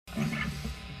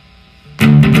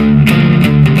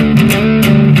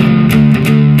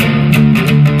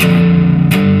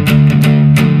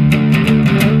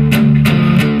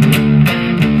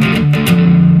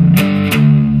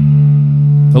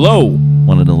Hello.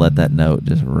 Wanted to let that note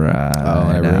just right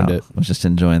I ruined out. it. I was just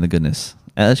enjoying the goodness,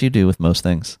 as you do with most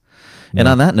things. And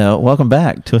on that note, welcome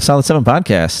back to a Solid 7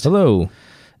 podcast. Hello.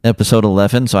 Episode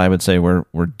 11, so I would say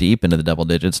we're deep into the double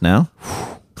digits now.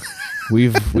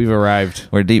 We've arrived.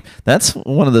 We're deep. That's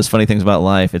one of those funny things about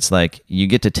life. It's like you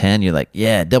get to 10, you're like,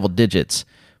 yeah, double digits.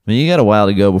 But you got a while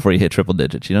to go before you hit triple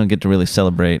digits. You don't get to really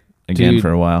celebrate again for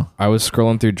a while. I was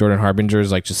scrolling through Jordan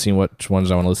Harbinger's, like, just seeing which ones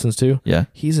I want to listen to. Yeah.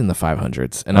 He's in the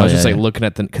 500s. And I was just looking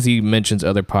at because he mentions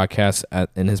other podcasts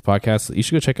in his podcast. You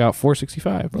should go check out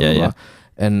 465. Blah, blah, blah.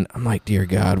 And I'm like, dear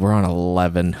God, we're on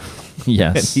 11.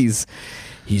 Yes. And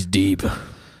he's deep.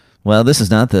 Well, this is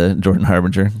not the Jordan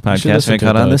Harbinger podcast. listen to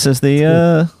it, though. This is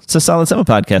it's a Solid 7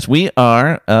 podcast. We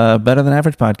are a better than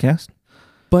average podcast.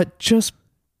 But just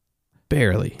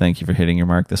barely. Thank you for hitting your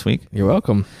mark this week. You're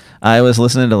welcome. I was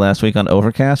listening to last week on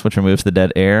Overcast, which removes the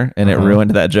dead air, and it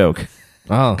ruined that joke.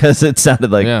 Oh. Because it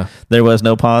sounded like there was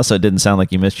no pause, so it didn't sound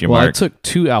like you missed your mark. I took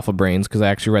 2 Alpha Brains because I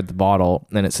actually read the bottle,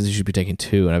 and it says you should be taking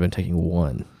 2, and I've been taking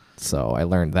 1. So I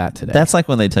learned that today. That's like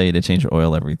when they tell you to change your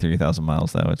oil every 3,000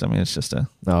 miles, though. It's just a...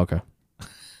 Oh, okay.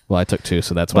 Well, I took 2,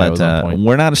 so that's why I was on point.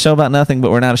 We're not a show about nothing,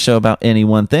 but we're not a show about any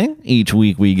one thing. Each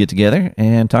week we get together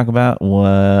and talk about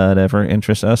whatever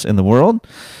interests us in the world.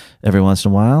 Every once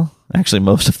in a while, actually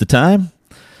most of the time,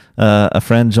 a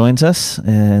friend joins us,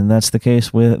 and that's the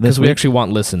case with this because we week. actually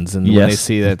want listens, and when they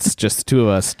see that it's just the 2 of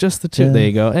us, just the 2, there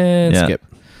you go, and skip.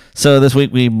 So this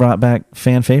week we brought back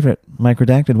fan favorite Mike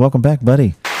Redacted. Welcome back,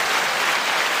 buddy.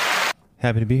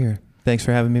 Happy to be here. Thanks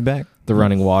for having me back. The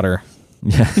running water.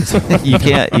 Yeah, you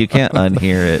can't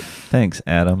unhear it. Thanks,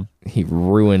 Adam. He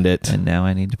ruined it. And now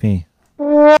I need to pee.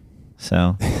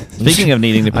 So, speaking of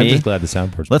needing to pee, I'm just glad the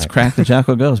soundboard's let's back. crack the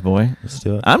Jocko Goes, boy. Let's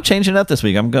do it. I'm changing it up this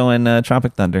week. I'm going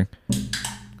Tropic Thunder.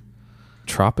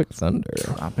 Tropic Thunder.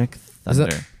 Tropic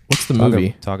Thunder. What's the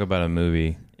movie? Talk about a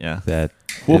movie that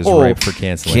is Whoa. ripe for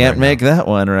canceling. Can't right make now. that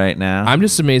one right now. I'm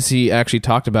just amazed he actually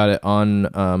talked about it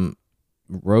on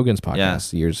Rogan's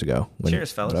podcast years ago.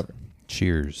 Cheers, fellas. Whatever.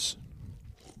 Cheers.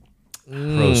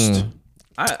 Prost.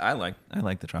 I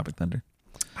like the Tropic Thunder.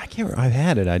 I can't. I've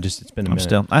had it. It's been a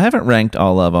minute. I haven't ranked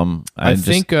all of them. I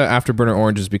think Afterburner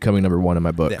Orange is becoming number 1 in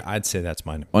my book. I'd say that's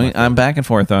mine. I'm back and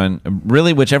forth on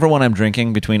really whichever one I'm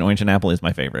drinking between orange and apple is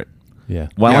my favorite. Yeah.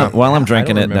 While I'm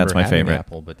drinking I it, don't that's my remember having favorite.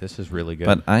 Apple, but this is really good.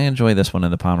 But I enjoy this one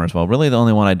in the Palmer as well. Really, the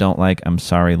only one I don't like, I'm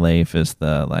sorry, Leif, is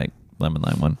the lemon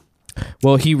lime one.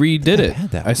 Well, he redid it.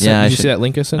 had that. Did you see that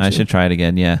link I sent you? I should try it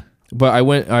again. Yeah. But I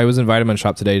was invited to my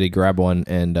shop today to grab one,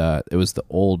 and it was the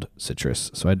old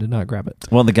citrus, so I did not grab it.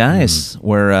 Well, the guys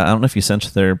were, I don't know if you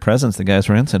sensed their presence. The guys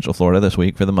were in Central Florida this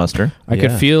week for the muster. I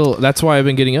could feel, that's why I've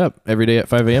been getting up every day at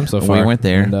 5 a.m. so far. We weren't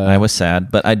there. And, I was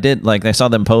sad. But I did, I saw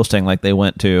them posting, they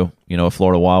went to, a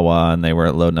Florida Wawa, and they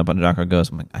were loading up on Jocko Goes.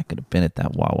 I'm like, I could have been at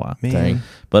that Wawa. Dang.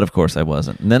 But of course I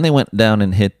wasn't. And then they went down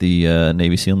and hit the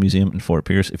Navy SEAL Museum in Fort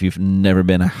Pierce. If you've never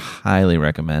been, I highly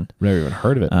recommend. Never even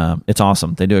heard of it. It's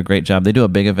awesome. They do a great job. They do a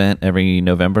big event every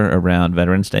November around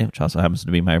Veterans Day, which also happens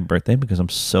to be my birthday because I'm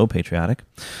so patriotic.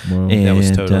 Wow. And, that was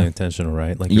totally intentional,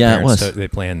 right? Your parents, it was. They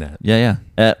planned that. Yeah.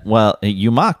 Well, you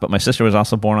mock, but my sister was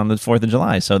also born on the 4th of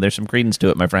July, so there's some credence to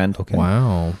it, my friend. Okay.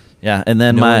 Wow. Yeah, and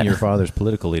then Knowing your father's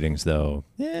political leanings, though.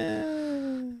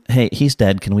 Hey, he's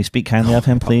dead. Can we speak kindly of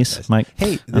him, please, Mike?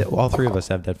 Hey, all 3 of us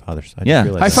have dead fathers. I Yeah.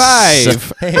 just High realized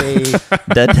five! Hey.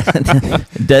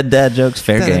 Dead dad jokes,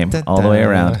 fair game, all the way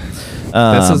around.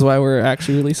 This is why we're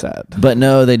actually really sad. But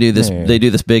no, they do this. Yeah. They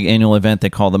do this big annual event they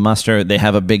call the Muster. They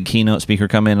have a big keynote speaker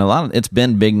come in. It's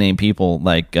been big name people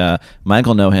like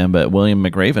Michael know him, but William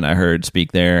McRaven I heard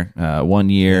speak there 1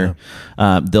 year.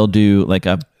 They'll do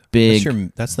a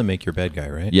big. That's the make your bed guy,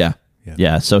 right?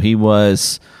 Yeah. So he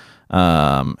was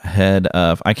head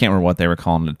of, I can't remember what they were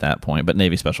calling it at that point, but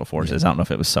Navy Special Forces. I don't know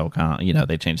if it was SOCOM.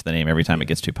 They change the name every time it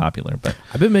gets too popular. But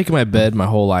I've been making my bed my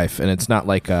whole life, and it's not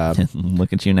like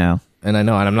look at you now. and I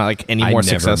know, and I'm not any more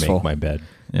successful. I never make my bed.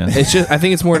 Yeah. It's just, I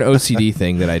think it's more an OCD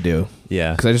thing that I do.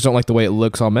 Yeah. Because I just don't like the way it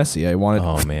looks all messy. I want it.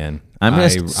 Oh man, I roll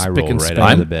and right span.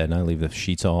 out of the bed and I leave the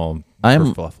sheets all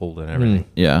fluffled and everything.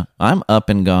 Yeah. I'm up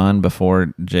and gone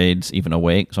before Jade's even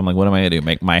awake. So I'm like, what am I going to do?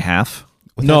 Make my half?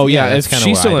 No, yeah, that's if kinda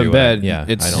she's what still I in do. bed, Yeah,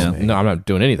 it's I don't no, I'm not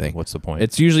doing anything. What's the point?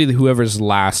 It's usually whoever's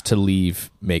last to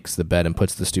leave makes the bed and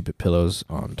puts the stupid pillows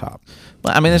on top.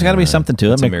 Well, I mean, there's got to be something to it.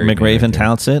 That's a married man right McRaven there.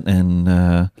 touts it, and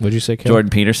What'd you say, Ken? Jordan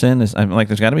Peterson is. I'm like,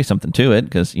 there's got to be something to it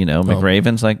because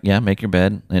McRaven's like, yeah, make your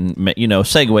bed, and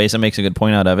segues and makes a good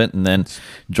point out of it, and then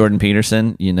Jordan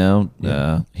Peterson,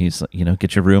 he's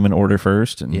get your room in order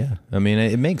first, and Yeah, I mean,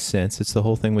 it makes sense. It's the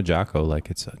whole thing with Jocko. Like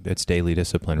it's daily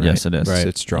discipline, right? Yes, it is. It's, Right.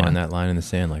 it's drawing Yeah. that line in the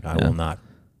sand. Like I will not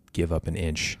give up an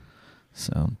inch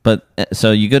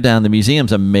So you go down. The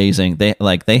museum's amazing.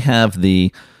 They have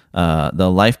the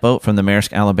lifeboat from the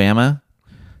Maersk, Alabama.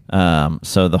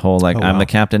 So the whole I'm the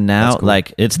captain now. Cool.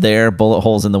 Like it's there, bullet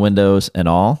holes in the windows and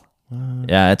all.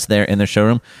 Yeah, it's there in their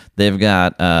showroom. They've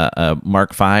got a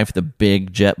Mark V, the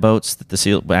big jet boats that the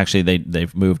SEAL. Actually,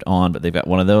 they've moved on, but they've got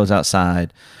one of those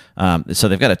outside. So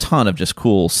they've got a ton of just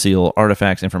cool SEAL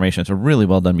artifacts, information. It's a really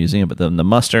well done museum. But then the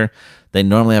muster, they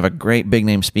normally have a great big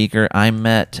name speaker. I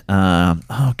met,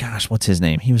 what's his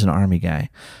name? He was an Army guy.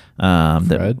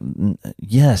 Fred?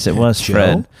 Yes, it was Joe?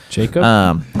 Fred. Jacob?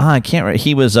 I can't.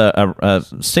 He was a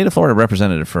state of Florida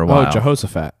representative for a while. Oh,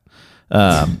 Jehoshaphat.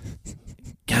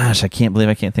 I can't believe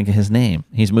I can't think of his name.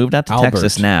 He's moved out to Albert.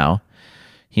 Texas now.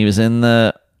 He was in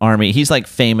the Army. He's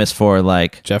famous for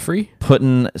Jeffrey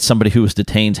putting somebody who was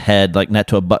detained's head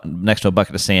next to a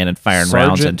bucket of sand and firing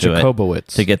rounds into Jacobowitz. it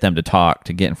to get them to talk,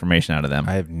 to get information out of them.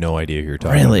 I have no idea who you're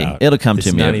talking really? about. It'll come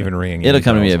to me. It's not even ringing. It'll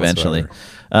come to me eventually.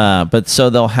 But so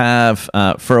they'll have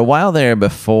for a while there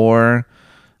before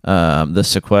the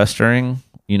sequestering.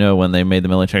 When they made the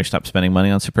military stop spending money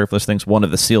on superfluous things, one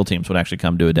of the SEAL teams would actually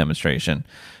come do a demonstration.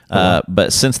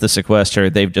 But since the sequester,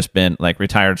 they've just been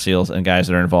retired SEALs and guys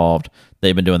that are involved.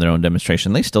 They've been doing their own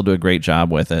demonstration. They still do a great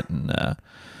job with it and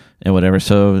whatever.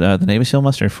 So the Navy SEAL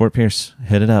muster, Fort Pierce,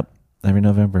 hit it up every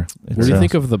November. What do you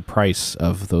think of the price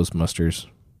of those musters?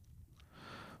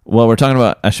 Well,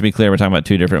 I should be clear, we're talking about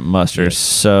two different musters. Yes.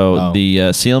 So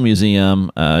the SEAL Museum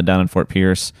down in Fort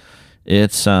Pierce,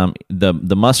 it's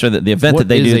the muster that the event what that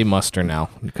they do. What is a muster now?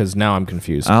 Because now I'm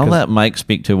confused. I'll let Mike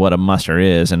speak to what a muster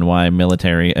is and why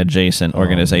military adjacent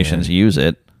organizations use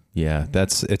it. Yeah,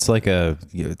 it's like a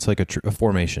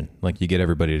formation. You get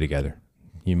everybody together,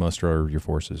 you muster your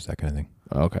forces, that kind of thing.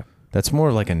 Okay, that's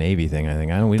more like a Navy thing. I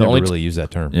think we never really use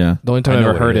that term. Yeah, the only time I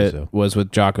ever heard it was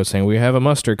with Jocko saying we have a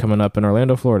muster coming up in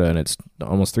Orlando, Florida, and it's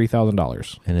almost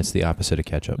 $3,000. And it's the opposite of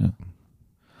ketchup. Yeah.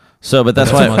 So, but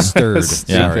that's why mustard.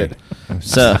 Sorry.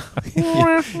 So you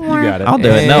got it. I'll do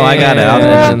it. No, I got it.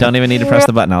 I don't even need to press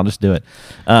the button. I'll just do it.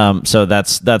 So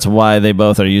that's why they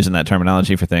both are using that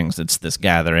terminology for things. It's this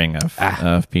gathering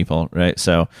of people, right?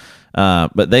 So,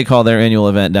 but they call their annual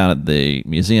event down at the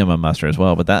Museum of Muster as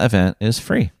well. But that event is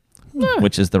free,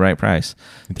 which is the right price.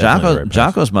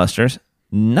 Jocko's musters.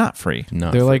 Not free.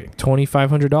 They're like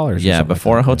 $2,500. Yeah,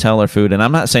 before a hotel or food, and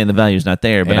I'm not saying the value's not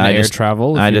there, but I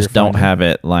just don't have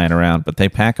it lying around. But they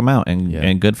pack them out,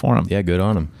 and good for them. Yeah, good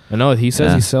on them. I know he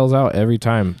says he sells out every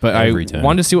time, but I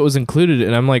wanted to see what was included,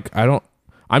 and I'm like, I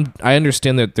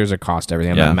understand that there's a cost to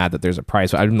everything. I'm not mad that there's a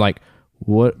price, but I'm like,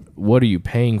 what are you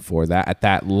paying for that at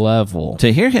that level?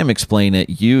 To hear him explain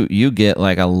it, you get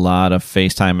a lot of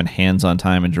FaceTime and hands-on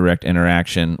time and direct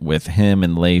interaction with him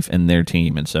and Leif and their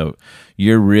team, and so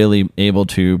you're really able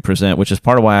to present, which is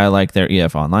part of why I like their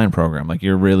EF Online program.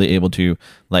 You're really able to,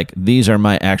 these are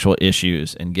my actual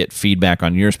issues and get feedback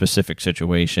on your specific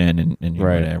situation and your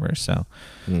whatever. So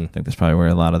I think that's probably where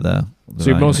a lot of the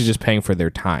so you're mostly just paying for their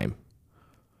time.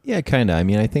 Yeah, kind of. I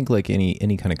mean, I think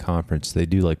any kind of conference, they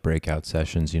do breakout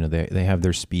sessions. They have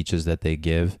their speeches that they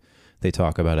give. They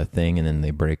talk about a thing and then they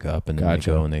break up and then they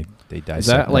go and they dissect. Is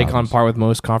that on par with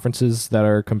most conferences that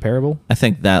are comparable? I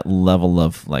think that level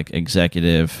of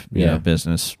executive,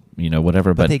 business,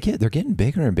 whatever. But they're getting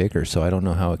bigger and bigger, so I don't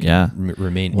know how it can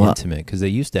remain intimate because they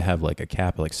used to have a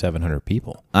cap of 700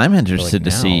 people. I'm interested to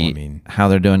see how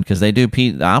they're doing because they do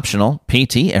optional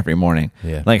PT every morning.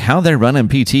 Yeah, how they're running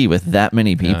PT with that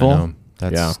many people.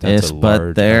 That's a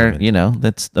large they're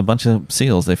that's a bunch of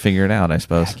SEALs. They figure it out, I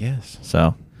suppose. I guess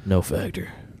so. No factor.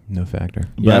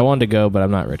 Yeah, I wanted to go, but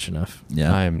I'm not rich enough.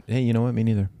 Yeah. Hey, you know what? Me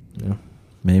neither. Yeah.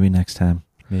 Maybe next time.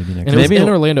 And it was in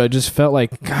Orlando. It just felt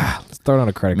like, God, let's throw it on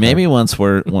a credit card. Maybe once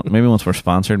we're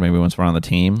sponsored. Maybe once we're on the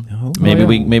team.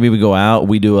 Maybe we go out.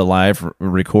 We do a live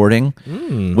recording.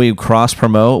 We cross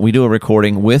promote. We do a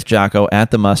recording with Jocko at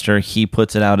the muster. He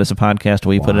puts it out as a podcast.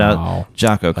 We put it out.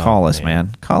 Jocko, call us,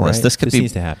 man. Call us. This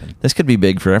needs to happen. This could be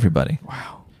big for everybody.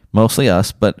 Wow. Mostly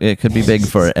us, but it could be big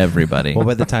for everybody. Well,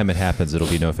 by the time it happens, it'll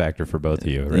be no factor for both of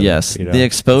you. Really. Yes. The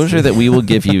exposure that we will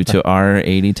give you to our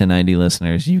 80 to 90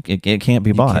 listeners, it can't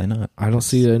be bought. I don't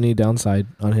see any downside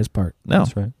on his part. No.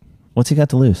 That's right. What's he got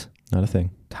to lose? Not a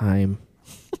thing. Time.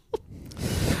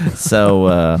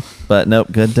 So, but nope,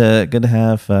 good to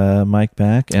have Mike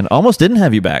back, and almost didn't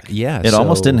have you back. Yeah, it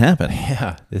almost didn't happen.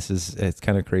 Yeah, it's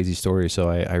kind of a crazy story. So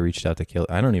I reached out to Kale.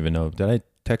 I don't even know. Did I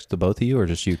text the both of you or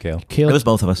just you, Kale? It was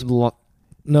both of us.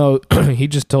 No, he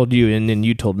just told you, and then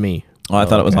you told me. Oh, I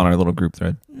thought it was on our little group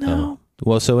thread. No.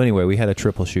 Well, so anyway, we had a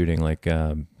triple shooting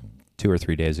 2 or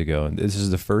 3 days ago, and this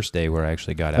is the first day where I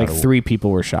actually got out. 3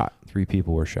 people were shot. 3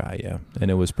 people were shot, yeah,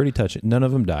 and it was pretty touching. None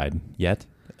of them died yet.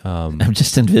 I'm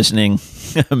just envisioning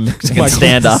a Mexican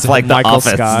standoff like the Michael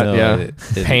Office. Scott, No,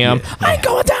 Pam, I'm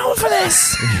going down for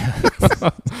this.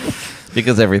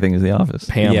 Because everything is the Office.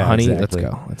 Pam, Yeah, honey, exactly.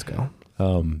 let's go.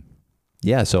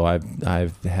 Yeah, so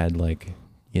I've had like,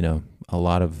 you know, a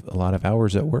lot of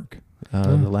hours at work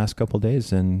the last couple of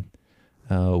days, and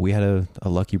we had a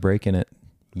lucky break in it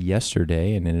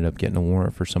yesterday and ended up getting a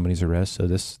warrant for somebody's arrest. So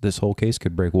this whole case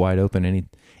could break wide open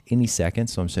any second.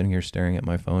 So I'm sitting here staring at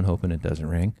my phone, hoping it doesn't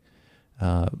ring.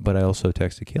 But I also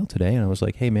texted Cale today, and I was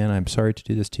like, "Hey man, I'm sorry to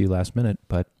do this to you last minute,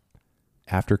 but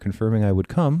after confirming I would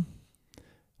come,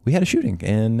 we had a shooting,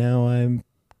 and now I'm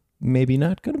maybe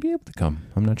not going to be able to come.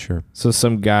 I'm not sure." So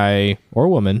some guy or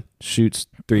woman shoots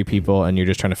 3 people, and you're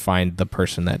just trying to find the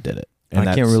person that did it. And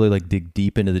I can't really like dig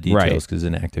deep into the details because it's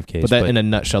an active case. But that, in a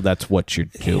nutshell, that's what you're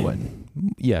doing.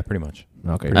 Yeah, pretty much.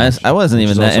 Okay. I wasn't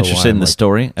even that interested in the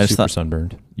story. I just super thought,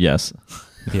 sunburned. yes.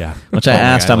 Yeah. Which I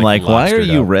asked, I'm like, why are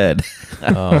you red?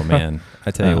 Oh man,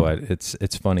 I tell you what,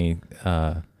 it's funny.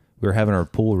 We were having our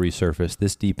pool resurfaced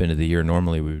this deep into the year.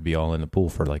 Normally we would be all in the pool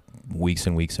for like weeks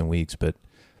and weeks and weeks, but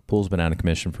pool's been out of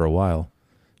commission for a while.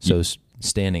 So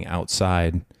standing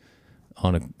outside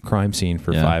on a crime scene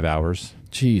for 5 hours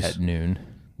at noon.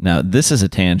 Now, this is a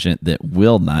tangent that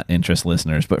will not interest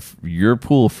listeners, but your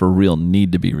pool for real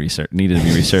needed to be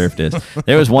resurfaced.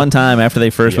 There was one time after they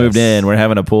first moved in, we're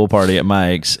having a pool party at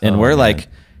Mike's, and we're like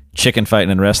chicken fighting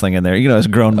and wrestling in there, you know, as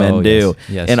grown men do.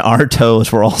 Yes. And our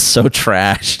toes were all so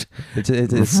trashed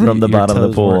from the bottom of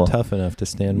the pool. Weren't tough enough to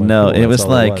stand my No, pool. it was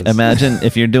like, imagine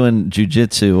if you're doing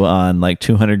jujitsu on like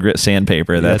 200 grit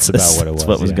sandpaper. That's about what it was.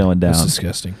 What was going down. That's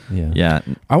disgusting. Yeah.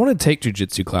 I want to take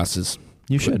jujitsu classes.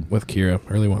 You should. With Kira.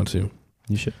 I really want to.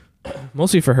 You should.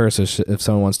 Mostly for her, so if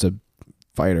someone wants to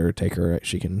fight her or take her,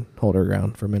 she can hold her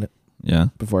ground for a minute. Yeah.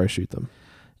 Before I shoot them.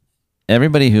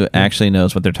 Everybody who actually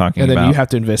knows what they're talking about. And then you have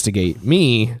to investigate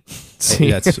me.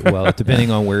 Well,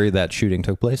 depending on where that shooting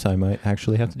took place, I might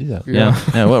actually have to do that.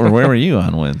 Yeah. Where were you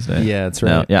on Wednesday? Yeah, that's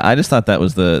right. No, yeah, I just thought that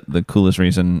was the coolest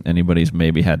reason anybody's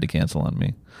maybe had to cancel on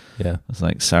me. Yeah. I was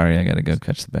like, sorry, I got to go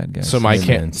catch the bad guys. So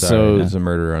there's a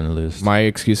murderer on the loose. My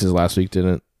excuses last week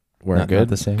weren't good. Not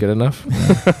the same. Good enough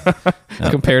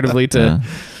comparatively to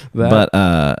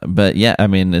that. But yeah, I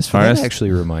mean, as far that as actually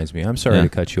reminds me, I'm sorry to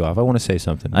cut you off. I want to say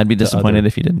something. I'd be disappointed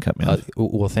if you didn't cut me off.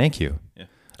 Well, thank you.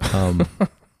 Yeah.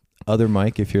 Other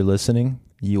Mike, if you're listening,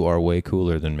 you are way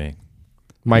cooler than me.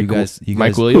 Mike Williams.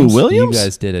 Who, Williams?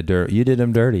 You guys you did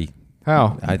him dirty.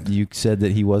 How? You said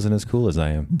that he wasn't as cool as I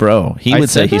am. Bro, he would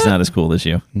say he's not as cool as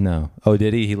you. No. Oh,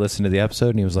 did he? He listened to the episode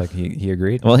and he was like, he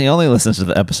agreed? Well, he only listens to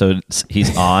the episodes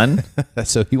he's on.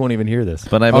 So he won't even hear this.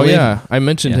 But I believe... I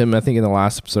mentioned him, I think, in the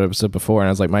last episode before, and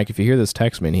I was like, Mike, if you hear this,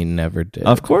 text me, and he never did.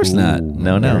 Of course not.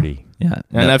 No. Dirty. Yeah.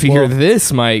 And if you hear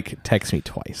this, Mike, text me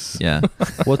twice. Yeah.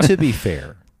 Well, to be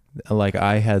fair, like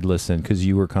I had listened because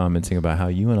you were commenting about how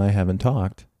you and I haven't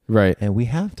talked. Right. And we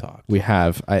have talked. We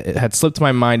have. It had slipped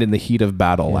my mind in the heat of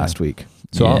battle last week.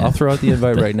 So I'll throw out the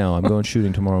invite right now. I'm going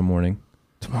shooting tomorrow morning.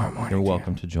 You're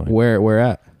welcome to join. Where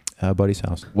at? Buddy's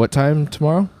house. What time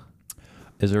tomorrow?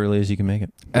 As early as you can make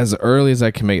it. As early as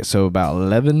I can make it. So about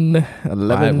 11,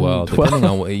 12. Depending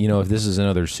on, if this is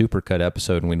another supercut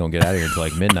episode and we don't get out of here until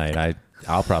like midnight,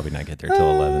 I'll probably not get there till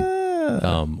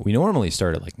 11. We normally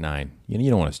start at like 9. You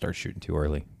don't want to start shooting too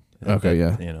early. Okay,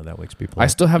 that wakes people up. I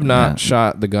still have not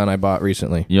shot the gun I bought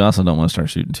recently. You also don't want to start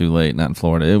shooting too late. Not in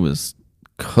Florida. It was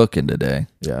cooking today.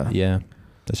 Yeah,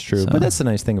 that's true. So. But that's the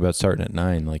nice thing about starting at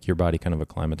 9. Like your body kind of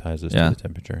acclimatizes to the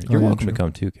temperature. You're welcome to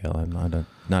come too, Cal. I'm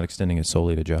not extending it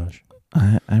solely to Josh.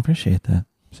 I appreciate that.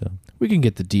 So we can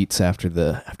get the deets after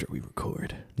we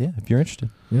record. Yeah, if you're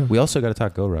interested. Yeah. We also got to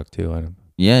talk GoRuck too.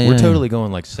 We're totally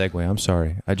going like segue. I'm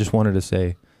sorry. I just wanted to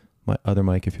say, my other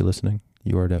Mike, if you're listening,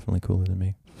 you are definitely cooler than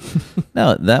me.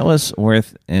 No, that was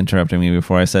worth interrupting me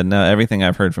before I said, no, everything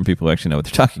I've heard from people who actually know what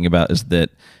they're talking about is that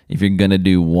if you're going to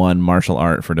do one martial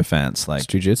art for defense, like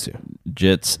jiu-jitsu,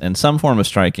 jits, and some form of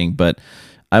striking, but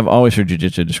I've always heard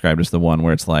jiu-jitsu described as the one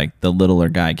where it's like the littler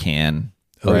guy can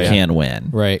win.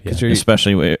 Right.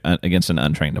 Especially against an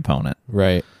untrained opponent.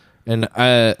 Right. And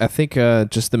I think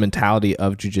just the mentality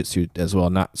of jiu-jitsu as well,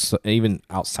 not even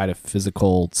outside of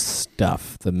physical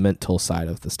stuff, the mental side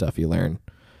of the stuff you learn.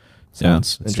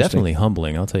 It's definitely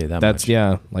humbling. I'll tell you that.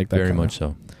 Like that. Very much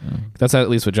so. Yeah. That's at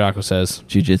least what Jocko says.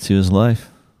 Jiu-jitsu is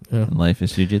life. Yeah. And life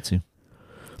is jiu-jitsu.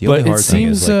 The only hard thing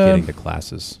is like getting to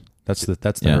classes. That's the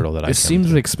hurdle that I. It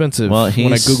seems expensive. When I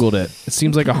googled it, it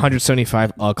seems like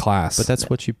 $175 a class. But that's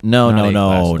what you. No. A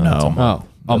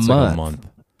month.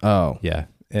 Oh, Oh, yeah,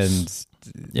 and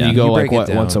Yeah. You go You like break it what,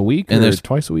 down. once a week And or there's-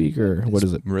 twice a week or what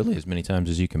is it? Really, as many times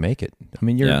as you can make it. I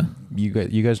mean, Yeah. you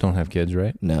guys don't have kids,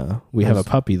 right? No, we have a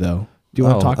puppy though. Do you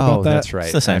want to talk Oh, about that that's right.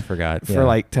 It's the same. I forgot. for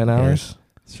like 10 hours?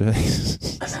 Yeah.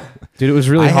 Dude, it was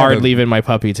really I have hard a- leaving my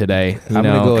puppy today. I'm going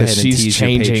to go ahead and she's tease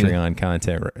changing. your Patreon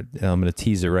content. I'm going to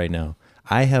tease it right now.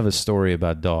 I have a story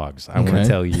about dogs. I want Okay. to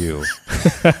tell you.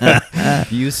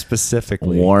 You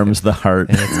specifically. Warms the heart.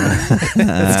 And it's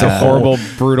It's a horrible,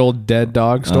 brutal, dead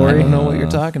dog I story. don't know what you're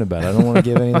talking about. I don't want to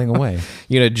give anything away.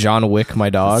 You know, John Wick, my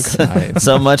dog.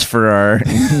 So much for our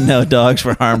no dogs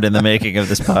were harmed in the making of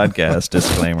this podcast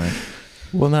disclaimer.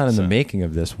 Well, not in the making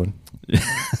of this one.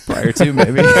 Prior to,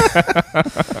 maybe.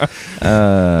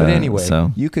 But anyway,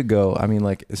 so you could go. I mean,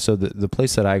 like, so the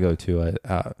place that I go to,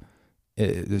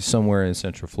 somewhere in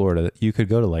Central Florida, you could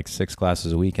go to like 6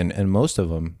 classes a week, and most of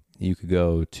them you could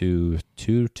go to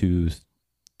 2 to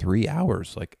 3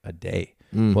 hours, like a day.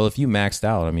 Well, if you maxed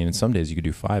out, I mean, in some days you could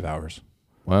do 5 hours.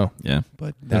 Wow. yeah,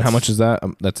 But And how much is that?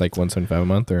 That's like $175 a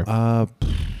month, or I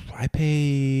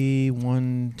pay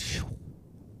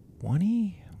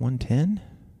 $120, $110,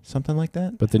 something like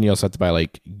that. but then you also have to buy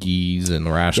like gis and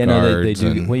rash Yeah, guards. no, they do.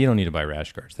 and- Well, you don't need to buy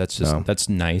rash guards. That's just No. that's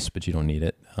nice, but you don't need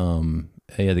it.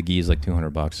 Yeah, the gi is like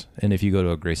 $200, and if you go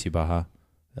to a Gracie Baja,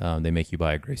 they make you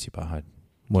buy a Gracie Baja.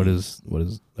 What is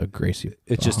a Gracie?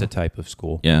 It's just a type of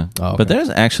school. yeah. Oh, But okay. there's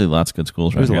actually lots of good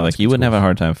schools right There's here. lots Like of you good wouldn't have a schools.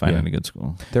 hard time finding Yeah. a good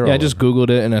school. They're Yeah, I all just over. Googled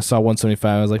it and I saw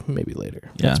 175. I was like, maybe later.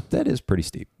 Yeah, That is pretty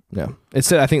steep. Yeah, it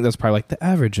said I think that's probably like the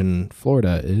average in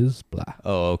Florida is blah.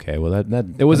 Oh, okay. Well, that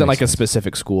It wasn't like a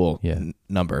specific school Yeah.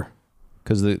 number,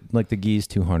 because the gi is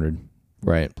 $200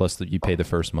 right? plus you pay the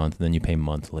first month and then you pay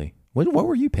monthly. What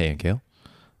were you paying, Kale?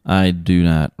 I do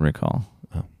not recall.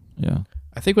 Oh. Yeah,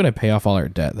 I think when I pay off all our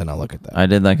debt, then I'll look at that. I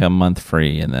did like a month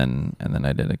free, and then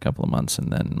I did a couple of months,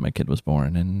 and then my kid was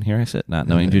born, and here I sit, not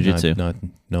knowing jujitsu. Not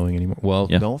knowing anymore. Well,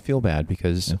 Yeah. don't feel bad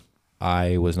because Yeah.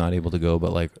 I was not able to go,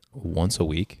 but like once a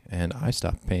week, and I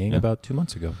stopped paying Yeah. about 2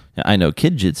 months ago. Yeah, I know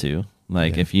kid jitsu.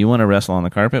 Like Yeah. if you want to wrestle on the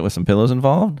carpet with some pillows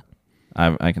involved,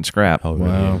 I can scrap. Oh,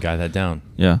 Wow. really? Got that down.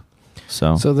 Yeah.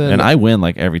 So then- and I win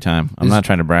like every time. I'm Is- not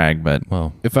trying to brag, but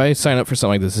Well, If I sign up for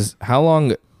something like this, is how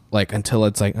long? Like until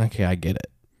it's like, okay, I get it.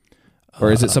 Or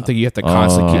is it something you have to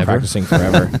constantly keep Ever? practicing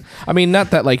forever? I mean,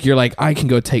 not that like you're like I can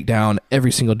go take down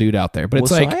every single dude out there, but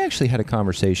it's well, like so I actually had a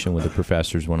conversation with the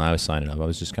professors when I was signing up. I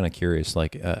was just kind of curious.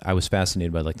 Like, I was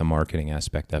fascinated by like the marketing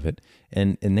aspect of it,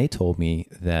 and they told me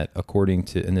that according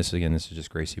to, and this is just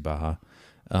Gracie Baja,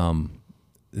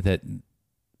 that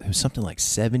it was something like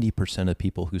 70% of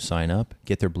people who sign up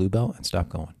get their blue belt and stop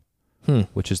going.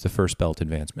 Which is the first belt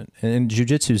advancement. And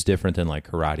jiu-jitsu is different than like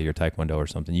karate or taekwondo or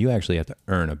something. You actually have to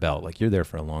earn a belt. Like you're there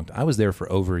for a long time. I was there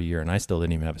for over a year and I still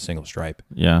didn't even have a single stripe.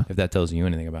 yeah. If that tells you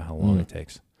anything about how long it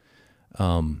takes.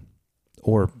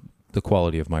 Or the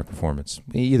quality of my performance.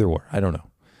 Either or. I don't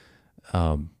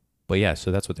know. But yeah,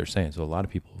 so that's what they're saying. So a lot of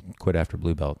people quit after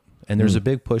blue belt. And there's a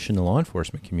big push in the law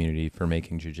enforcement community for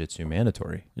making jiu-jitsu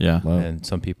mandatory. Yeah. Wow. And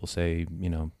some people say,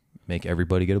 make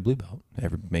everybody get a blue belt.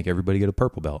 Make everybody get a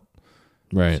purple belt.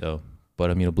 right. So, but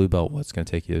I mean, a blue belt, what's going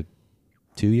to take you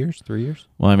 2 years, 3 years?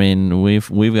 Well, I mean,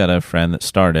 we've got a friend that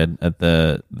started at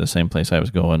the same place I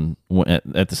was going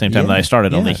at the same time that I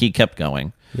started. Only yeah. he kept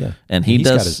going. Yeah. And he He's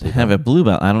got does his blue have belt. a blue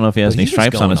belt. I don't know if he has But any he was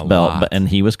stripes on going his a belt, lot. and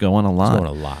he was going a lot. It's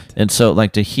going a lot. And so,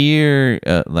 like to hear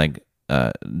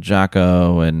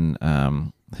Jocko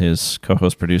and his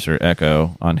co-host producer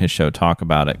Echo on his show talk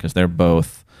about it, because they're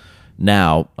both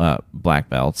now black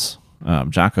belts.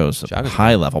 Jocko's a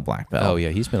high-level black belt. Oh yeah,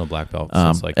 he's been a black belt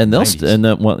since like and the they'll 90s. and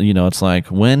then well, it's like,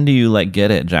 when do you like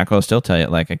get it? Jocko will still tell you,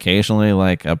 like occasionally,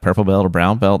 like a purple belt or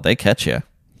brown belt, they catch you.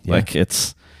 Yeah. Like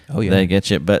it's Oh, yeah. they get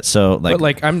you. But so like, but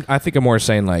like I think I'm more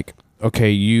saying like,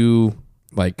 okay, you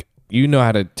know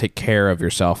how to take care of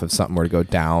yourself if something were to go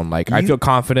down. Like I feel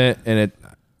confident in it.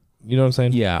 You know what I'm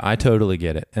saying? Yeah, I totally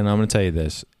get it. And I'm going to tell you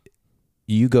this.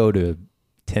 You go to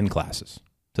 10 classes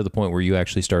to the point where you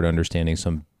actually start understanding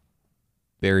some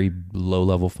very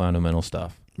low-level fundamental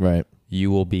stuff. Right.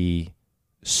 You will be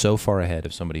so far ahead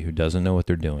of somebody who doesn't know what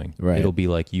they're doing. Right. It'll be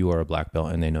like you are a black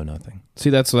belt and they know nothing. See,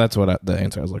 that's what the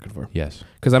answer I was looking for. Yes.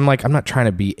 Because I'm like, I'm not trying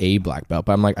to be a black belt,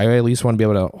 but I'm like, I at least want to be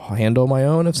able to handle my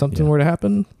own if something were to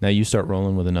happen. Now you start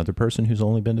rolling with another person who's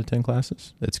only been to 10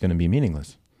 classes. It's going to be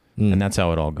meaningless. And that's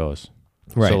how it all goes.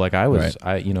 Right. So like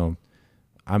I'm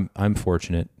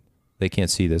fortunate. They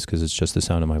can't see this because it's just the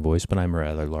sound of my voice, but I'm a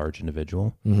rather large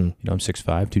individual. I'm 6'5",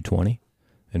 220,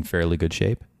 in fairly good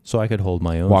shape. So I could hold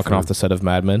my own. Walking off the set of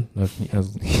Mad Men. as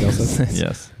Kale said.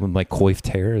 yes, with my coiffed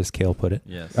hair, as Kale put it.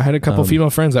 yes. I had a couple female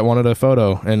friends that wanted a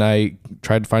photo, and I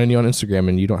tried finding you on Instagram,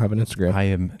 and you don't have an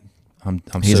Instagram. I'm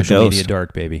He's a social media ghost.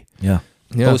 dark, baby. Yeah.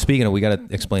 Yeah. Oh, speaking of, we got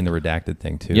to explain the redacted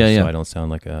thing too. So I don't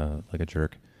sound like a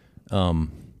jerk.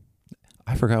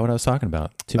 I forgot what I was talking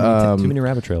about. Too many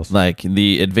rabbit trails. Like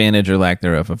the advantage or lack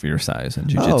thereof of your size in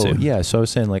jiu-jitsu. Oh, yeah. So I was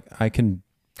saying, like, I can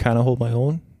kind of hold my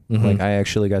own. Mm-hmm. Like, I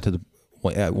actually got to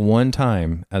at one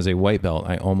time as a white belt,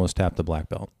 I almost tapped the black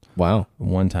belt. Wow.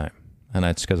 One time. And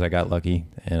that's because I got lucky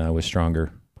and I was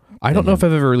stronger. I don't know if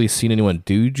I've ever really seen anyone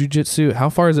do jiu-jitsu. How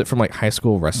far is it from like high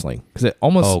school wrestling? Because it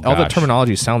almost all the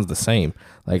terminology sounds the same.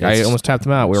 Like I almost tapped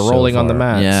them out. We were rolling on the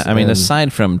mat. Yeah, I mean,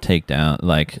 aside from takedown,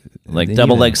 like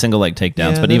double leg, single leg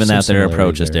takedowns, but even that, their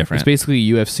approach is different. It's basically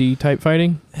UFC type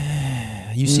fighting.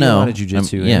 You see a lot of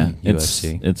jiu-jitsu in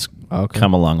UFC. It's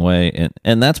come a long way,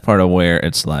 and that's part of where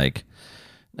it's like.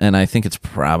 And I think it's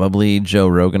probably Joe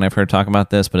Rogan I've heard talk about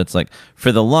this, but it's like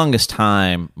for the longest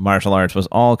time, martial arts was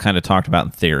all kind of talked about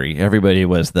in theory. Everybody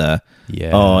was these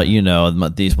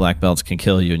black belts can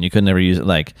kill you and you could never use it.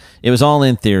 Like it was all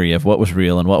in theory of what was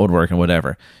real and what would work and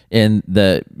whatever. And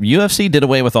the UFC did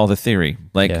away with all the theory.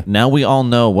 Like now we all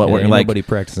know what we're like. Nobody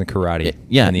practicing karate.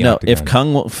 If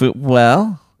Kung Fu,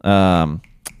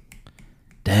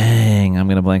 dang, I'm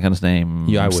going to blank on his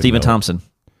name. Stephen Thompson,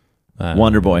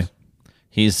 Wonder Boy.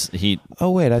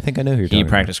 Oh wait, I think I know who you're talking about. He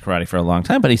practiced karate for a long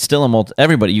time, but he's still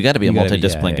everybody. You got to be a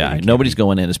multidisciplined guy. Nobody's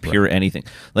going in as pure anything.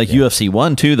 Like UFC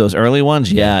 1, 2, those early ones.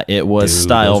 Yeah, it was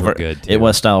style. It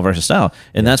was style versus style,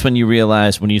 and that's when you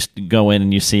realize when you go in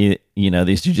and you see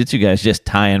these jiu-jitsu guys just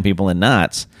tying people in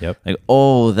knots. Yep. Like,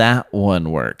 oh, that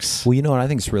one works. Well, what I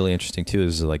think is really interesting too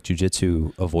is like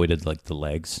jiu-jitsu avoided like the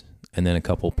legs. And then a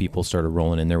couple people started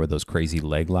rolling in there with those crazy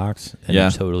leg locks, and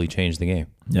it totally changed the game.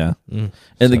 Yeah, and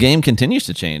the game continues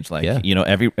to change. Like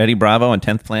every Eddie Bravo and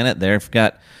 10th Planet, they've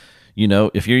got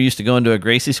if you're used to going to a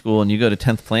Gracie school and you go to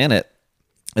 10th Planet,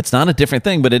 it's not a different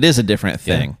thing, but it is a different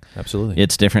thing. Yeah, absolutely,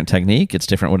 it's different technique, it's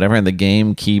different whatever, and the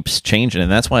game keeps changing, and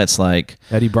that's why it's like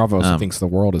Eddie Bravo thinks the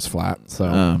world is flat.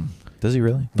 So. Does he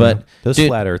really? But those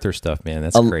flat earther stuff, man,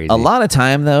 that's crazy. A lot of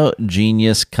time though,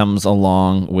 genius comes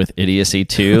along with idiocy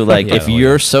too. Like if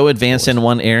you're so advanced in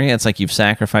one area, it's like you've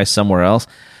sacrificed somewhere else.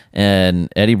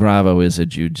 And Eddie Bravo is a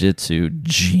jiu-jitsu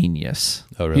genius.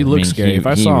 Oh, really? He looks scary. If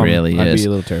I saw him, really I'd be a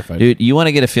little terrified. Dude, you want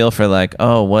to get a feel for like,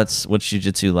 what's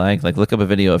jiu-jitsu like? Like look up a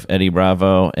video of Eddie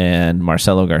Bravo and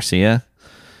Marcelo Garcia.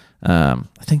 I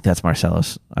think that's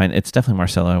Marcelo's. It's definitely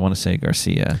Marcelo. I want to say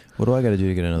Garcia. What do I got to do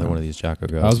to get another one of these Jocko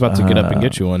girls? I was about to get up and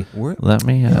get you one. Let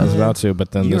me. I was about to,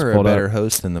 but then this you're pulled a better up.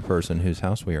 host than the person whose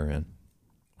house we are in.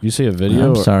 You see a video?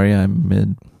 I'm sorry, I'm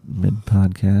mid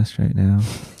podcast right now.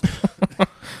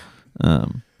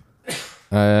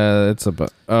 It's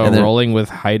about rolling with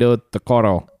Heido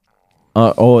Tokoro.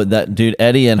 That dude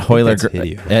Eddie and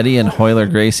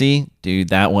Hoyler Gracie, dude,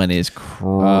 that one is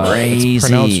crazy. It's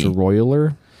pronounced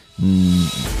Royler.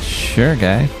 Sure,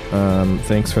 guy.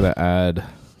 Thanks for the ad,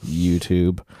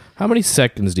 YouTube. How many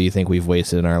seconds do you think we've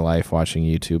wasted in our life watching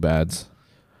YouTube ads?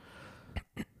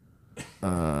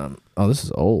 This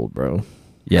is old, bro.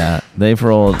 Yeah, they've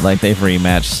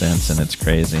rematched since, and it's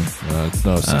crazy. It's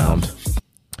no sound.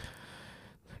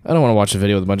 I don't want to watch a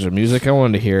video with a bunch of music. I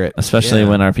wanted to hear it, especially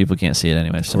when our people can't see it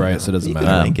anyway. So right, so it doesn't matter.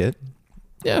 You can link it.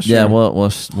 Yeah, sure. Yeah, we'll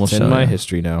it's in my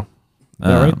history now. Is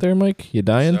that right there, Mike? You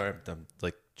dying? Sorry, I'm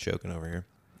like choking over here.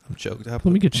 I'm choked up.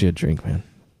 Let me get you a drink, man.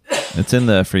 It's in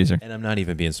the freezer, and I'm not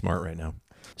even being smart right now.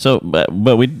 So, but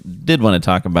we did want to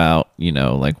talk about,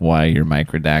 like why your mic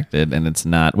redacted, and it's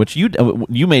not, which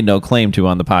you made no claim to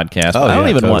on the podcast. Oh,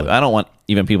 I don't want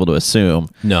even people to assume.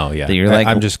 No, yeah. That you're like,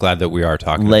 I'm just glad that we are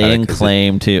talking laying about it,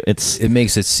 claim to it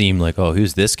makes it seem like, oh,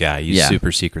 who's this guy? You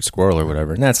super secret squirrel or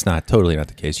whatever. And that's totally not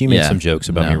the case. You made some jokes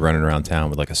about me running around town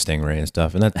with like a stingray and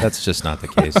stuff, and that's just not the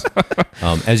case.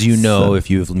 As you know, if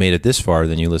you've made it this far,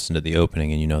 then you listen to the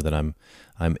opening and you know that I'm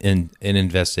in an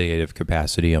investigative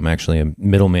capacity. I'm actually in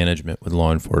middle management with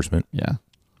law enforcement. Yeah.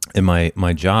 And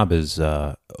my job is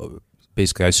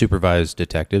basically I supervise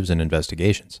detectives and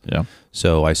investigations. Yeah.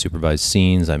 So I supervise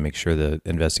scenes. I make sure the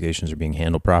investigations are being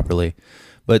handled properly.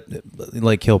 But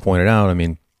like Hill pointed out, I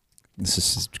mean, this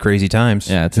is crazy times.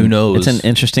 Yeah, who knows? It's an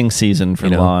interesting season for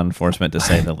law enforcement, to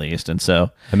say the least. And so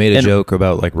I made a joke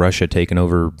about like Russia taking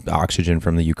over oxygen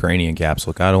from the Ukrainian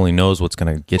capsule. God only knows what's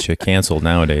going to get you canceled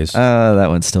nowadays. That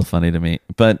one's still funny to me.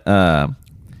 But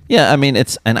yeah, I mean,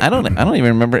 and I don't even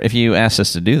remember if you asked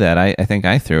us to do that. I think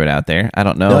I threw it out there. I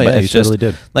don't know. No, but you totally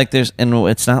did. Like and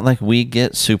it's not like we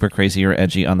get super crazy or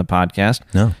edgy on the podcast.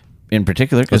 No. in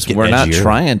particular, because we're not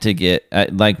trying to get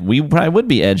like, we probably would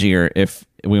be edgier if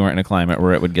we weren't in a climate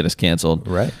where it would get us canceled.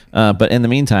 Right. But in the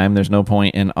meantime, there's no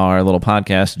point in our little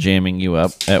podcast jamming you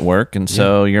up at work, and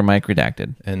so your mic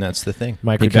redacted. And that's the thing.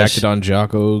 Mic redacted on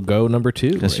Jocko Go number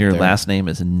 2. Because your last name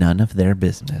is none of their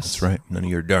business. That's right. None of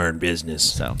your darn business.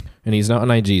 So. And he's not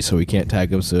on IG, so we can't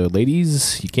tag him. So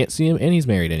ladies, you can't see him, and he's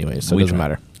married anyway, so it doesn't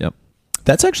matter. Yep.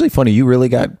 That's actually funny. You really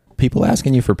got people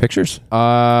asking you for pictures?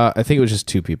 I think it was just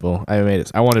 2 people. I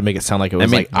wanted to make it sound like it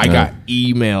was I got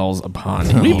emails upon.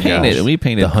 We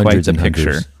painted quite the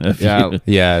picture.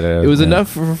 It was enough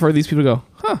for these people to go,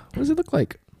 huh? What does it look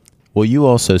like? Well, you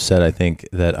also said, I think,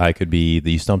 that I could be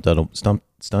the stunt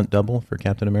double for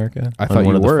Captain America. I thought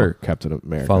you were Captain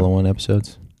America. Follow-on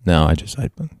episodes. No,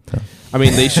 I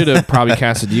mean, they should have probably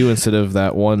casted you instead of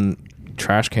that one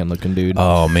trash can looking dude.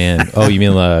 Oh man. Oh, you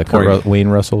mean Wayne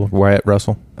Russell, Wyatt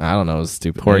Russell? I don't know. His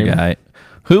stupid poor name. guy.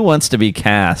 Who wants to be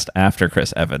cast after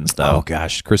Chris Evans though? Oh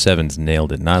gosh, Chris Evans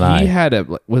nailed it. Not he had I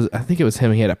think it was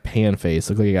him. He had a pan face.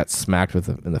 Looked like he got smacked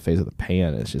in the face with a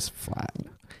pan. It's just flat.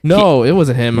 No, it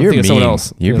wasn't him. I'm thinking of someone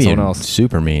else. You're being someone else.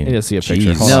 Super mean. I need to see a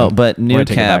picture. No, but new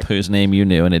Cap, whose name you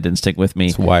knew, and it didn't stick with me.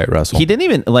 It's Wyatt Russell. He didn't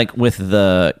even like with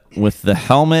the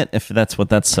helmet, if that's what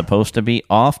that's supposed to be,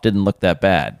 off. Didn't look that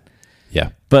bad.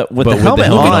 Yeah, but with the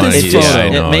helmet on,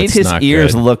 it made his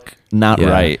ears look not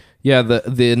right. Yeah,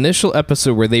 the initial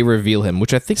episode where they reveal him,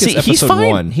 which I think is episode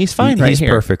 1. He's fine right here. He's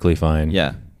perfectly fine.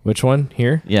 Yeah. Which one?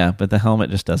 Here? Yeah, but the helmet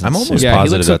just doesn't. I'm almost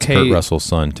positive that's Kurt Russell's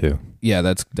son too. Yeah,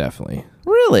 that's definitely.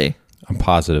 Really? I'm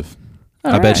positive.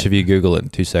 I bet you if you Google it in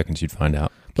 2 seconds, you'd find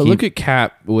out. But look at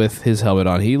Cap with his helmet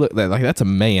on. He look like that's a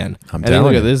man. I'm telling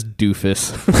look you. at this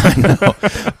doofus. I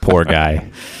know. Poor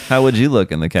guy. How would you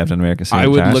look in the Captain America suit? I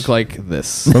would look like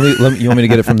this. You want me to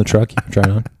get it from the truck? You can try it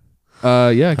on.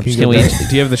 Yeah. Do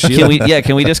you have the shield?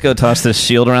 Can we just go toss the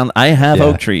shield around? I have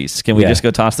oak trees. Can we just go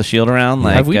toss the shield around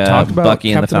like have we talked about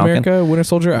Bucky Captain and the Falcon? Over Winter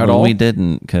Soldier at all? We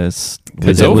didn't because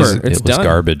it's over. It's done. Was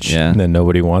garbage. Yeah. And then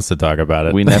nobody wants to talk about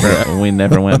it. We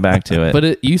never went back to it.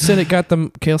 But you said it got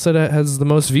them. Kale said it has the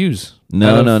most views.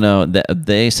 No.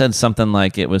 They said something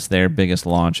like it was their biggest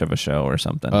launch of a show or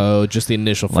something. Oh, just the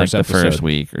initial first like episode. the first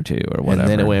week or 2 or whatever. And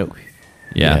then it went.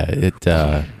 Yeah. And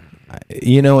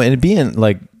it being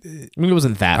like. I mean, it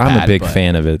wasn't that I'm bad, a big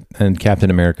fan of it, and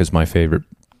Captain America is my favorite.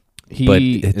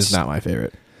 He is not my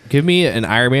favorite. Give me an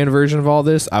Iron Man version of all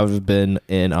this. I would have been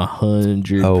in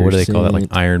 100%. Oh, what do they call that? Like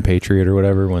Iron Patriot or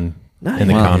whatever? In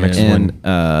the comics, and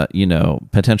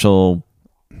potential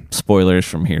spoilers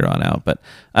from here on out. But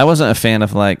I wasn't a fan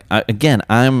of I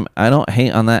don't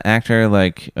hate on that actor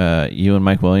like you and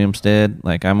Mike Williams did.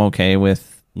 Like I'm okay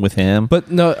with him. But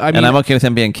no, I mean, and I'm okay with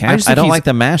him being Cap. I don't like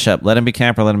the mashup. Let him be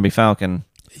Cap or let him be Falcon.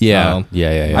 Yeah.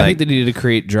 I think they needed to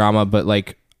create drama, but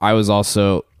I was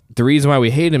also the reason why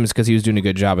we hate him is because he was doing a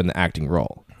good job in the acting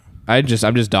role. I'm just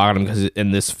dogging him because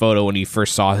in this photo when he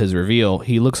first saw his reveal,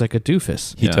 he looks like a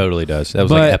doofus. He totally does. That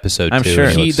was like episode 2. I'm sure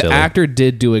the actor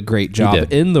did do a great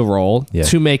job in the role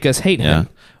to make us hate him,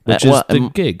 which is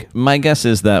the gig. My guess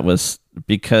is that was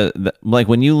because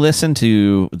when you listen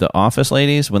to the Office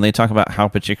ladies when they talk about how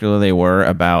particular they were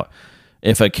about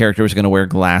if a character was going to wear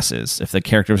glasses, if the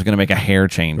character was going to make a hair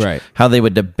change, how they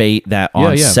would debate that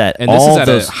on set. And this is at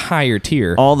a higher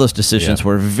tier. All those decisions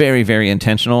were very, very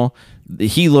intentional.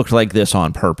 He looked like this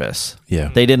on purpose. Yeah.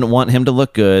 They didn't want him to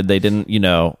look good. They didn't,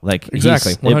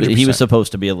 exactly. He was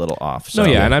supposed to be a little off. So.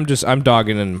 No, and I'm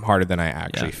dogging him harder than I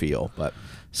actually feel, but.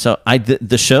 So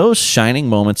the show's shining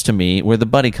moments to me were the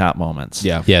buddy cop moments.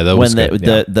 Yeah, that was good.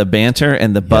 The banter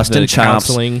and the busting chops.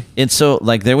 Counseling. And so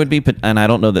there would be, and I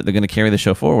don't know that they're going to carry the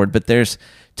show forward, but there's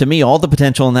to me all the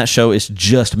potential in that show is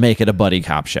just make it a buddy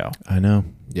cop show. I know.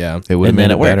 Yeah, it would have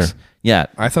made it better. Yeah,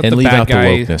 I thought and the leave bad out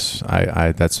guy, the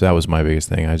wokeness. That was my biggest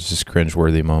thing. I was just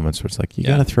cringeworthy moments where it's like you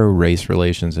got to throw race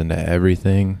relations into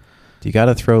everything. Do you got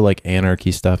to throw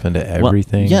anarchy stuff into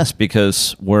everything? Well, yes,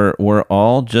 because we're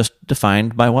all just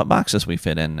defined by what boxes we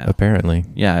fit in now. Apparently,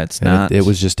 yeah, it's not. It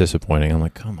was just disappointing. I'm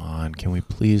like, come on, can we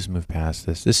please move past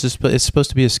this? It's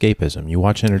supposed to be escapism. You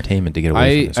watch entertainment to get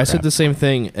away from this. I said the same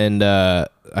thing, and I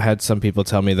had some people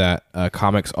tell me that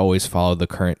comics always follow the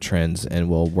current trends and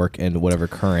will work in whatever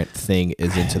current thing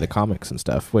is into the comics and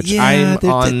stuff. Which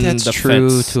that's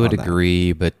true to a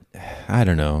degree, but I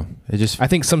don't know. I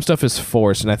think some stuff is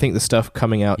forced, and I think the stuff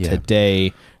coming out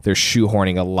today, they're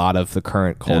shoehorning a lot of the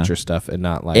current culture stuff, and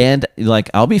not And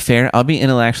I'll be fair, I'll be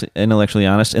intellectually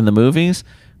honest. In the movies,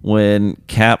 when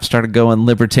Cap started going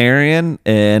libertarian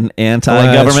and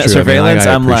anti-government surveillance,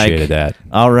 I'm like, that.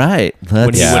 All right,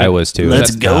 I was too.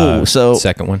 Let's go. So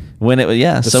second one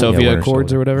the Soviet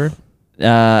Accords or whatever.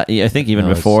 I think even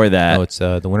before that. No, it's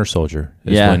the Winter Soldier.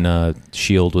 It's when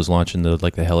S.H.I.E.L.D. was launching the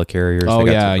helicarriers. Oh,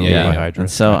 yeah. Hydra.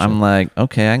 So I'm like,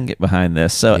 okay, I can get behind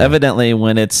this. So evidently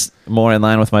when it's more in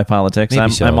line with my politics,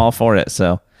 I'm all for it.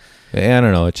 So I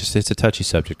don't know. It's a touchy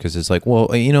subject because it's like,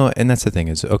 well, and that's the thing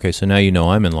is, okay, so now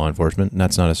I'm in law enforcement, and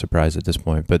that's not a surprise at this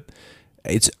point, but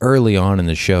it's early on in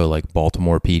the show, like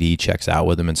Baltimore PD checks out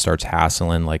with him and starts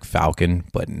hassling like Falcon,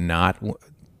 but not,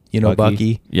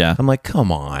 Bucky. Yeah. I'm like,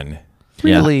 come on.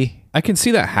 Really? Yeah. I can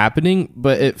see that happening,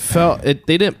 but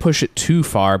they didn't push it too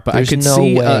far, but There's I could no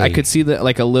see way. I could see that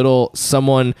like a little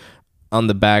someone on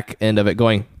the back end of it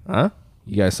going, huh?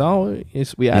 You guys saw?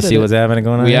 We added You see what's happening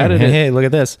going on? We here? added it. Hey, look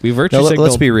at this. We virtue Let's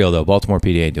signaled. be real though. Baltimore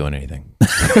PD ain't doing anything.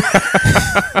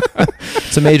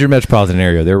 It's a major metropolitan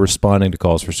area. They're responding to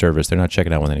calls for service. They're not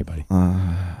checking out with anybody.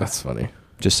 That's funny.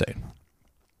 Just saying.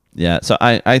 Yeah. So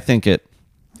I think it.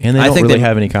 And they don't really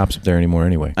have any cops up there anymore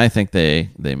anyway. I think they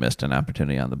missed an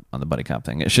opportunity on the buddy cop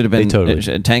thing. It should have been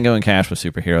Tango and Cash with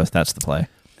superheroes. That's the play.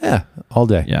 Yeah, all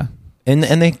day. Yeah, and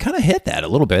they kind of hit that a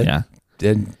little bit. Yeah,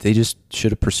 and they just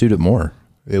should have pursued it more.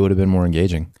 It would have been more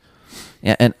engaging.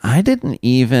 Yeah, and I didn't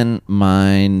even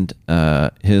mind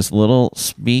his little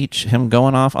speech, him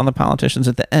going off on the politicians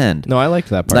at the end. No, I liked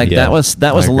that part. Like that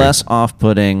was less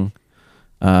off-putting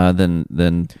than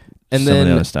some of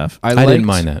the other stuff. I didn't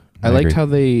mind that. I liked how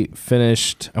they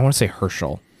finished. I want to say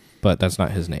Herschel, but that's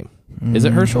not his name. Is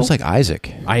it Herschel? It was like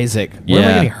Isaac. Isaac. Where am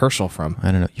I getting Herschel from?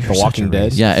 I don't know. The Walking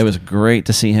Dead. Yeah, it was great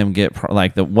to see him get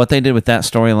what they did with that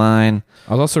storyline.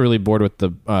 I was also really bored with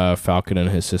the Falcon and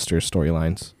his sister's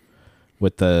storylines.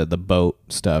 With the boat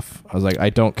stuff, I was like, I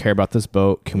don't care about this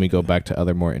boat. Can we go back to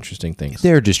other more interesting things?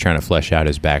 They're just trying to flesh out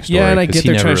his backstory. Yeah, and I get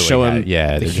they're trying to show him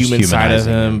the human side of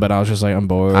him, but I was just like, I'm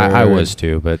bored. I was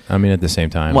too, but I mean, at the same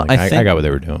time, well, I got what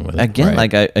they were doing with it. Again,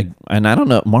 right. And I don't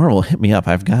know, Marvel hit me up.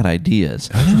 I've got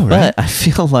ideas. I know, right? But I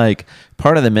feel like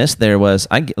part of the miss there was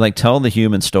tell the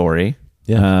human story.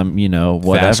 Yeah.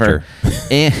 Whatever.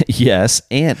 And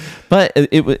but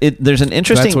there's an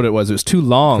interesting. That's what it was. It was too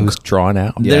long. It was drawn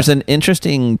out. Yeah. There's an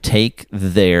interesting take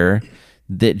there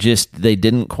that they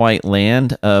didn't quite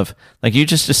land. Of like you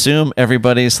just assume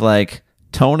everybody's like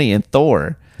Tony and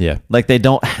Thor. Yeah. Like they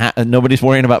don't nobody's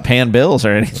worrying about paying bills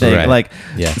or anything. Right. Like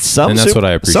and that's what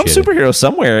I appreciate. Some superhero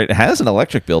somewhere it has an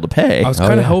electric bill to pay. I was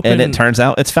kind of hoping, and it turns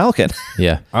out it's Falcon.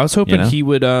 Yeah. I was hoping he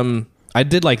would. I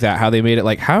did like that how they made it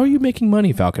like, how are you making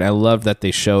money, Falcon? I love that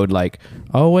they showed like,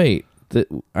 oh wait,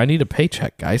 I need a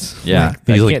paycheck, guys. Yeah,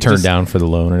 he's like turned down for the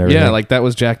loan and everything. Yeah, like that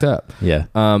was jacked up. Yeah.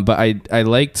 But I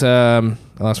liked. I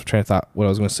lost my train of thought. What I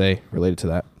was going to say related to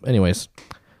that. Anyways.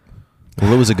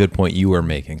 Well, it was a good point you were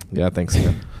making. Yeah, thanks.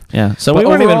 Man. Yeah. So but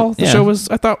overall, the show was.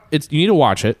 I thought you need to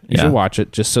watch it. You should watch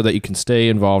it just so that you can stay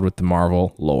involved with the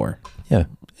Marvel lore. Yeah.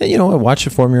 And watch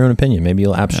it, form your own opinion. Maybe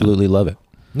you'll absolutely love it.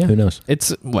 Yeah. Who knows?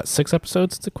 It's 6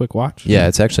 episodes? It's a quick watch. Yeah,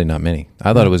 it's actually not many.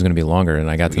 I thought it was going to be longer,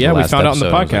 and I got to the last episode. Yeah, we found out in the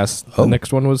podcast. Like, the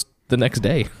next one was the next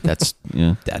day. That's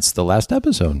the last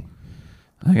episode.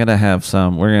 I got to have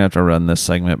some. We're going to have to run this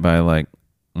segment by like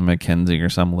Mackenzie or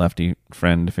some lefty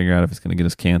friend to figure out if it's going to get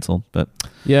us canceled. But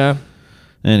yeah.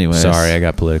 Anyway. Sorry, I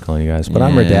got political on you guys, but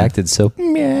I'm redacted, so.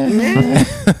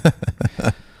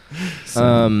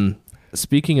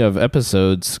 Speaking of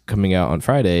episodes coming out on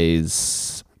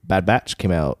Fridays, Bad Batch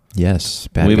came out. Yes,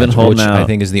 we've been holding out. I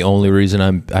think is the only reason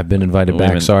I've been invited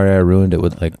back. Sorry, I ruined it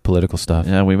with like political stuff.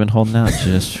 Yeah, we've been holding out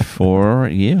just for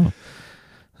you.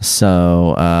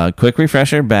 So, quick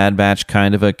refresher: Bad Batch,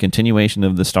 kind of a continuation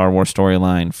of the Star Wars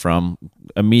storyline from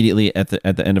immediately at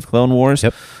the end of Clone Wars.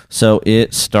 Yep. So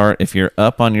if you're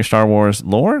up on your Star Wars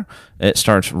lore, it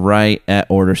starts right at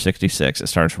Order 66. It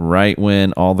starts right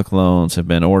when all the clones have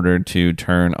been ordered to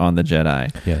turn on the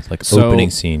Jedi. Yeah, it's like opening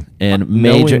scene. And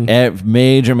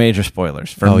major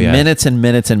spoilers for minutes and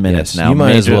minutes and minutes. Yes, now you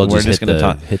might as well we're just going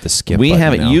to hit the skip. We button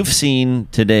have it. now. You've seen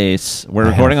today's. We're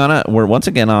recording we're once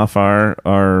again off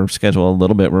our schedule a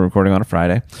little bit. We're recording on a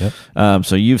Friday. Yep.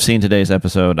 So you've seen today's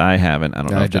episode. I haven't. I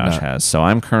don't know if Josh has. So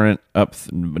I'm current up,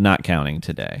 not counting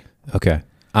today. Okay.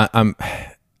 I'm.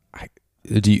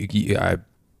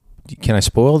 Can I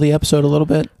spoil the episode a little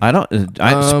bit? I don't.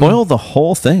 I spoil the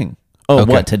whole thing. Oh,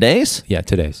 okay. What, today's? Yeah,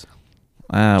 today's.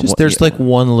 There's like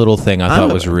one little thing I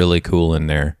thought was really cool in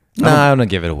there. I'm gonna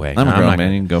give it away. I'm not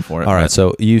man. You can go for it. All right.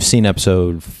 So you've seen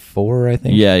episode 4, I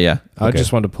think. Yeah. I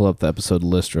just wanted to pull up the episode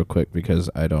list real quick because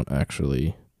I don't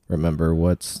actually remember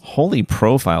what's holy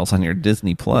profiles on your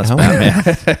Disney Plus. How many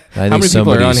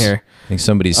people are on here? I think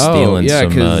somebody's stealing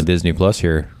some Disney Plus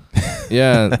here.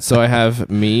 Yeah, so I have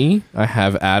me, I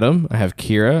have Adam, I have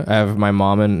Kira, I have my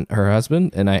mom and her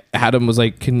husband, and Adam was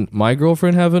like, "Can my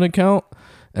girlfriend have an account?"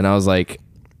 And I was like,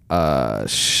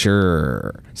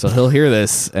 sure. So he'll hear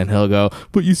this and he'll go,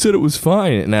 but you said it was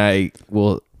fine. And I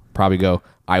will probably go,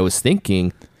 I was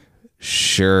thinking,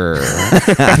 sure. Is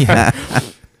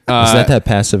that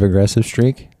passive aggressive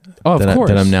streak? Oh, of course.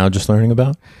 That I'm now just learning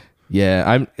about?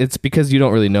 Yeah, it's because you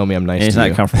don't really know me. I'm nice He's to you.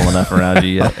 not comfortable enough around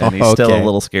you yet, and he's still a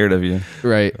little scared of you.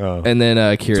 Right. Oh. And then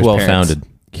Kira's well-founded.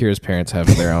 Kira's parents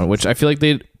have their own, which I feel like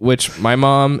which my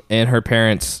mom and her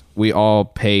parents, we all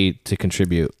pay to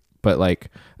contribute. But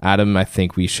like Adam, I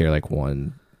think we share like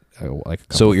one.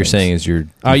 So what you're saying is you're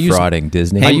defrauding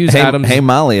Disney? Hey,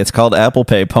 Molly, it's called Apple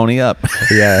Pay. Pony up.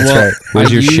 Yeah, that's right.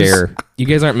 Where's your share? You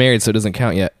guys aren't married, so it doesn't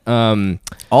count yet.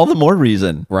 All the more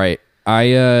reason. Right.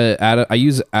 I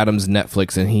use Adam's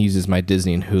Netflix and he uses my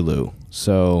Disney and Hulu.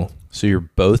 So you're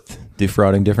both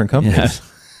defrauding different companies. Yeah.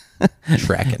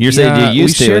 Tracking. You're saying you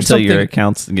used to until your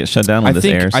accounts get shut down when this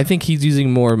airs. I think he's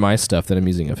using more of my stuff than I'm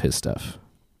using of his stuff.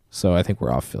 So I think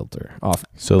we're off filter.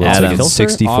 So let's like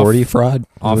 60-40 fraud.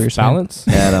 Off balance.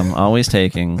 Adam, always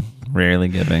taking, rarely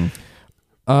giving.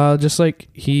 Just like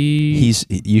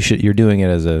you're doing it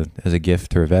as a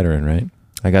gift to a veteran, right?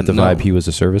 I got the vibe he was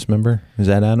a service member. Is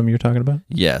that Adam you're talking about?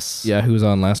 Yes. Yeah, who was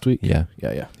on last week? Yeah.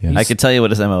 I could tell you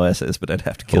what his MOS is, but I'd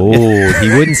have to kill you. Oh, he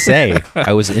wouldn't say.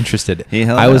 I was interested.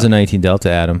 I was a 19 Delta,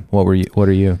 Adam. What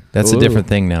are you? That's a different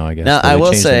thing now, I guess. Now, I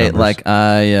will say, like,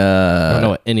 I don't know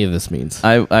what any of this means.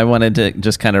 I wanted to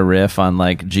just kind of riff on,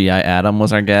 like, GI Adam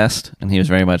was our guest, and he was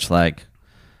very much like,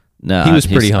 no. He was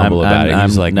pretty humble about it. He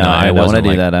was like, no, I don't want to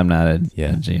do that. I'm not a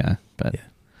GI. But... Yeah.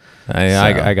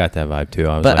 I got that vibe too.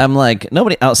 I'm like,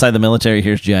 nobody outside the military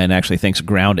hears GI and actually thinks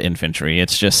ground infantry.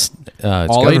 It's just it's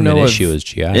all government issue is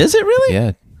GI. Is it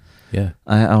really? Yeah.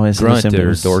 I always grunt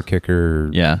or door kicker.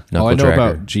 Yeah. All I know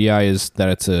about GI is that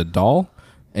it's a doll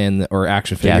or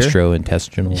action figure,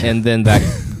 gastrointestinal, and then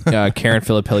that Karen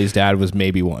Filippelli's dad was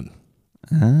maybe one.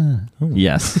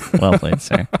 Yes, well played,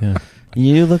 sir. Yeah.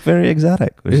 You look very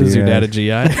exotic. Is your dad a GI?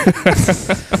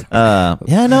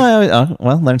 Yeah, no,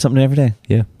 learn something new every day.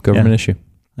 Yeah, government issue.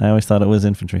 I always thought it was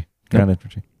infantry, ground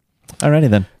infantry. Alrighty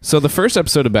then. So the first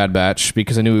episode of Bad Batch,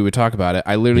 because I knew we would talk about it,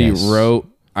 I literally wrote,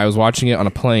 I was watching it on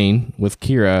a plane with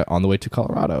Kira on the way to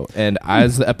Colorado. And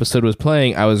as the episode was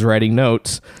playing, I was writing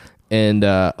notes of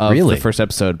the first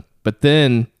episode. But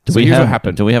then, here's what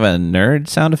happened. Do we have a nerd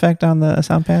sound effect on the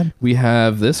sound pad? We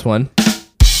have this one.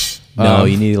 No,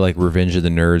 you need like Revenge of the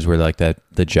Nerds where like the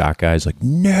jock guy's like,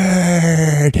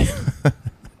 nerd.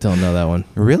 Don't know that one.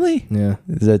 Really? Yeah.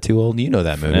 Is that too old? You know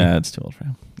that movie. Yeah, it's too old for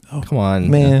him. Oh, come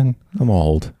on. Man, I'm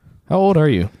old. How old are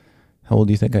you? How old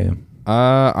do you think I am?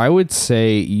 I would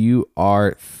say you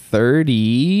are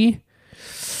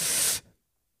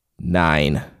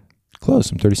 39.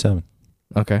 Close. I'm 37.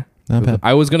 Okay. Not bad.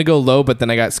 I was going to go low, but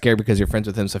then I got scared because you're friends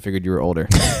with him, so I figured you were older.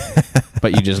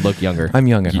 But you just look younger. I'm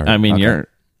young at heart. I mean, you're...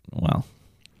 Well,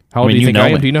 how old do you think I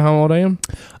am? Do you know how old I am?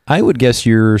 I would guess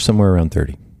you're somewhere around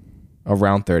 30.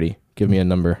 Around 30. Give me a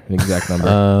number, an exact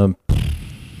number.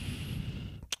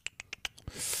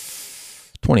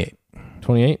 28.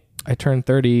 28? I turned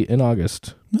 30 in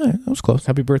August. That was close.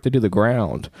 Happy birthday to the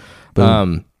ground.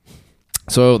 Boom.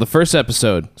 So the first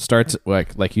episode starts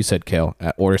like you said, Kale,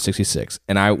 at Order 66.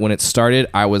 And when it started,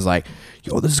 I was like,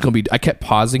 yo, this is going to be... I kept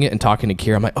pausing it and talking to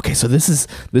Kira. I'm like, okay, so this is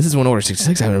when Order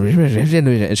 66...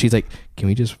 And she's like, can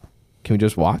we just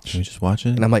watch? Can we just watch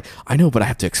it? And I'm like, I know, but I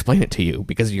have to explain it to you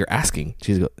because you're asking.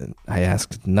 She's like, I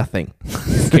asked nothing.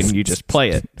 Can you just play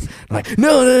it? I'm like,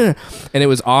 no. And it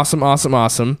was awesome.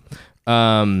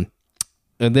 And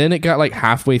then it got like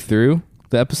halfway through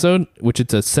the episode, which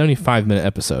it's a 75-minute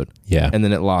episode. Yeah. And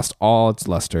then it lost all its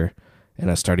luster, and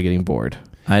I started getting bored.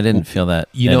 I didn't feel that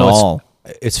at all.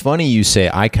 It's funny you say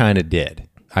I kind of did.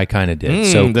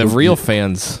 So the real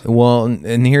fans. Well,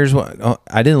 and here's what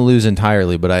I didn't lose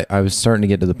entirely, but I was starting to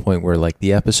get to the point where like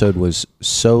the episode was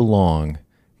so long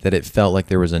that it felt like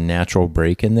there was a natural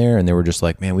break in there, and they were just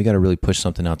like, man, we got to really push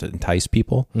something out to entice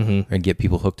people and get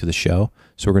people hooked to the show.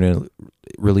 So we're going to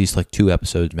release like 2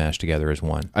 episodes mashed together as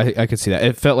one. I could see that.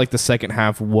 It felt like the second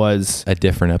half was a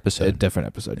different episode. Yeah.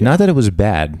 Not that it was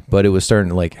bad, but it was starting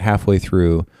to like halfway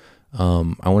through. I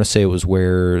want to say it was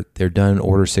where they're done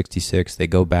Order 66. They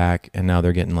go back, and now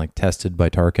they're getting like tested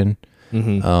by Tarkin.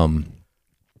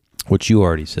 Which you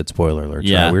already said, spoiler alert.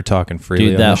 Yeah. Right? We're talking freely.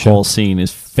 Dude, that whole scene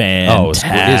is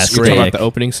fantastic. You're talking about the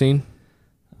opening scene?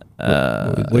 What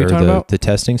are you talking about? The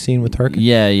testing scene with Tarkin?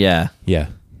 Yeah.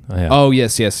 Oh,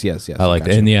 yes. I like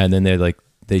that. And then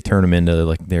they turn them into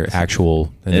like their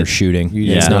actual, and they're shooting.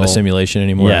 It's not a simulation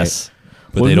anymore. Yes. Right?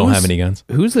 But they don't have any guns.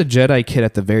 Who's the Jedi kid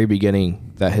at the very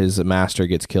beginning that his master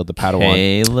gets killed, the Padawan?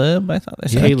 Caleb, I thought they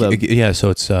said. Caleb. Yeah,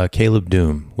 so it's Caleb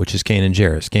Doom, which is Kanan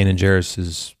Jarrus. Kanan Jarrus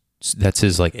is That's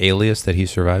his like alias that he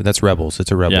survived. That's Rebels.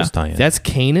 It's a Rebels tie-in. That's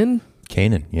Kanan?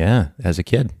 Kanan, yeah, as a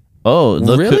kid. Oh,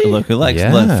 really? Look who likes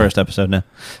the first episode now.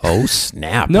 Oh,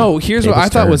 snap. No, here's what I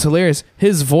thought was hilarious.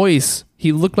 His voice,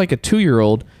 he looked like a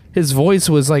 2-year-old. His voice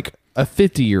was like a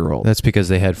 50-year-old. That's because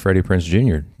they had Freddie Prinze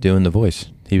Jr. doing the voice.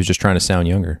 He was just trying to sound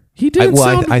younger. He did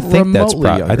sound I think that's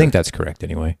younger. I think that's correct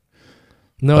anyway.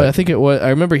 No, but, I think it was. I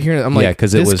remember hearing it. I'm like,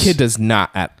 this kid does not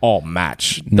at all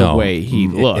match the way he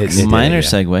looks. Minor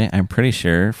segue. I'm pretty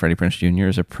sure Freddie Prinze Jr.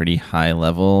 is a pretty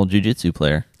high-level jiu-jitsu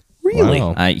player. Really?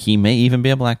 Wow. He may even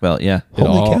be a black belt. Yeah.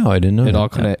 Holy cow! I didn't know. It all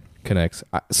connects.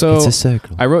 So it's a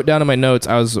circle. I wrote down in my notes.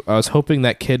 I was hoping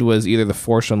that kid was either the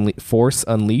Force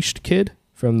Unleashed kid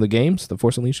from the games, the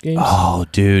Force Unleashed games. Oh,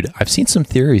 dude, I've seen some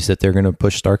theories that they're going to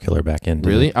push Starkiller back in.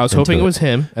 Really? I was hoping it was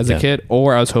him as a kid,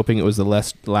 or I was hoping it was the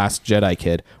Last Jedi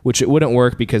kid, which it wouldn't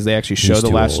work because they actually show the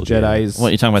Last Jedi's.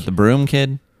 What, you talking about the broom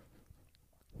kid?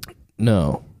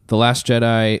 No. The Last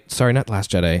Jedi. Sorry, not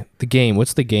Last Jedi. The game.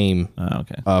 What's the game? Oh,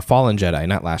 okay. Fallen Jedi,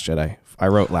 not Last Jedi. I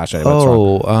wrote Last Jedi. But it's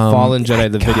wrong. Fallen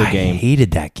Jedi, the video game. I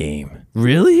hated that game.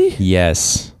 Really?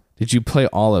 Yes. Did you play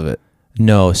all of it?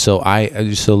 No. So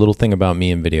just a little thing about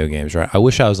me and video games, right? I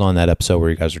wish I was on that episode where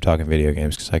you guys were talking video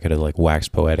games because I could have like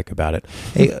waxed poetic about it.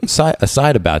 Hey,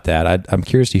 aside about that, I'm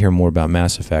curious to hear more about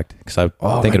Mass Effect because I'm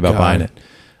thinking about buying it.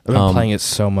 I've been playing it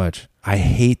so much. I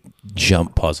hate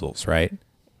jump puzzles, right?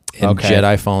 And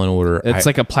Jedi Fallen Order. It's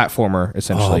like a platformer,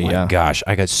 essentially. Oh my gosh,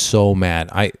 I got so mad.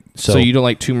 So you don't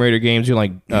like Tomb Raider games? You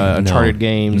like Uncharted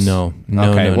games? No.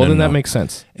 Okay, well then that makes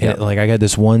sense. And like I got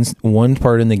this one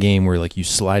part in the game where like you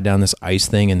slide down this ice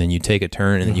thing and then you take a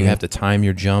turn and then you have to time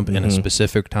your jump in a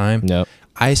specific time. Yep.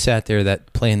 I sat there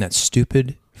playing that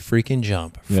stupid freaking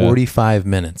jump 45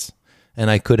 minutes. And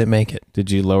I couldn't make it.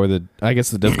 Did you lower the? I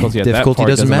guess the difficulty at difficulty that part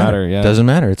doesn't matter. Yeah. Doesn't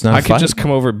matter. It's not. I could just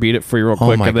come over, beat it for you real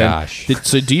quick. Oh my gosh!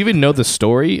 So do you even know the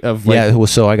story of? Like, yeah. Well,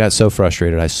 so I got so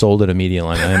frustrated, I sold it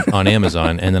immediately on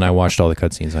Amazon, and then I watched all the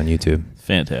cutscenes on YouTube.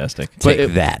 Fantastic.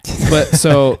 Take that. But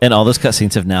so and all those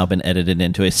cutscenes have now been edited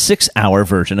into a 6-hour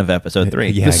version of episode 3.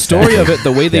 Yeah, the story of it,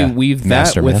 the way they weaved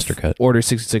that with Master Order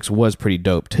 66 was pretty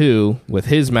dope too. With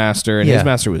his master, and his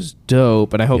master was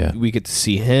dope, and I hope we get to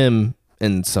see him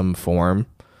in some form.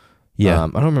 Yeah, I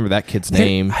don't remember that kid's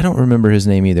name. I don't remember his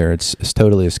name either. It's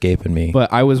totally escaping me.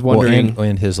 But I was wondering,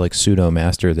 and his like pseudo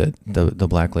master, that the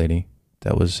black lady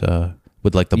that was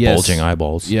with like the bulging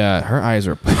eyeballs. Yeah, her eyes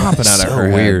are popping out of her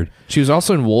head. Weird. She was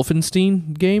also in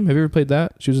Wolfenstein game. Have you ever played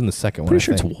that? She was in the second one. Pretty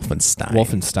sure it's Wolfenstein.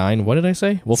 Wolfenstein. What did I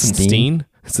say? Wolfenstein.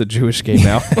 It's a Jewish game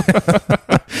now.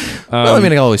 Well, I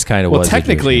mean, it always kind of was. Well,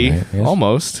 technically,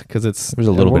 almost, because it's there's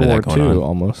a little bit of that going on.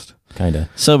 Almost. Kind of.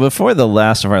 So before the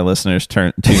last of our listeners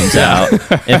tunes out,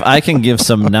 if I can give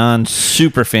some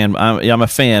non-super fan, I'm a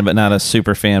fan, but not a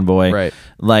super fanboy. Right.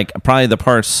 Like probably the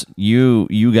parts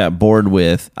you got bored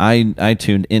with, I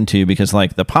tuned into because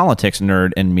like the politics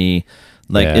nerd in me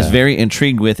is very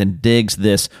intrigued with and digs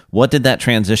this. What did that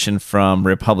transition from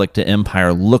Republic to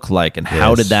Empire look like, and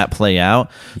how did that play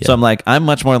out? Yeah. So I'm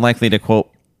much more likely to quote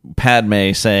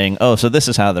Padme saying, "Oh, so this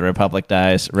is how the Republic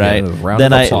dies," right?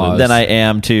 Than I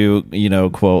am to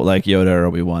quote like Yoda or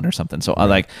Obi-Wan or something. So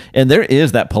and there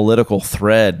is that political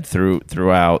thread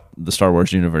throughout the Star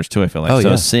Wars universe too. I feel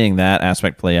like seeing that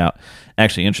aspect play out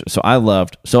actually interesting.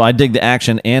 So I dig the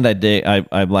action, and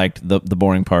I liked the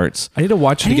boring parts. I need to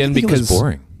watch it again because it was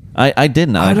boring. I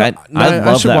didn't. I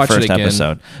love that first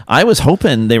episode. I was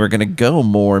hoping they were going to go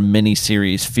more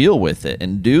miniseries feel with it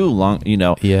and do long.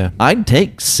 I'd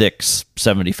take 6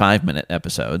 75-minute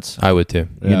episodes. I would too.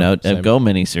 And go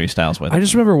miniseries styles with it. I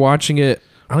just remember watching it.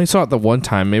 I only saw it the one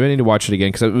time. Maybe I need to watch it again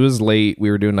because it was late.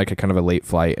 We were doing like a kind of a late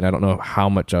flight, and I don't know how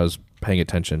much I was paying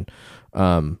attention.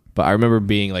 But I remember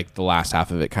being like the last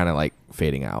half of it kind of like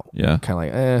fading out. Yeah.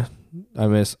 Kind of like,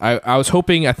 I was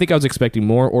hoping, I think I was expecting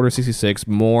more Order 66,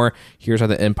 more here's how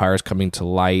the Empire is coming to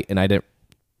light, and I didn't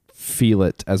feel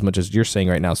it as much as you're saying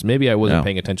right now. So maybe I wasn't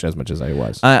paying attention as much as I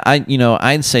was.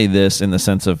 I'd say this in the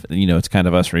sense of, it's kind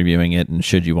of us reviewing it and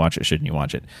should you watch it, shouldn't you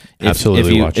watch it?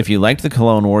 Absolutely watch it. If you liked the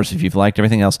Clone Wars, if you've liked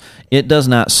everything else, it does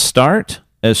not start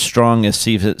as strong as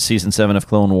season 7 of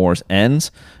Clone Wars ends.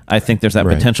 I think there's that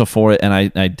potential for it, and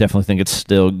I definitely think it's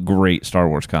still great Star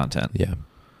Wars content.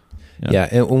 Yeah,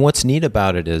 and what's neat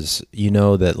about it is,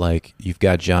 that like you've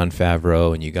got Jon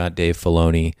Favreau and you got Dave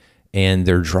Filoni, and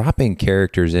they're dropping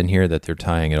characters in here that they're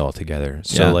tying it all together.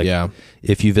 So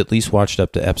if you've at least watched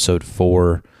up to episode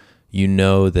 4,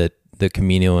 that the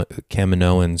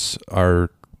Kaminoans are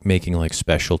making like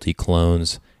specialty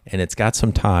clones, and it's got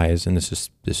some ties. And this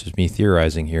is me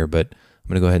theorizing here, but I'm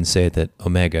gonna go ahead and say it that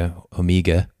Omega,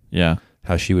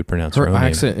 how she would pronounce her own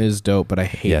accent name. Is dope, but I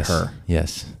hate her.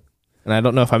 Yes. and I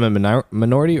don't know if I'm a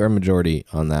minority or majority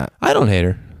on that. I don't hate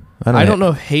her. I don't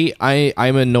know.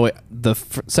 I'm annoyed. The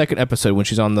second episode when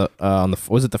she's on the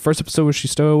was it the first episode where she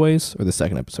stowaways or the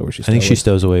second episode where she? I think she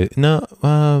stows away. No,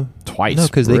 twice. No,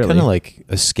 because they kind of like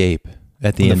escape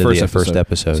at the end of the first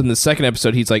episode. So in the second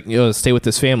episode, he's like, stay with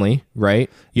this family,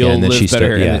 right? You'll and then live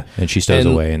better. And she stows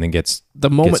away and then gets. The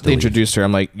moment they introduced her,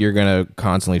 I'm like, you're gonna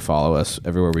constantly follow us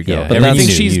everywhere we go. Yeah, but everything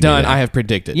she's done, I have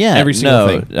predicted. Yeah, every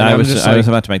single thing. I was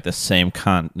about to make the same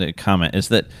comment. Is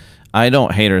that I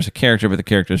don't hate her as a character, but the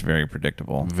character is very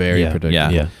predictable. Very predictable.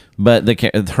 Yeah. But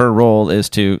her role is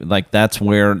to, like, that's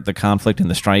where the conflict and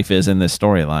the strife is in this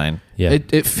storyline. Yeah.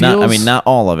 It feels... not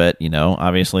all of it,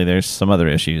 Obviously, there's some other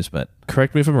issues, but...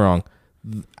 Correct me if I'm wrong.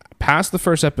 Past the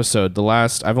first episode,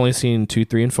 I've only seen 2,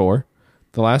 3, and 4.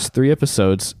 The last 3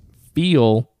 episodes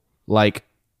feel like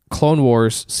Clone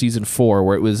Wars Season 4,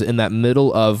 where it was in that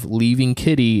middle of leaving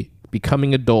Kitty,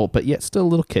 becoming adult, but yet still a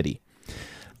little Kitty.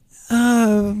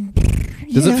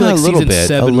 Does it feel like season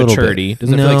 7 maturity? Does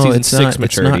it feel like season 6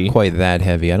 maturity? It's not quite that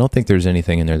heavy. I don't think there's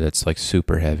anything in there that's like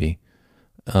super heavy.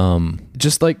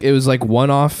 Just like it was like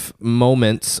one-off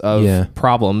moments of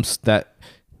problems that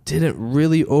didn't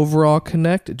really overall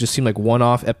connect. It just seemed like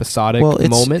one-off episodic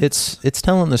moments. It's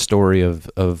telling the story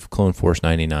of Clone Force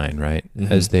 99, right?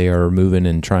 Mm-hmm. As they are moving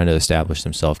and trying to establish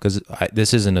themselves. Because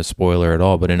this isn't a spoiler at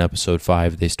all, but in episode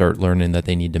 5, they start learning that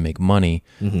they need to make money,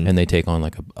 and they take on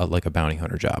like a bounty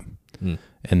hunter job.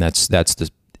 And that's the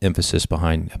emphasis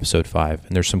behind episode 5.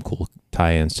 And there's some cool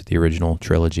tie-ins to the original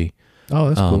trilogy. Oh,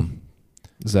 that's cool.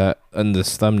 Is that in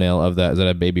this thumbnail of that? Is that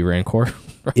a baby Rancor?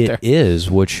 It is,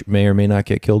 which may or may not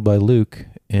get killed by Luke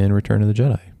in Return of the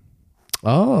Jedi.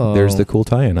 Oh, there's the cool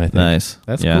tie-in. I think nice.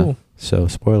 That's cool. So,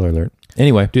 spoiler alert.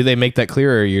 Anyway, do they make that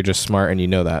clear, or you're just smart and you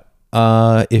know that?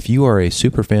 If you are a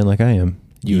super fan like I am,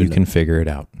 you can figure it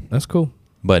out. That's cool.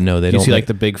 But no, they don't. You see like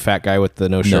the big fat guy with the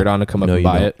no shirt on to come up and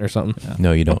buy it or something? Yeah.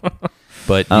 No, you don't.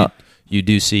 But you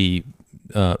do see.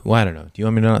 Well, I don't know. Do you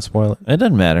want me to not spoil it? It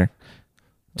doesn't matter.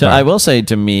 I will say,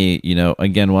 to me,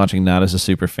 again, watching not as a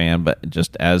super fan, but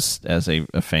just as a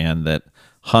fan, that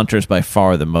Hunter's by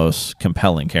far the most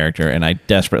compelling character, and I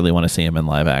desperately want to see him in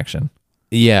live action.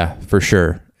 Yeah, for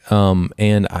sure.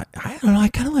 And I don't know. I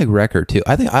kind of like Wrecker too.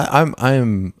 I think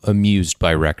I'm amused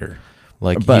by Wrecker.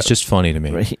 He's just funny to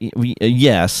me.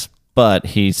 Yes, but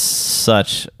he's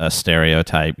such a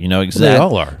stereotype. They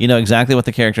all are. You know exactly what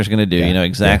the character's going to do. Yeah. You know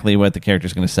exactly what the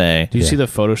character's going to say. Do you see the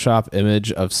Photoshop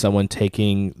image of someone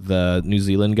taking the New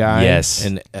Zealand guy? Yes.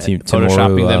 And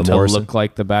photoshopping them to look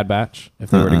like the Bad Batch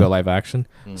if they were to go live action?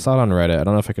 Saw it on Reddit. I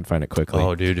don't know if I can find it quickly.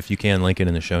 Oh, dude, if you can, link it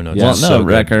in the show notes. Well, no,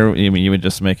 Wrecker, you would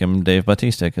just make him Dave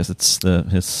Bautista because it's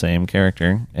his same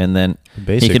character. And then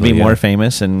he could be more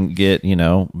famous and get,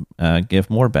 give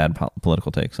more bad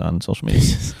political takes on social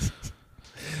media.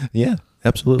 Yeah,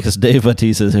 absolutely. Because Dave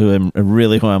Bautista is who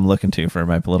I'm looking to for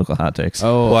my political hot takes.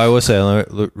 Oh, well, I will say,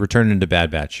 returning to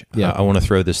Bad Batch. Yeah, I want to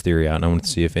throw this theory out, and I want to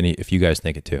see if you guys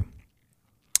think it too.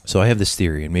 So I have this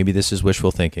theory, and maybe this is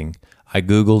wishful thinking. I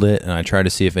Googled it, and I tried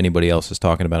to see if anybody else is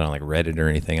talking about it on like Reddit or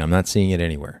anything. I'm not seeing it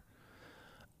anywhere.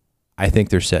 I think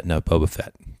they're setting up Boba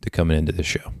Fett to come into this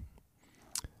show,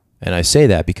 and I say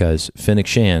that because Fennec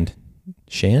Shand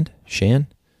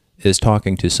is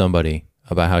talking to somebody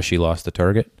about how she lost the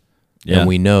target. Yeah. And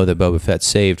we know that Boba Fett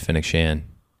saved Fennec Shand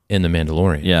in The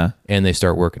Mandalorian. Yeah. And they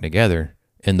start working together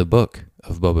in the book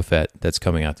of Boba Fett that's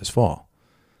coming out this fall.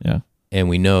 Yeah. And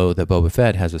we know that Boba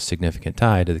Fett has a significant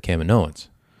tie to the Kaminoans.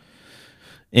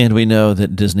 And we know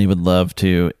that Disney would love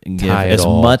to give as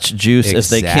much juice as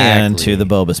they can to the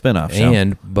Boba spinoff show.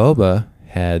 And Boba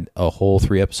had a whole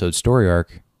 3-episode story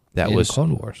arc that was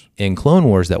in Clone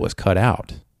Wars that was cut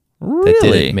out. Really? That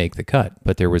didn't make the cut,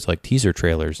 but there was like teaser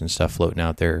trailers and stuff floating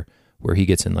out there where he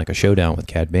gets in like a showdown with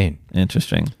Cad Bane.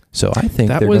 Interesting. So I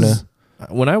think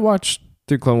when I watched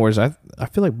through Clone Wars, I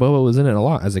feel like Boba was in it a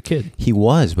lot as a kid. He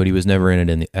was, but he was never in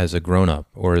it as a grown up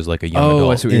or as like a young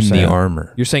adult I see what you're saying. The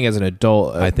armor. You're saying as an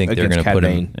adult. I think they're going to put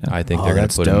him. Yeah. I think they're going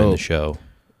to put him in the show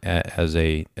as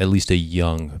at least a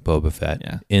young Boba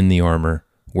Fett in the armor.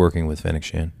 Working with Fennec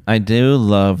Shand. I do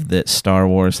love that Star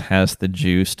Wars has the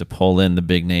juice to pull in the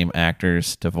big name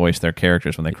actors to voice their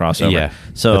characters when they cross over. Yeah,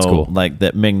 so that's cool. Like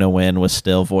that Ming-Na Wen was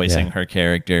still voicing her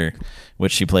character,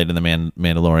 which she played in The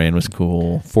Mandalorian was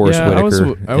cool. Forrest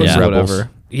Whitaker. I was whatever.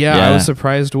 Yeah, I was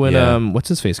surprised when what's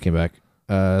his face came back?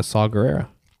 Saw Gerrera.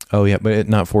 Oh yeah, but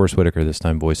not Forrest Whitaker this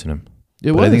time voicing him.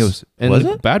 I think it was. And was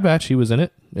it? Bad Batch, he was in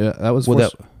it. Yeah, that was.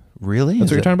 Really? That's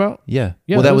what you're talking about? Yeah.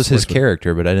 Well, that was his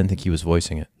character, but I didn't think he was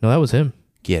voicing it. No, that was him.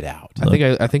 Get out.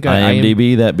 I think I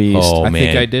IMDb that beast. Oh, I man.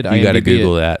 think I did. You got to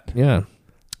Google that. Yeah.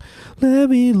 Let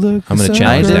me look. I'm going to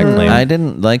challenge that claim. I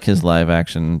didn't like his live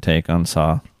action take on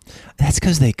Saw. That's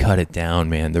because they cut it down,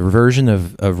 man. The version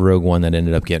of Rogue One that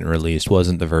ended up getting released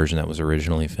wasn't the version that was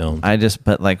originally filmed.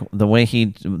 But like the way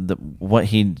what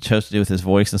he chose to do with his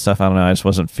voice and stuff, I don't know. I just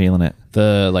wasn't feeling it.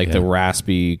 The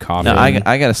raspy coughing. No,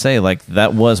 I gotta say, like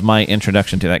that was my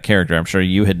introduction to that character. I'm sure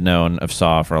you had known of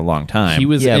Saw for a long time. He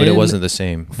was, but it wasn't the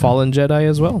same. Fallen Jedi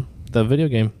as well, the video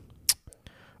game.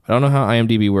 I don't know how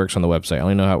IMDb works on the website. I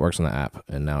only know how it works on the app,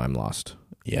 and now I'm lost.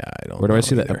 Yeah, I don't. Where do I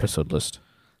see the episode list?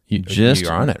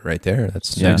 You're on it right there.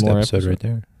 That's the next episode right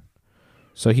there.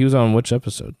 So he was on which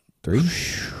episode? 3?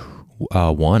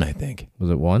 1, I think. Was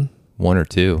it 1? 1 or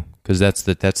 2? Because that's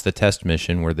the test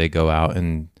mission where they go out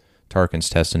and Tarkin's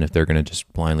testing if they're going to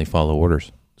just blindly follow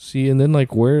orders. See, and then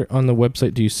like where on the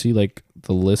website do you see like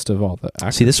the list of all the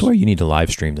actors? See, this is where you need to live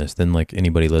stream this. Then like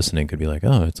anybody listening could be like,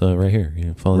 oh, it's right here.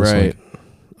 Follow this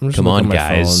link. Come on,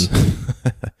 guys.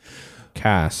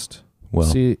 Cast. Well.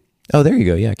 See. Oh, there you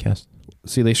go. Yeah, cast.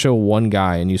 See, they show one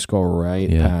guy, and you scroll right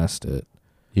past it.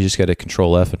 You just got to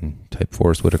Control F and type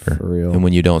Forrest Whitaker. For real. And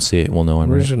when you don't see it, we'll know I'm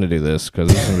We're right. just going to do this because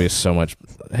it's going to be so much.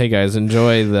 Hey, guys,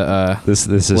 enjoy the this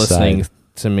is listening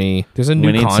to me. There's a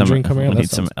new Conjuring coming out. We need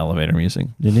some elevator music.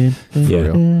 Yeah.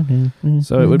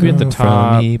 So it would be at the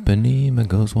top. Ipanema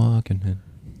goes walking in.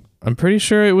 I'm pretty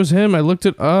sure it was him. I looked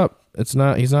it up. It's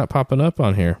not. He's not popping up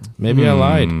on here. Maybe I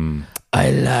lied. I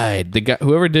lied. The guy,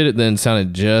 whoever did it, then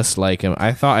sounded just like him.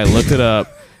 I thought I looked it up,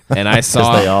 and I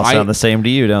saw. They all sound the same to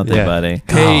you, don't they, buddy?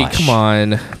 Hey, come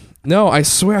on. No, I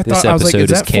swear I thought I was like,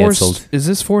 is that Forrest? Is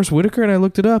this Forrest Whitaker? And I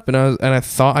looked it up, and I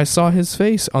thought I saw his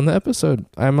face on the episode.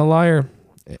 I'm a liar.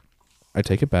 I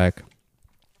take it back.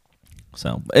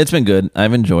 So it's been good.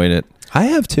 I've enjoyed it. I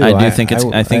have too. I think it's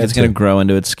going to grow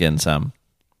into its skin some.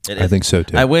 I think so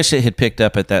too. I wish it had picked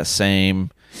up at that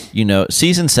same.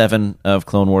 Season 7 of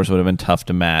Clone Wars would have been tough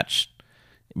to match,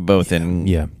 both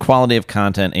in quality of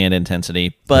content and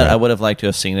intensity. But I would have liked to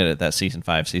have seen it at that Season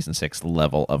 5, Season 6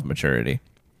 level of maturity.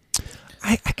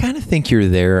 I kind of think you're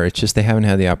there. It's just they haven't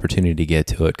had the opportunity to get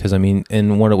to it. Because, I mean,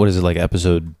 in what is it, like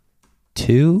episode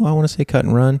 2, I want to say, Cut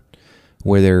and Run,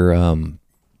 where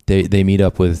they meet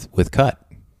up with Cut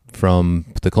from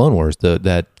the Clone Wars,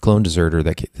 that clone deserter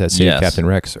that saved Captain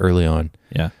Rex early on.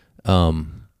 Yeah.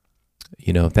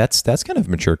 That's kind of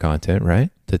mature content, right?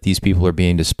 That these people are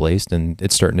being displaced, and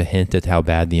it's starting to hint at how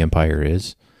bad the Empire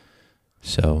is.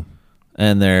 So,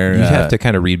 and you have to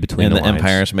kind of read between the lines. And the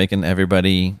Empire's making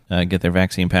everybody get their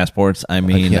vaccine passports. I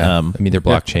mean, their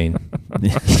blockchain.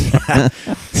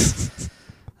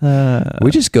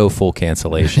 We just go full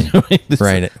cancellation,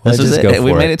 right?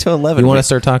 We made it to 11. You want to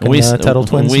start talking Tuttle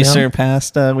Twins? We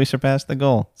surpassed the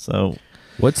goal. So,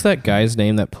 what's that guy's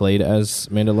name that played as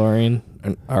Mandalorian?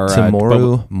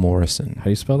 Temuera Morrison. How do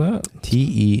you spell that?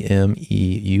 Temeura,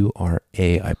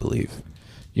 I believe.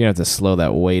 You're going to have to slow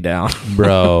that way down.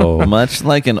 Bro. Much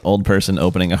like an old person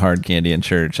opening a hard candy in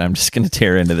church, I'm just going to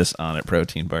tear into this Onnit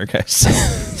protein bar, guys.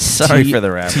 Sorry for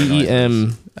the rap.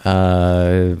 Temuera.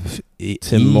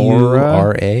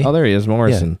 Temuera. Oh, there he is,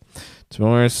 Morrison. Yeah.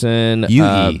 Morrison.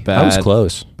 I was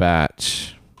close.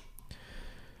 Batch.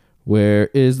 Where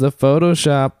is the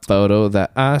Photoshop photo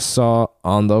that I saw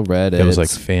on the Reddit? It was like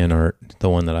fan art, the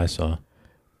one that I saw.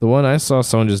 The one I saw,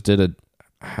 someone just did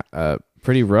a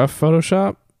pretty rough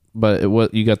Photoshop, but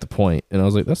you got the point. And I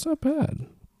was like, that's not bad.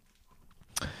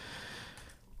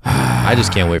 I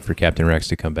just can't wait for Captain Rex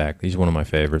to come back. He's one of my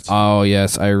favorites. Oh,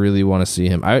 yes. I really want to see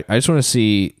him. I just want to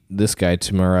see this guy,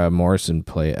 Temuera Morrison,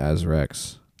 play as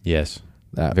Rex. Yes.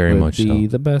 That very would much be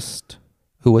so. the best.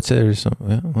 Who? What's it? Or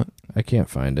something? What? I can't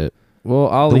find it.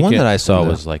 Well, the one that I saw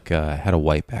was like had a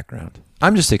white background.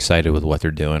 I'm just excited with what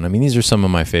they're doing. I mean, these are some of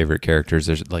my favorite characters.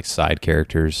 There's like side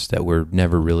characters that were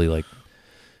never really like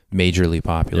majorly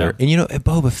popular. Yeah. And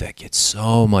Boba Fett gets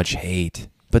so much hate,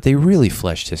 but they really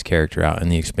fleshed his character out in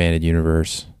the expanded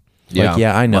universe.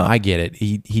 Yeah, I know, I get it.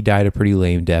 He died a pretty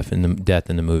lame death in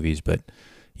the movies, but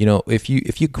if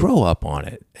you grow up on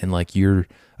it and like you're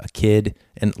a kid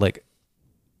and like,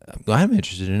 I'm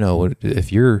interested to know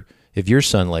if your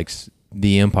son likes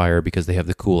the Empire because they have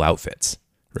the cool outfits,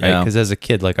 right? Because as a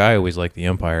kid, like I always liked the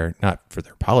Empire, not for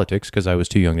their politics because I was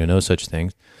too young to know such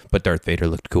things, but Darth Vader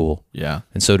looked cool. Yeah.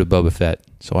 And so did Boba Fett.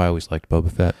 So I always liked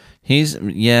Boba Fett.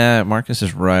 Marcus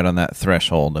is right on that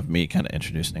threshold of me kind of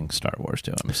introducing Star Wars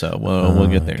to him. So we'll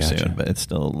get there soon, but it's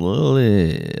still a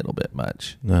little bit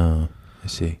much. No, I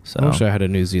see. So I wish I had a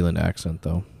New Zealand accent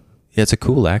though. Yeah, it's a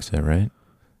cool accent, right?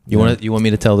 You want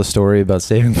me to tell the story about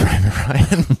Saving Private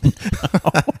Ryan?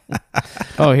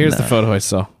 Oh, here's the photo I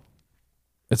saw.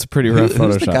 It's a pretty rough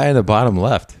Photoshop. Who's the guy in the bottom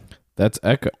left? That's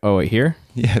Echo. Oh, wait, here?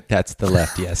 Yeah, that's the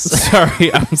left. Yes.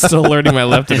 Sorry, I'm still learning my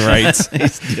left and right.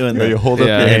 He's doing You hold up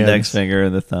the your index hands. finger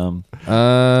and the thumb.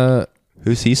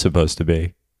 Who's he supposed to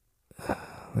be?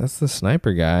 That's the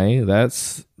sniper guy.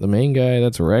 That's the main guy.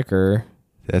 That's Wrecker.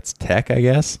 That's Tech, I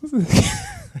guess.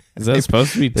 Is that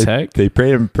supposed to be Tech? They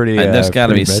played him pretty. There's got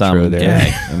to be pretty some metro there.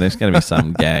 gag. And there's got to be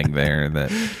some gag there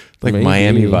that. Like Maybe.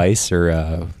 Miami Vice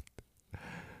or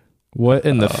What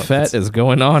in the fet is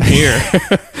going on here?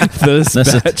 This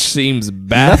batch seems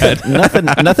bad.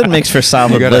 Nothing makes for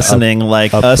solid gotta listening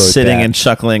like us upvote sitting that. and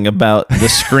chuckling about the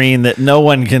screen that no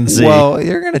one can see. Well,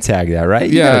 you're gonna tag that, right?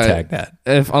 You Yeah. gotta tag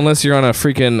that. Unless you're on a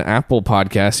freaking Apple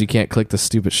podcast, you can't click the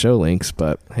stupid show links.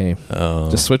 But hey,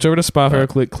 just switch over to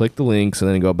Spotify, click the links,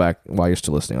 and then go back while you're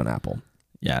still listening on Apple.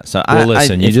 yeah. So Well,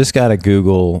 listen, you just gotta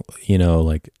Google,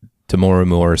 like Tamora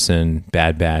Morrison,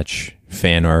 Bad Batch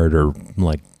fan art, or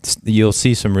like you'll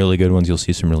see some really good ones. You'll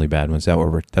see some really bad ones. That's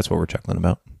what we're chuckling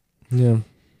about. Yeah.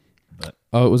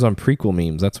 Oh, it was on prequel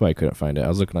memes. That's why I couldn't find it. I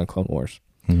was looking on Clone Wars.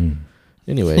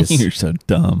 Anyways, you're so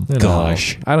dumb. I know.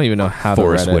 Gosh. I don't even know how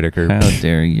Forrest to read it. Whitaker. How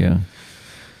dare you?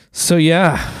 So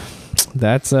yeah,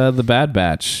 that's the Bad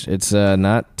Batch. It's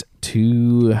not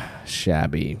too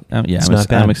shabby. Yeah, not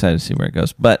bad. I'm excited to see where it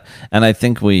goes. And I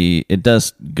think it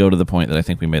does go to the point that I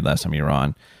think we made last time you were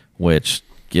on, which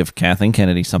give Kathleen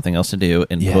Kennedy something else to do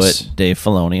and Yes. put Dave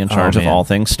Filoni in charge of man. all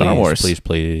things Star Wars.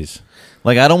 Please.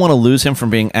 Like, I don't want to lose him from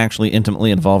being actually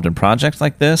intimately involved in projects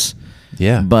like this.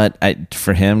 Yeah. But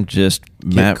for him, just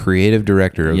Get creative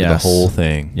director of the Yes. whole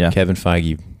thing. Yeah. Kevin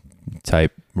Feige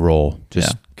type role.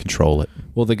 Just control it.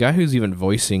 Well, the guy who's even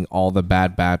voicing all the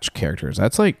Bad Batch characters,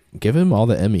 that's like give him all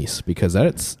the Emmys because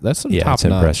that's some top it's notch.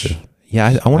 impressive.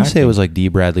 Yeah, I want to say it was like D.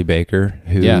 Bradley Baker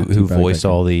who D. Bradley voiced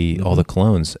Baker. all the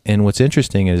clones. And what's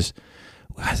interesting is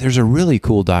there's a really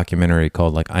cool documentary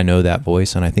called like I Know That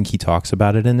Voice, and I think he talks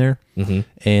about it in there,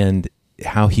 and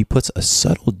how he puts a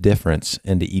subtle difference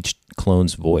into each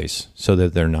clone's voice so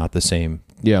that they're not the same.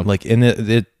 Yeah. Like in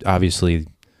it obviously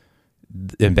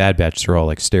in Bad Batch they're all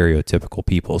like stereotypical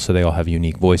people, so they all have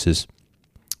unique voices.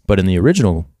 But in the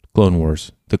original Clone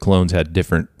Wars, the clones had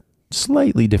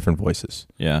slightly different voices.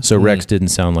 Yeah. So Rex didn't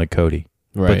sound like Cody,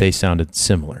 Right. but they sounded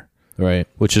similar, Right.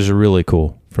 which is really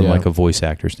cool from Yeah. like a voice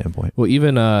actor standpoint. Well,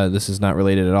 even this is not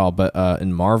related at all, but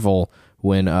in Marvel,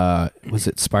 when was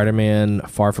it Spider-Man: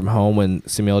 Far From Home, when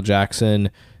Samuel Jackson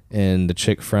and the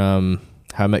chick from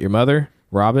How I Met Your Mother,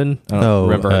 Robin, I don't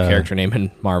remember her character name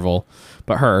in Marvel,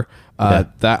 but her,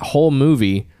 that whole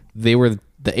movie, they were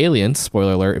the aliens.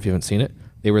 Spoiler alert if you haven't seen it.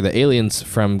 They were the aliens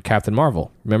from Captain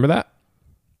Marvel. Remember that?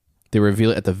 They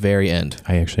reveal it at the very end.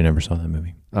 I actually never saw that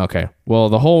movie. Okay. Well,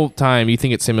 the whole time you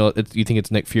think it's you think it's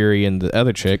Nick Fury and the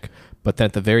other chick, but then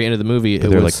at the very end of the movie,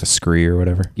 They're like the Scree or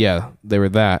whatever. yeah, they were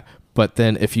that. But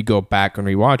then if you go back and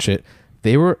rewatch it,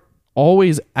 they were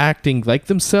always acting like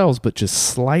themselves, but just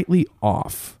slightly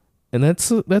off. And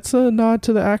that's a nod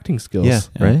to the acting skills. Yeah,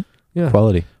 right? Yeah.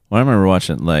 Quality. Well, I remember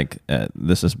watching,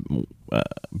 this has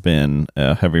been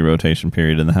a heavy rotation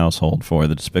period in the household for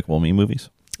the Despicable Me movies.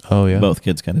 Oh, yeah. Both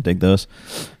kids kind of dig those.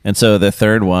 And so the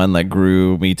third one, like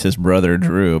Gru meets his brother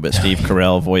Drew, but Steve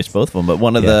Carell voiced both of them. But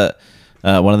one of the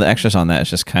extras on that is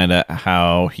just kind of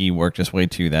how he worked his way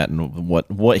to that and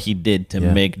what he did to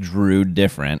make Drew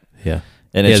different. Yeah.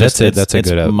 And it's that's a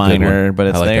good minor, one. but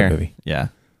it's I like there. that movie. Yeah.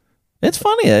 It's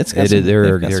funny. It's got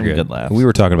They're some good. good laughs. We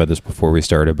were talking about this before we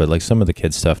started, but like some of the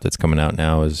kids stuff that's coming out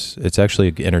now it's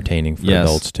actually entertaining for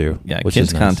adults too. Yeah, which kids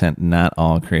is nice. content not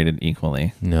all created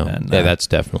equally. No, And, that's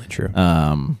definitely true.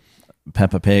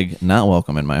 Peppa Pig not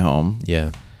welcome in my home.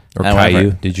 Yeah, or However-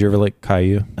 Caillou. Did you ever like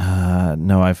Caillou?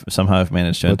 No, I've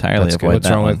managed to entirely that's good. avoid What's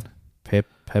that wrong one. with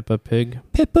Peppa Pig?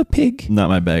 Peppa Pig. Not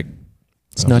my bag.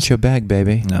 It's not your bag,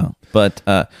 baby. No, but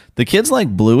the kids like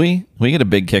Bluey. We get a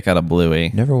big kick out of Bluey.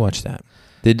 Never watched that.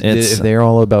 It's- They're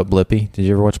all about Blippy. Did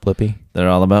you ever watch Blippy? They're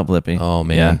all about Blippi. Oh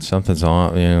man, Yeah. something's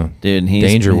on. Dude,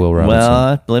 Danger Will Robinson.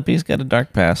 Well, Blippi's got a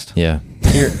dark past. Yeah.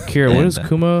 Kira, what does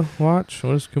Kuma watch?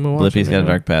 Blippi's got a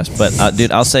dark past. But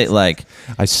dude, I'll say like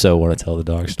I so want to tell the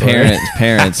dog story.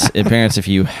 parents, if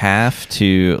you have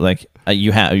to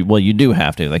you do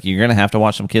have to, like, you're gonna have to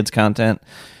watch some kids content.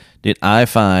 Dude, I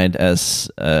find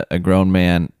as a grown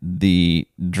man, the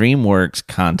DreamWorks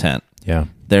content, Yeah.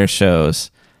 their shows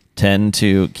tend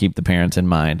to keep the parents in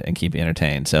mind and keep you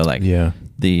entertained. So like, Yeah.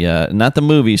 the not the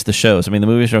movies, the shows. I mean, the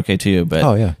movies are okay too, but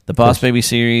Oh, yeah. the Boss Baby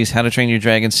series, How to Train Your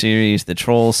Dragon series, the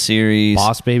Trolls series,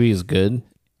 Boss Baby is good.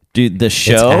 dude, the It's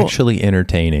show. actually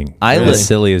entertaining. I as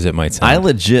silly as it might sound. I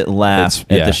legit laugh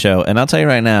at the show, and I'll tell you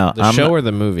right now, The show or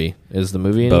the movie? Is the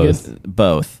movie any Both. good?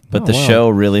 both, but Oh, the wow. show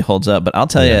really holds up. But I'll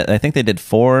tell you, I think they did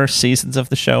 4 seasons of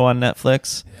the show on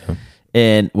Netflix.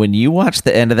 And when you watch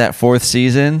the end of that 4th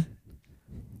season,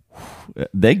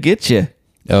 they get you.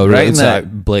 Oh, right. So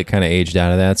Blake kind of aged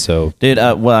out of that. So, dude,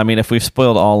 well, I mean, if we've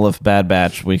spoiled all of Bad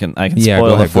Batch, I can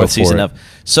spoil the 4th season of.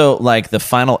 So, like, the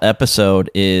final episode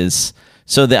is.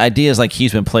 So the idea is like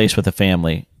he's been placed with a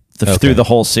family through the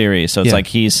whole series. So it's like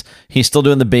he's still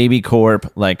doing the baby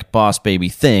corp, like boss baby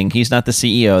thing. He's not the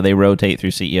CEO. They rotate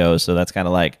through CEOs. So that's kind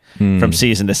of like from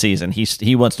season to season.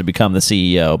 He wants to become the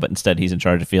CEO, but instead he's in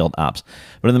charge of field ops.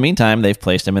 But in the meantime, they've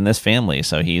placed him in this family.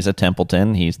 So he's a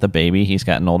Templeton. He's the baby. He's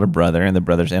got an older brother, and the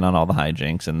brother's in on all the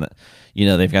hijinks. And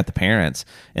they've got the parents.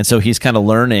 And so he's kind of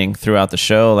learning throughout the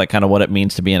show, like kind of what it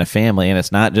means to be in a family. And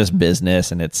it's not just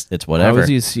business, and it's whatever. How is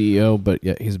he a CEO, but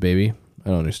yet he's a baby? I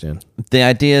don't understand. The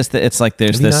idea is that it's like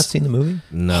there's Have this. you not seen the movie?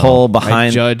 No. Whole behind. I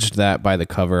judged that by the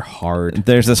cover hard.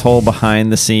 There's this whole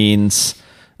behind the scenes,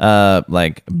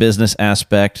 like business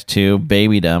aspect to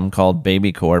babydom called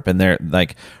Baby Corp, and they're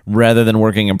like, rather than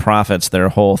working in profits, their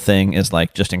whole thing is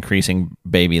like just increasing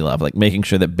baby love, like making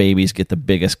sure that babies get the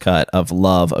biggest cut of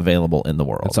love available in the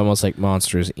world. It's almost like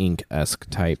Monsters Inc.-esque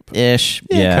type ish,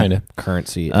 yeah, kind of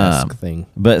currency-esque thing.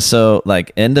 But so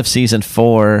like end of season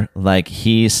 4, like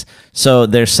there's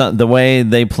the way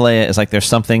they play it is like there's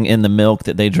something in the milk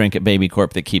that they drink at Baby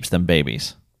Corp that keeps them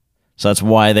babies. So that's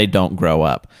why they don't grow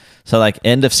up. So like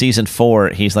end of season 4,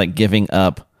 he's like giving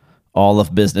up all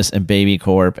of business and Baby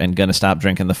Corp and gonna stop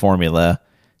drinking the formula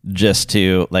just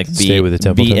to like be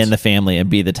in the family and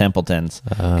be the Templetons,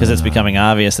 because it's becoming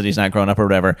obvious that he's not grown up or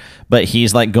whatever. But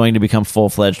he's like going to become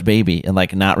full-fledged baby and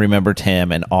like not remember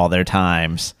Tim and all their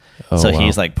times.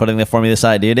 He's like putting the formula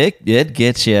aside. Dude, it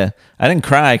gets you. I didn't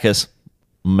cry because,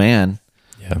 man.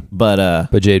 Yeah, but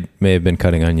Jade may have been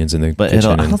cutting onions in the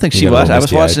kitchen. I don't think she watched. I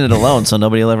was watching it alone, so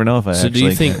nobody will ever know if I. So, do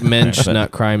you think men should not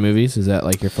cry in movies? Is that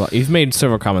like your philosophy? You've made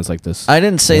several comments like this. I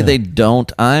didn't say they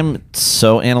don't. I'm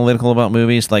so analytical about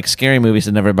movies. Like scary movies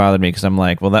have never bothered me because I'm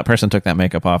like, well, that person took that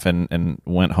makeup off and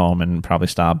went home and probably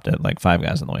stopped at like Five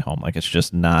Guys on the way home. Like it's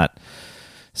just not.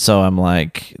 So I'm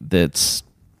like, it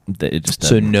just.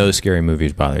 So no scary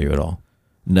movies bother you at all?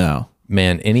 No.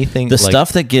 Man, anything the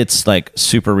stuff that gets like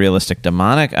super realistic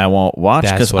demonic, I won't watch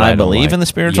because I believe in the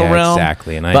spiritual realm.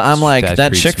 Exactly, but I'm like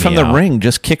that chick from The Ring.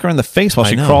 Just kick her in the face while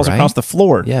she crawls across the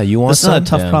floor. Yeah, you want that's not a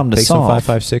tough problem to Take solve. Take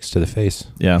some 5.56 to the face.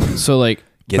 Yeah. So like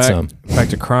back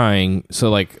to crying. So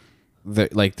like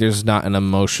there's not an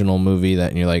emotional movie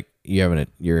that you're like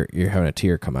you're having a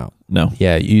tear come out. No.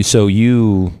 Yeah.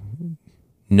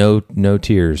 No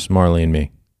tears. Marley and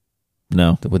Me.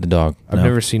 No. With the dog. I've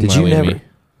never seen Marley and Me.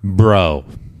 Bro.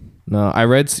 No, I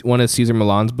read one of Cesar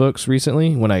Millan's books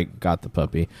recently when I got the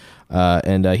puppy,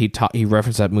 and he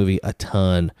referenced that movie a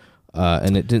ton,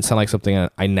 and it didn't sound like something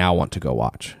I now want to go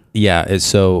watch. Yeah, it's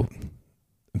so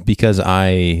because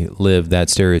I live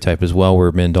that stereotype as well,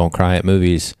 where men don't cry at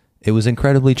movies. It was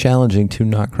incredibly challenging to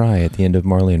not cry at the end of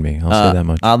Marley and Me. I'll say that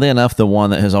much. Oddly enough, the one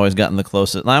that has always gotten the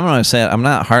closest. I'm not going to say it. I'm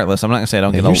not heartless. I'm not going to say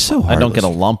I don't get a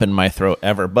lump in my throat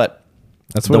ever, but.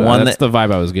 That's the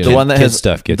vibe I was getting. The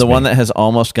one that has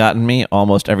almost gotten me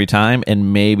almost every time,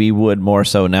 and maybe would more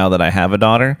so now that I have a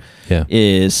daughter,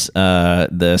 is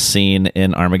the scene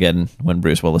in Armageddon when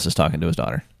Bruce Willis is talking to his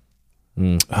daughter.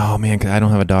 Oh man, because I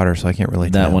don't have a daughter, so I can't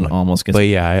relate to that one. Almost gets. But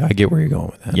yeah, I get where you're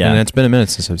going with that. Yeah, and it's been a minute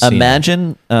since I've seen.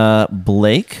 Imagine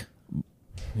Blake.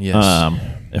 Yes.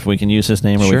 If we can use his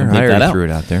name, or sure, we can bleep that out. Threw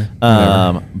it out there.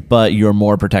 But you're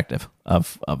more protective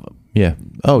of. Yeah.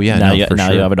 Oh yeah. Now you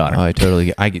have a daughter. Oh, I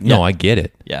totally. I get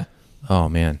it. Yeah. Oh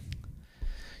man.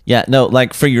 Yeah. No.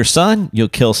 Like for your son, you'll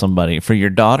kill somebody. For your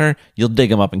daughter, you'll dig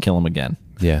him up and kill him again.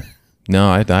 Yeah. No,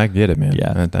 I get it, man.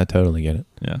 Yeah. I totally get it.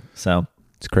 Yeah. So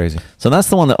it's crazy. So that's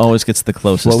the one that always gets the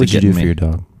closest. What would you do for your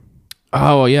dog?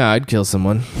 Oh yeah, I'd kill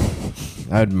someone.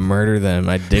 I'd murder them.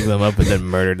 I'd dig them up and then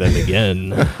murder them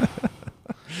again.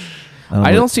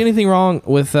 I don't see anything wrong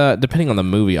with, depending on the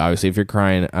movie, obviously. If you're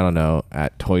crying, I don't know,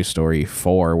 at Toy Story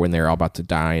 4 when they're all about to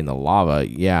die in the lava,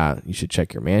 yeah, you should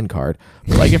check your man card.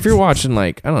 But, like, if you're watching,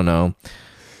 like, I don't know,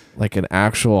 like an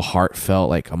actual heartfelt,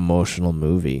 like, emotional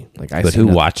movie. But who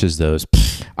watches those?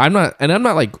 I'm not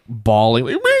like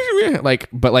bawling, like,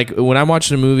 but like when I'm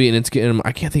watching a movie and it's getting,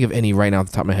 I can't think of any right now off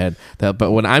the top of my head.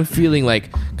 But when I'm feeling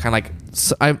like kind of like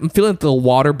I'm feeling the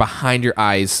water behind your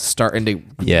eyes starting to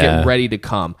get ready to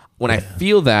come. When I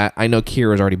feel that, I know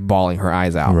Kira's already bawling her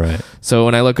eyes out. Right. So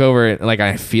when I look over and like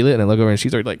I feel it and I look over and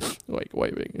she's already like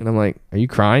wiping and I'm like, "Are you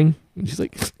crying?" And she's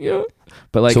like, "Yeah."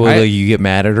 But like, so you get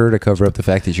mad at her to cover up the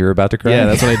fact that you're about to cry. Yeah,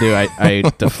 that's what I do. I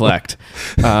deflect,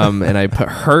 and I put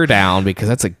her down because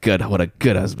that's what a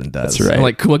good husband does. That's right. I'm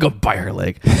like, come on, go bite her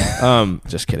leg.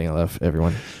 Just kidding. I love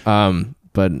everyone.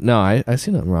 But no, I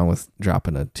see nothing wrong with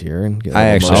dropping a tear and getting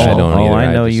I don't either.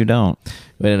 I know you don't.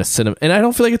 In a cinema, and I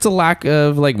don't feel like it's a lack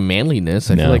of like manliness.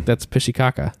 I feel like that's pishy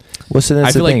caca. Well, so that's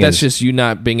I feel like that's just you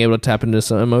not being able to tap into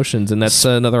some emotions, and that's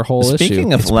another whole issue.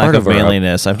 Speaking of lack of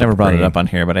manliness, I've never brought it up on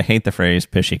here, but I hate the phrase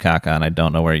pishy caca, and I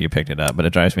don't know where you picked it up, but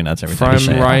it drives me nuts every time you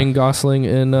say it. From Ryan Gosling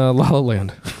in La La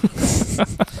Land.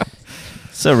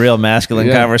 It's a real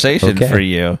masculine conversation for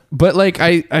you. But like,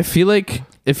 I feel like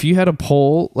if you had a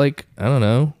poll, like, I don't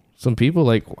know, some people,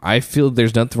 like, I feel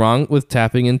there's nothing wrong with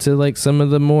tapping into like some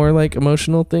of the more like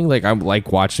emotional thing. Like, I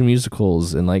like watching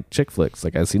musicals and like chick flicks.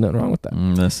 Like, I see nothing wrong with that.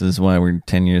 This is why we're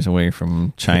 10 years away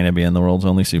from China being the world's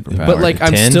only superpower. But like, 10?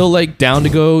 I'm still like down to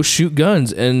go shoot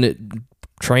guns and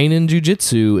train in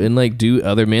jujitsu and like do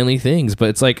other manly things, but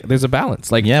it's like there's a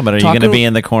balance. Like, yeah, but are you going to be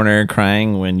in the corner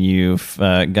crying when you've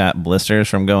got blisters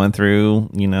from going through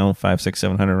 500, 600,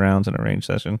 700 rounds in a range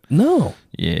session? No.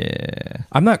 Yeah,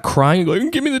 I'm not crying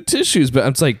like give me the tissues, but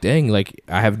I'm just like, dang, like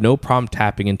I have no problem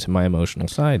tapping into my emotional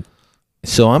side.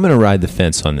 So I'm going to ride the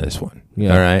fence on this one.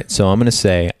 Yeah. All right. So I'm going to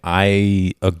say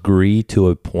I agree to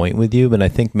a point with you, but I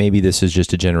think maybe this is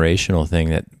just a generational thing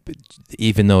that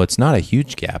even though it's not a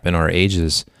huge gap in our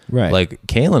ages, right? Like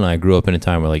Kayla and I grew up in a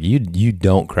time where like you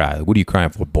don't cry. Like, what are you crying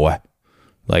for, boy?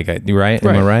 Like, right?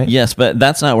 Am I right? Yes, but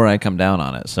that's not where I come down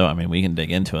on it. So, I mean, we can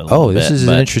dig into it a little bit. This is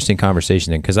an interesting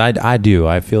conversation then, because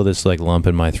I feel this like lump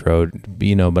in my throat,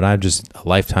 but I've just a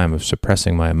lifetime of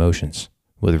suppressing my emotions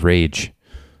with rage.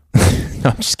 No,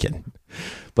 I'm just kidding.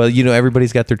 But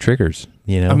everybody's got their triggers.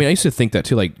 I mean, I used to think that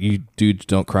too. Like, you dudes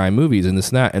don't cry in movies and this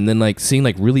and that, and then like seeing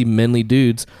like really manly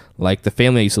dudes, like the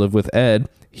family I used to live with, Ed.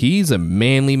 He's a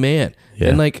manly man,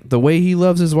 and like the way he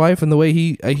loves his wife and the way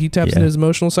he taps into his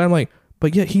emotional side. I'm like,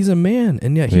 but yet he's a man,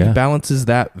 and yet he balances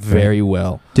that very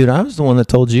well. Dude, I was the one that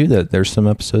told you that there's some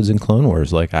episodes in Clone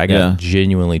Wars like I got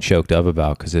genuinely choked up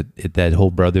about because it that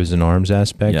whole brothers in arms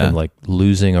aspect and like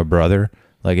losing a brother.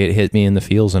 Like it hit me in the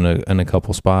feels in a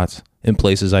couple spots in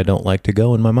places I don't like to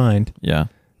go in my mind. Yeah.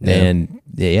 And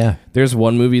there's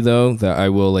one movie though that I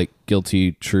will like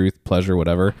guilty, truth, pleasure,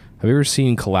 whatever. Have you ever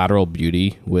seen Collateral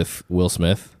Beauty with Will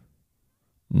Smith?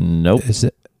 Nope. Is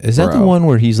that the one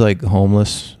where he's like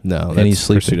homeless? No, and that's he's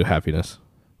sleeping? Pursuit of Happiness.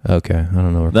 Okay, I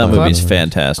don't know. That movie's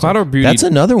fantastic. Collateral Beauty. That's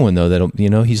another one though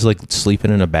that he's like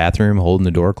sleeping in a bathroom, holding the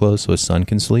door closed so his son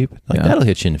can sleep. Like that'll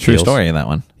hit you in the True feels. story in that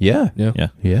one. Yeah.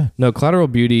 No, Collateral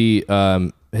Beauty.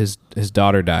 His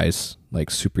daughter dies like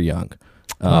super young.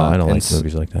 I don't like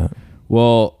movies like that.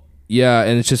 Well, yeah,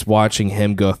 and it's just watching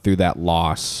him go through that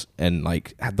loss and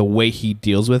like the way he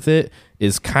deals with it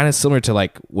is kind of similar to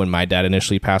like when my dad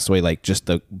initially passed away, like just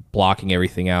the blocking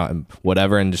everything out and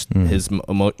whatever, and just his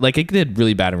like it did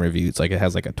really bad in reviews. Like it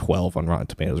has like a 12 on Rotten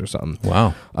Tomatoes or something.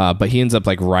 Wow. But he ends up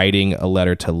like writing a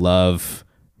letter to love,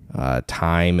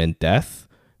 time and death,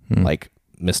 like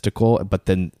mystical, but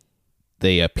then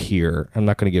they appear. I'm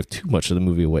not going to give too much of the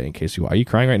movie away in case you are you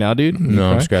crying right now, dude?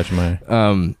 No, I'm scratching my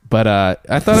but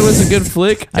I thought it was a good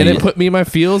flick, and it put me in my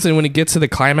feels. And when it gets to the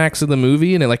climax of the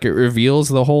movie, and it reveals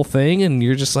the whole thing, and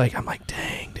you're just like, I'm like,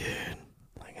 dang, dude,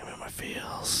 like I'm in my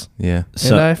feels. Yeah,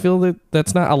 and I feel that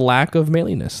that's not a lack of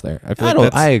manliness there.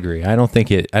 I agree. I don't think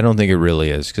it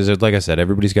really is because, like I said,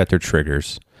 everybody's got their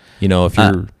triggers. If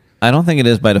you're I don't think it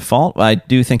is by default. I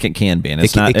do think it can be, and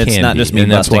it's not just me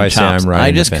busting chops.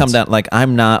 I just come down like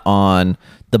I'm not on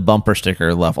the bumper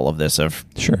sticker level of this. Of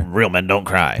real men don't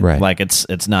cry. Right. Like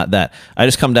it's not that. I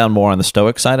just come down more on the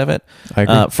stoic side of it. I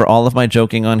agree. For all of my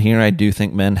joking on here, I do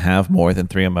think men have more than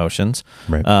 3 emotions.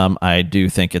 Right. I do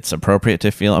think it's appropriate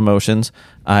to feel emotions.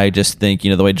 I just think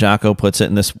the way Jocko puts it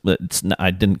in this.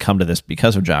 I didn't come to this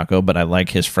because of Jocko, but I like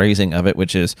his phrasing of it,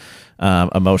 which is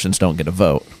emotions don't get a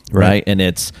vote, right? And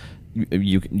it's.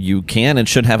 You can and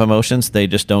should have emotions. They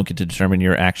just don't get to determine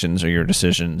your actions or your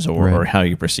decisions or how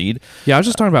you proceed. Yeah, I was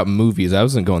just talking about movies. I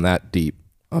wasn't going that deep.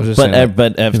 I was just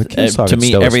saying to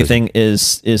me, everything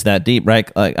is that deep,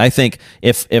 right? Like, I think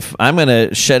if I'm going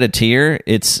to shed a tear,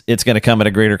 it's going to come at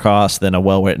a greater cost than a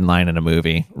well-written line in a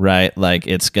movie, right? Like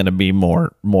it's going to be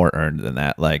more earned than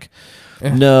that. Like,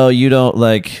 no, you don't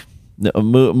like.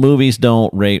 Movies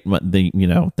don't rate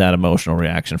that emotional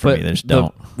reaction for me. They just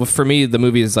don't. For me, the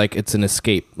movie is like it's an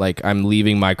escape. Like I'm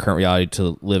leaving my current reality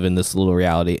to live in this little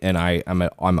reality, and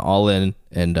I'm all in,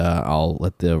 and I'll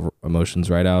let the emotions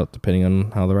ride out depending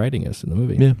on how the writing is in the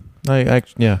movie. Yeah,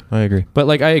 I agree. But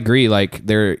like I agree, like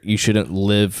you shouldn't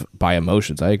live by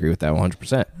emotions. I agree with that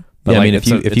 100%. But I mean, if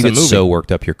you get so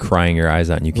worked up, you're crying your eyes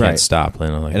out and you can't stop.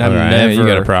 And I'm like, and I've you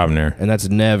got a problem there. And it's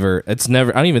never. I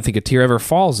don't even think a tear ever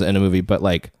falls in a movie, but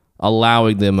like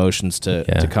allowing the emotions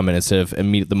to come in instead of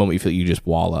the moment you feel you just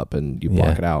wall up and you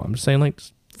block it out. I'm just saying, like,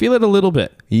 feel it a little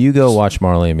bit. You go watch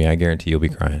Marley and Me. I guarantee you'll be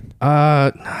crying.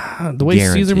 The way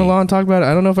Cesar Millan talked about it,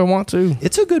 I don't know if I want to.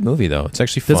 It's a good movie though. It's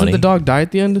actually funny. Doesn't the dog die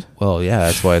at the end? Well, yeah,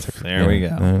 that's why it's there. We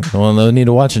go. Well, no need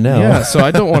to watch it now. Yeah, so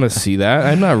I don't want to see that.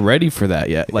 I'm not ready for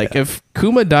that yet. Like if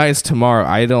Kuma dies tomorrow,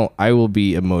 I will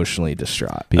be emotionally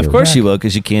distraught. Of course you will,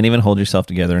 because you can't even hold yourself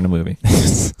together in a movie.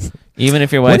 Even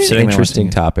if your wife's sitting there. What an interesting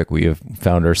topic we have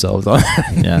found ourselves on.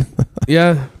 Yeah.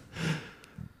 Yeah.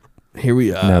 Here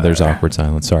we are. Now there's awkward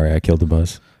silence. Sorry, I killed the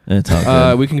buzz. It's all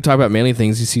good. We can talk about mainly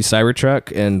things. You see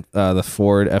Cybertruck and the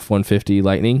Ford F-150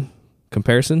 Lightning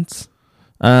comparisons?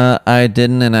 I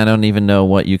didn't, and I don't even know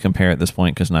what you compare at this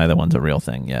point because neither one's a real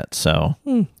thing yet. So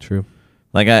True.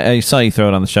 Like I saw you throw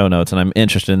it on the show notes, and I'm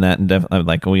interested in that. And definitely,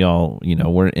 like we all,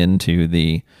 we're into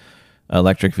the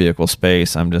electric vehicle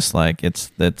space. I'm just like,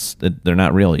 they're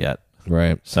not real yet.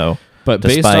 Right. So, but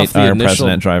despite based off the our initial,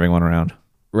 president driving one around.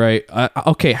 Right.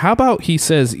 Okay. How about he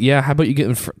says, yeah, how about you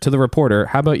get to the reporter?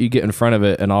 How about you get in front of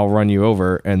it and I'll run you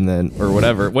over and then, or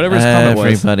whatever his comment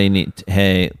was.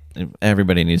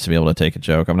 Everybody needs to be able to take a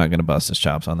joke. I'm not going to bust his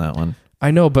chops on that one.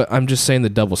 I know, but I'm just saying the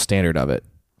double standard of it.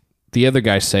 The other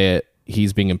guys say it,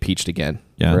 he's being impeached again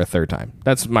for a third time.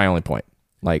 That's my only point.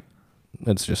 Like,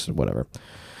 it's just whatever.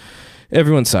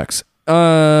 Everyone sucks.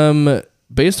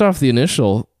 Based off the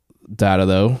initial data,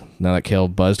 though, now that Kale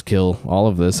buzzed kill all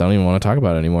of this, I don't even want to talk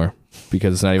about it anymore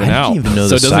because it's not even out. I didn't even know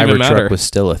so the Cybertruck was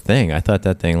still a thing. I thought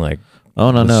that thing like...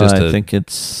 Oh, no. I think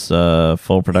it's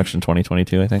full production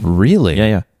 2022, I think. Really?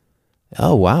 Yeah.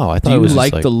 Oh, wow. I thought Do it you was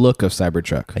like the look of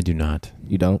Cybertruck? I do not.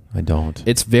 You don't? I don't.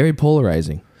 It's very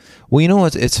polarizing. Well, you know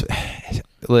what? It's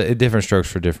different strokes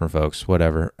for different folks.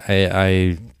 Whatever.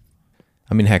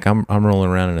 I mean, heck, I'm rolling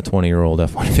around in a 20-year-old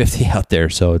F-150 out there,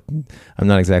 so I'm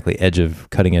not exactly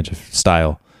cutting edge of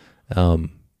style. Yeah,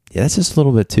 that's just a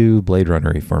little bit too Blade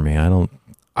Runner-y for me.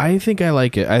 I think I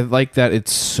like it. I like that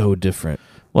it's so different.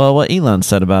 Well, what Elon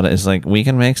said about it is like, we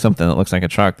can make something that looks like a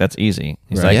truck. That's easy.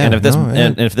 He's Right. like, Yeah,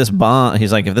 and if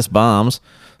this bombs,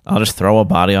 I'll just throw a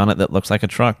body on it that looks like a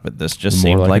truck. But this just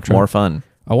seemed like more fun.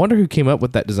 I wonder who came up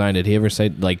with that design. Did he ever say,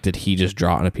 like, did he just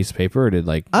draw it on a piece of paper, or did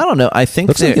I don't know. I think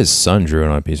looks like his son drew it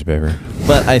on a piece of paper.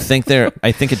 But I think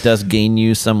it does gain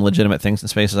you some legitimate things in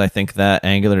spaces. I think that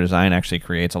Angular design actually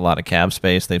creates a lot of cab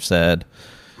space. They've said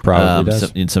Probably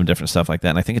does. some different stuff like that.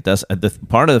 And I think it does. The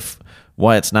part of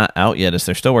why it's not out yet is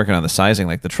they're still working on the sizing.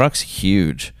 Like the truck's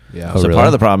huge. Yeah. So really? part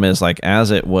of the problem is like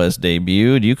as it was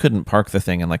debuted, you couldn't park the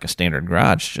thing in like a standard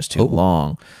garage, just too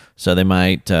long. So they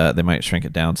might shrink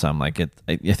it down some. Like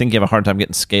I think you have a hard time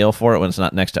getting scale for it when it's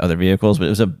not next to other vehicles.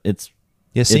 But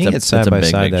seeing it side by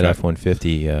side that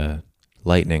F-150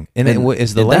 Lightning, and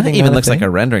is the Lightning that even looks like a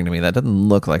rendering to me. That doesn't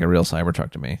look like a real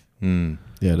Cybertruck to me.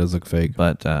 Yeah, it does look fake.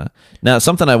 But now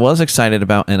something I was excited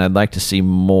about, and I'd like to see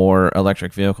more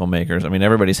electric vehicle makers. I mean,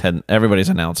 everybody's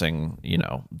announcing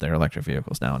their electric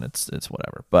vehicles now, and it's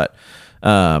whatever. But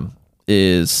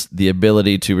is the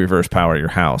ability to reverse power your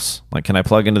house. Like, can I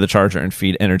plug into the charger and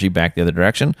feed energy back the other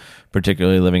direction?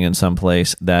 Particularly living in some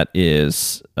place that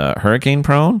is hurricane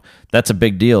prone, that's a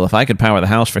big deal. If I could power the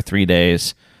house for 3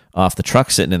 days off the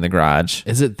truck sitting in the garage,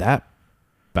 is it that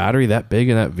battery that big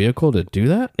in that vehicle to do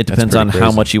that? It depends on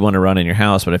how much you want to run in your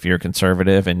house, but if you're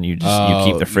conservative and you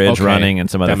keep the fridge running and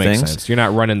some other things, sense. You're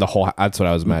not running the whole. That's what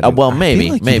I was imagining. Well,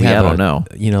 maybe I don't know.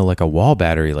 Like a wall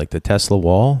battery, like the Tesla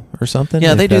wall or something.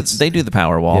 Yeah, they do the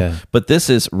power wall. Yeah. But this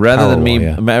is rather than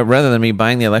me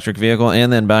buying the electric vehicle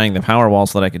and then buying the power wall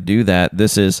so that I could do that.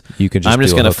 This is I'm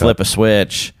just going to flip a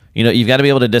switch. You've got to be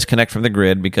able to disconnect from the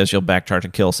grid because you'll backcharge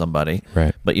and kill somebody.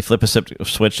 Right. But you flip a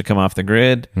switch to come off the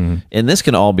grid, and this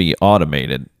can all be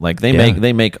automated. Like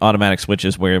they make automatic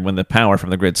switches where when the power from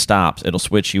the grid stops, it'll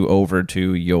switch you over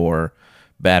to your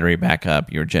battery backup,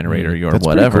 your generator, your That's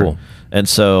whatever. cool. And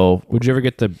so, would you ever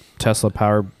get the Tesla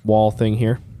power wall thing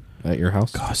here at your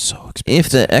house? God, so expensive.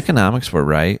 If the economics were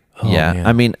right, man.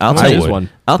 I mean, I'll tell you.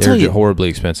 They're horribly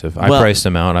expensive. I priced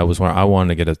them out. I wanted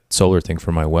to get a solar thing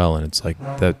for my well, and it's like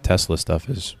the Tesla stuff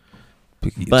is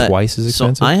twice as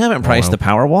expensive. So I haven't priced the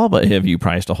power wall, but have you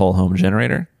priced a whole home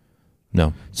generator?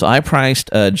 No. So I priced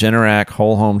a Generac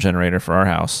whole home generator for our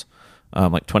house,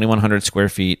 like 2,100 square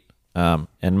feet. And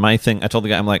my thing, I told the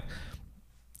guy, I'm like,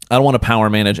 I don't want to power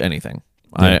manage anything.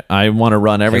 Yeah. I want to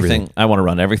run everything. I want to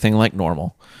run everything like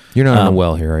normal. You're not on a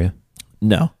well here, are you?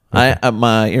 No. Okay.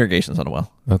 My irrigation's on a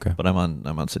well. Okay. But I'm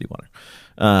on city water.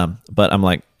 But I'm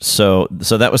like, so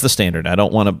that was the standard. I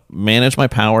don't want to manage my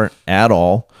power at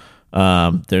all.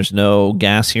 There's no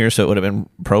gas here, so it would have been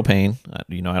propane. I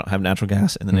don't have natural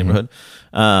gas in the neighborhood.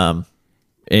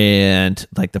 And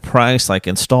like the price, like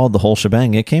installed the whole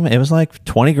shebang, it was like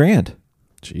 $20,000.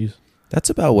 Jeez. That's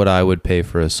about what I would pay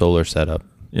for a solar setup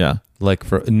Yeah. Like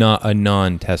for not a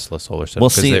non-Tesla solar setup. Well,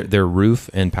 because see- their roof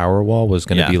and Powerwall was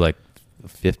going to be like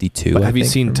 52. But have you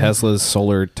seen Tesla's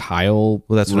solar tile?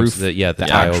 Well, that's roof. the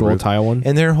tile actual roof. tile one.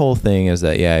 And their whole thing is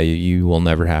that you will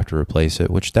never have to replace it,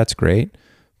 which that's great.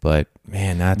 But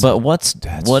man,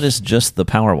 what is just the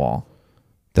Powerwall?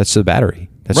 That's the battery.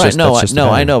 That's right. Just, no, that's just the I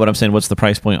battery. know, but I'm saying, what's the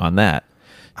price point on that?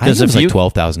 I think it's like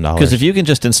 $12,000. Because if you can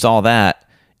just install that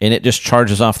and it just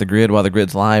charges off the grid while the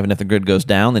grid's live, and if the grid goes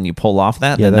down, then you pull off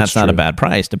that, then that's not a bad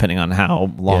price, depending on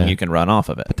how long you can run off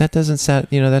of it. But that doesn't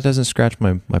that doesn't scratch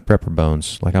my prepper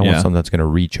bones. Like I want something that's going to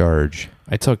recharge.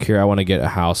 I tell Kira I want to get a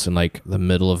house in like the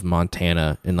middle of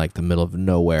Montana, in like the middle of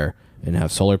nowhere, and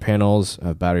have solar panels,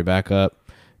 have battery backup,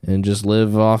 and just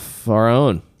live off our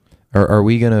own. Are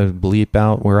we going to bleep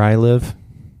out where I live?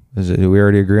 Did we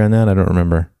already agree on that? I don't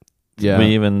remember. Yeah. Did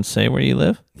we even say where you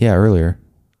live? Yeah, earlier.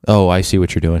 Oh, I see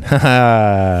what you're doing.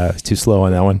 It's too slow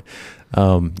on that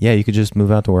one. Yeah, you could just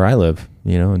move out to where I live,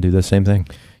 and do the same thing.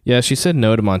 Yeah, she said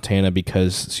no to Montana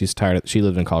because she's tired. She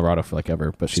lived in Colorado for like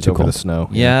ever, but she's over the snow.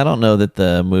 Yeah, I don't know that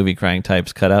the movie crying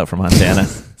type's cut out for Montana.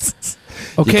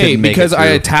 Okay, because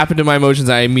I tap into my emotions,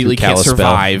 I immediately can't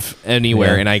survive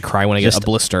anywhere, and I cry when I get a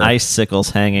blister. Icicles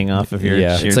hanging off of your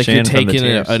chin. It's like you're taking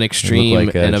an extreme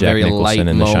and a very light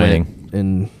moment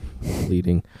and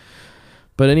bleeding.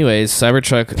 But anyways,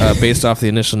 Cybertruck, based off the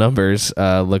initial numbers,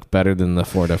 looked better than the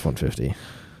Ford F-150.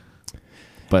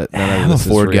 But none of I'm a this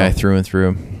Ford is real. guy through and through.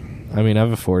 I mean, I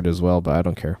have a Ford as well, but I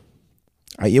don't care.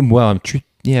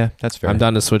 Yeah, that's fair. I'm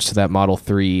down to switch to that Model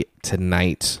 3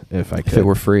 tonight if I could. If it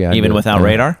were free, I'd even without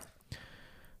radar.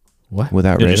 What?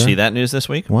 Without radar? Did you see that news this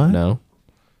week? What? No.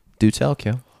 Do tell,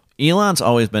 Kel. Elon's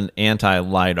always been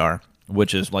anti-LiDAR,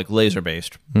 which is like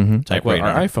laser-based type like what radar.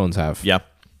 Our iPhones have. Yeah.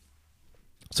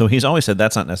 So he's always said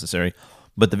that's not necessary,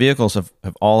 but the vehicles have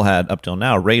all had, up till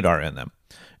now, radar in them.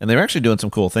 And they're actually doing some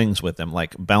cool things with them,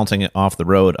 like bouncing it off the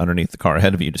road underneath the car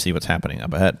ahead of you to see what's happening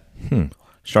up ahead.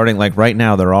 Starting like right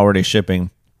now, they're already shipping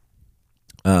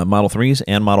Model 3s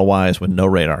and Model Ys with no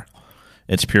radar.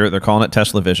 It's pure. They're calling it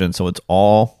Tesla Vision, so it's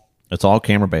all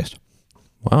camera based.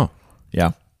 Wow.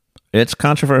 Yeah, it's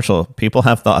controversial. People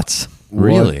have thoughts.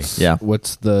 Really? Yeah.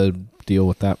 What's the deal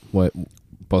with that? What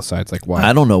both sides like? Why?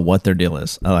 I don't know what their deal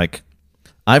is.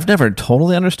 I've never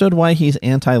totally understood why he's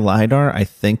anti-LiDAR. I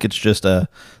think it's just a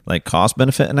like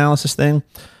cost-benefit analysis thing.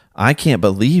 I can't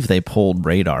believe they pulled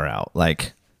radar out.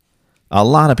 Like, a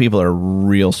lot of people are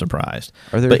real surprised.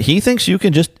 But he thinks you're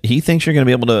going to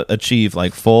be able to achieve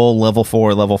like full level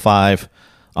 4, level 5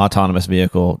 autonomous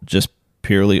vehicle just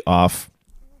purely off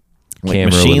like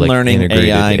machine learning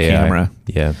AI camera.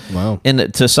 Yeah. Wow.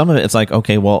 And to some of it, it's like,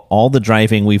 okay, well, all the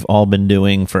driving we've all been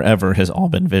doing forever has all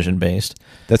been vision based.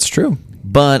 That's true.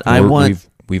 But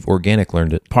we've organic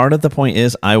learned it. Part of the point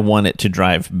is I want it to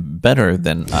drive better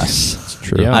than us. It's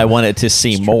true. Yeah. I want it to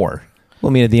see more. Well,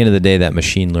 I mean, at the end of the day, that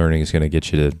machine learning is going to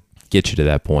get you to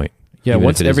that point. Yeah,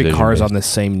 once every car is on the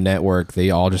same network, they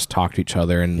all just talk to each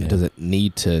other, and does it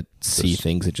need to see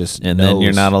things? It just knows. Then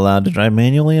you're not allowed to drive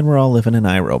manually, and we're all living in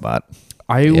iRobot.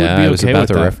 I would be okay was about with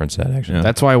to that. reference that, actually. Yeah.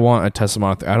 That's why I want a Tesla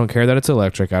Model 3. I don't care that it's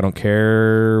electric. I don't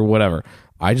care whatever.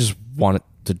 I just want it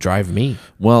to drive me.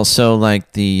 Well, so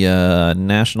like the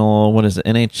national, what is it,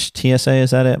 NHTSA, is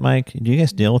that it, Mike? Do you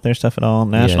guys deal with their stuff at all?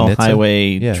 National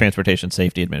Highway Transportation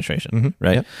Safety Administration,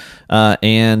 right? Yep.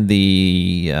 And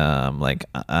the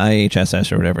like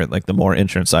IHSS or whatever, like the more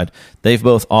insurance side, they've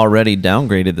both already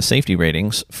downgraded the safety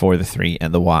ratings for the 3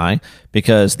 and the Y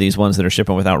because these ones that are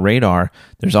shipping without radar,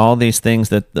 there's all these things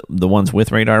that the ones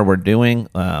with radar were doing,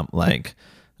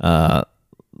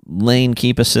 lane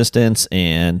keep assistance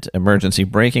and emergency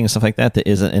braking and stuff like that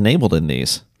isn't enabled in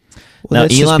these. Well,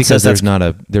 now Elon says there's not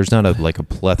a like a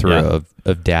plethora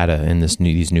of data in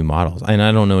these new models, and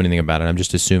I don't know anything about it. I'm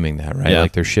just assuming that, right?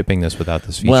 Like they're shipping this without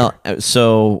this feature. Well,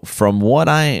 so from what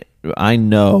I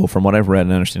know, from what I've read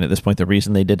and understand at this point, the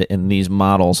reason they did it in these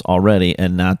models already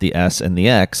and not the S and the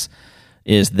X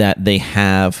is that they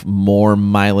have more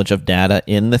mileage of data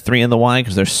in the 3 and the Y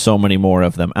because there's so many more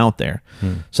of them out there.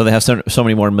 So they have so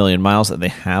many more million miles that they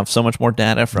have so much more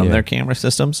data from their camera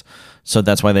systems. So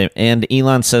that's why and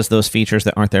Elon says those features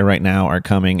that aren't there right now are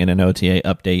coming in an OTA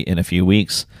update in a few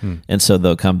weeks. And so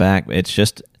they'll come back. It's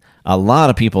just a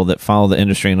lot of people that follow the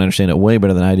industry and understand it way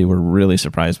better than I do were really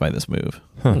surprised by this move.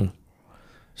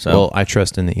 So, well, I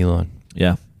trust in the Elon.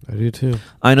 Yeah. I do too.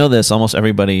 I know this. Almost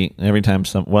everybody, every time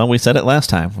we said it last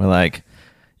time. We're like,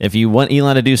 if you want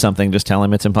Elon to do something, just tell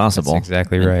him it's impossible. That's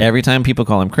exactly right. And every time people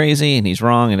call him crazy and he's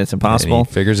wrong and it's impossible, and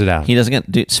he figures it out. He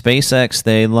doesn't get. SpaceX,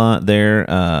 they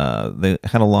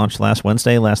had a launch last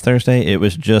Thursday. It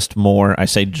was just more. I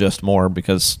say just more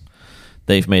because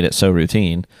they've made it so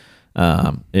routine.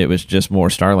 It was just more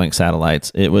Starlink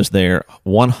satellites. It was their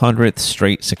 100th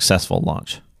straight successful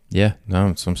launch. Yeah, no,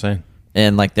 that's what I'm saying.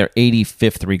 And like their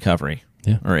 85th recovery,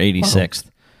 or 86th.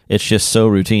 Wow. It's just so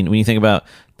routine. When you think about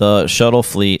the shuttle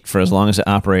fleet, for as long as it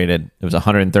operated, it was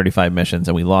 135 missions,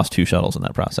 and we lost 2 shuttles in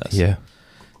that process. Yeah.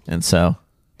 And so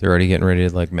they're already getting ready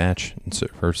to like match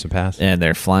or surpass. And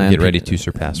they're flying. Get ready to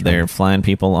surpass. They're flying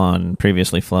people on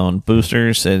previously flown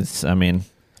boosters.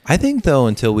 I think though,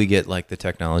 until we get like the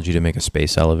technology to make a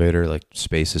space elevator, like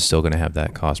space is still going to have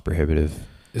that cost prohibitive.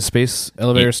 Is space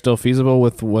elevator still feasible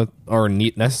with what are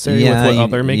necessary with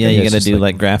what they're making? Yeah, you got to do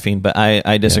like graphene, but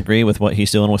I disagree with what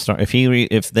he's doing with Star.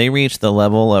 If they reach the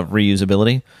level of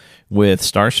reusability with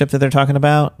Starship that they're talking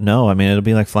about, no, I mean it'll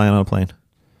be like flying on a plane.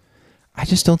 I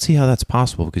just don't see how that's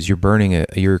possible because you're burning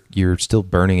you're still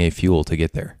burning a fuel to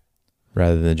get there,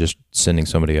 rather than just sending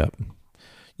somebody up.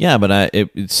 Yeah, but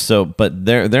but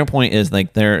their point is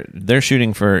like they're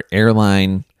shooting for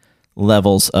airline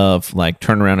levels of like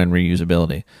turnaround and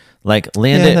reusability. Like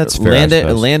land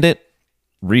it,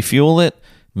 refuel it.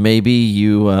 Maybe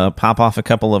you pop off a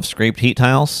couple of scraped heat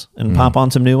tiles and pop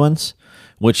on some new ones,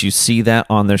 which you see that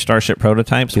on their Starship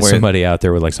prototypes. Get somebody out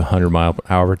there with like some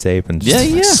 100-mile-per-hour tape and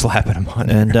just like slapping them on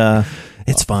there. And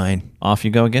it's fine. Off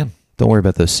you go again. Don't worry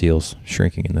about those seals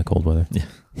shrinking in the cold weather. Yeah.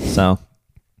 So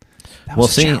we'll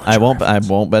see. I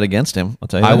won't bet against him. I'll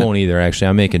tell you. I won't either. Actually,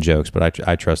 I'm making jokes, but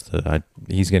I trust that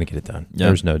he's going to get it done. Yep.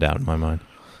 There's no doubt in my mind.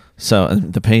 So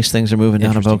the pace things are moving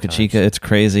down to Boca Chica. It's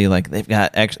crazy. Like they've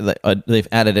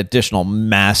added additional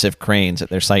massive cranes at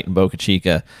their site in Boca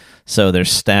Chica. So they're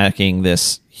stacking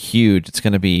this huge. It's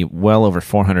going to be well over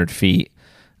 400 feet.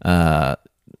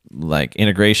 Like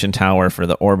integration tower for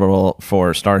the orbital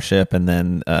for Starship, and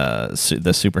then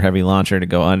the super heavy launcher to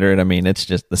go under it. I mean, it's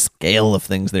just the scale of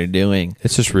things they're doing.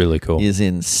 It's just really cool. Is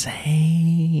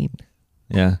insane.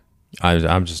 Yeah,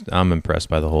 I'm impressed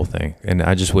by the whole thing, and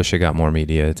I just wish it got more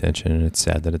media attention. And it's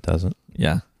sad that it doesn't.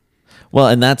 Yeah, well,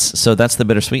 and that's the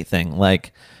bittersweet thing.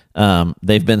 Like,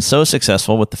 they've been so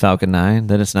successful with the Falcon 9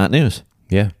 that it's not news.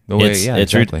 Yeah.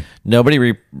 Exactly.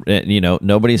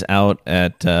 Nobody's out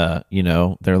at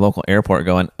their local airport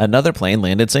going, another plane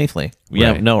landed safely.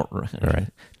 Yeah, right. No, right.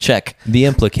 Check. The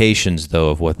implications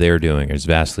though of what they're doing is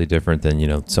vastly different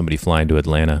than somebody flying to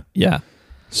Atlanta. Yeah.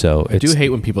 So I do hate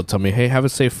when people tell me, "Hey, have a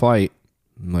safe flight."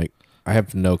 I'm like, I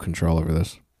have no control over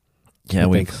this. Yeah,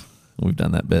 we've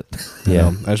done that bit.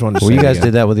 Yeah, I just wanted to. Well, you guys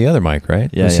did that with the other Mike, right?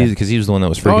 Yeah, because he was the one that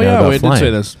was freaking out about flying. Did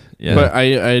say this. Yeah. But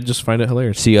I just find it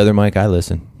hilarious. See, other Mike, I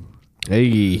listen. Hey,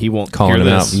 he won't calling hear him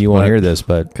this, out. You won't hear this,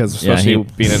 but because especially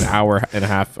being an hour and a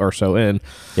half or so in,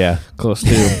 close to.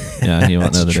 Yeah, he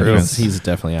won't know the difference. He's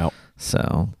definitely out.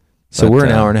 So we're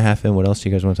an hour and a half in. What else do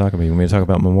you guys want to talk about? You want me to talk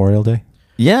about Memorial Day?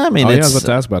 Yeah, I mean, I was about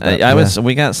to ask about that.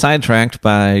 We got sidetracked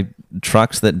by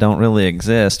trucks that don't really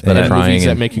exist, but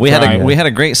we had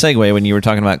a great segue when you were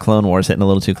talking about Clone Wars hitting a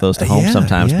little too close to home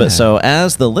sometimes. Yeah. But so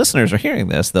as the listeners are hearing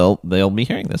this, they'll be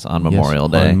hearing this on Memorial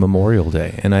Day. On Memorial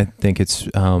Day, and I think it's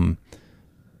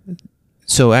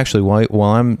so actually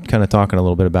while I'm kind of talking a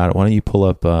little bit about it, why don't you pull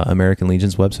up American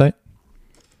Legion's website?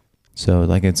 So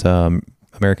like it's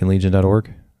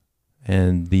AmericanLegion.org.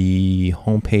 And the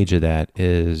homepage of that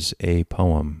is a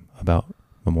poem about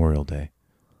Memorial Day.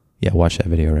 Yeah, watch that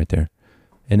video right there.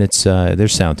 And it's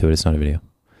there's sound to it. It's not a video.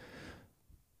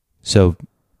 So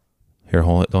here,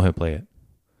 don't hit play it.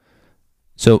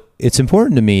 So it's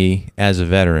important to me as a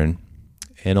veteran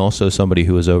and also somebody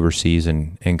who was overseas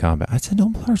and in combat. I said,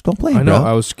 don't play it, bro. I know.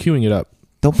 I was queuing it up.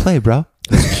 Don't play, bro.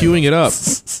 I was queuing it up.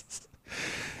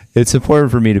 It's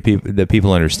important for me that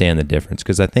people understand the difference,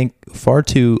 because I think far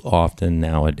too often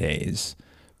nowadays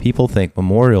people think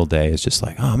Memorial Day is just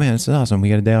like, oh man, it's awesome. We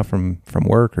got a day off from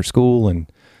work or school, and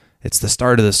it's the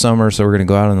start of the summer, so we're going to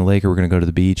go out on the lake or we're going to go to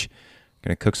the beach,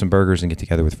 going to cook some burgers and get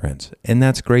together with friends. And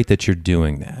that's great that you're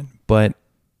doing that, but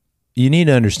you need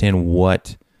to understand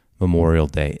what Memorial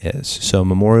Day is. So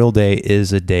Memorial Day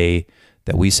is a day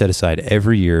that we set aside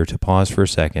every year to pause for a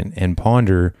second and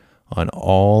ponder on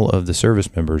all of the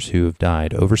service members who have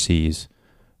died overseas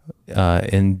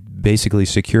and basically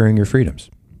securing your freedoms.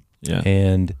 Yeah.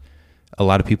 And a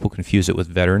lot of people confuse it with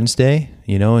Veterans Day,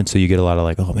 and so you get a lot of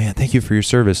like, oh man, thank you for your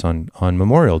service on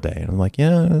Memorial Day. And I'm like,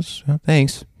 yeah,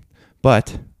 thanks.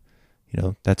 But,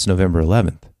 that's November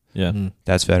 11th. Yeah.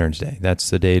 That's Veterans Day. That's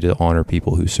the day to honor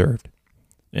people who served.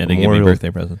 And to give me birthday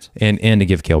presents. And to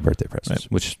give Kale birthday presents,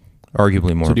 right. Which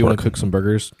arguably more. So do you want to cook some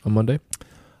burgers on Monday?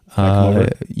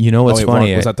 What's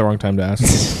funny? Was that the wrong time to ask?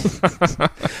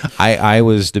 I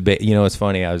was debating. It's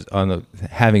funny. I was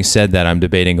having said that, I'm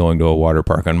debating going to a water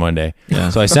park on Monday. Yeah.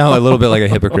 So I sound a little bit like a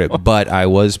hypocrite, but I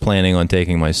was planning on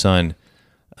taking my son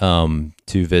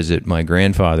to visit my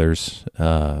grandfather's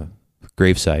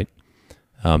gravesite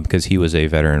because he was a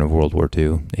veteran of World War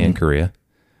II and Korea.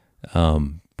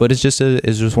 But it's just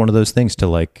one of those things to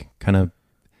like kind of.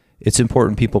 It's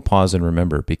important people pause and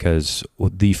remember because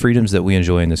the freedoms that we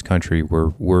enjoy in this country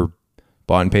were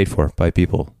bought and paid for by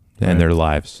people and their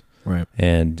lives. Right.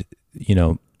 And, you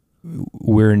know,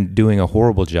 we're doing a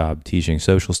horrible job teaching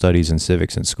social studies and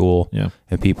civics in school. Yeah.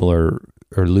 And people are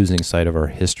losing sight of our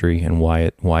history and why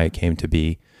it came to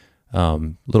be.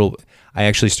 I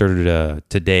actually started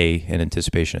today in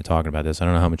anticipation of talking about this. I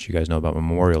don't know how much you guys know about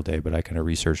Memorial Day, but I kind of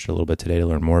researched a little bit today to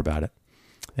learn more about it.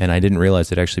 And I didn't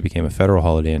realize it actually became a federal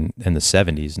holiday in the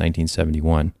 70s,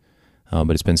 1971. But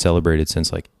it's been celebrated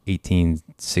since like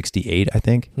 1868, I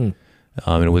think. And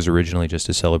it was originally just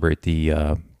to celebrate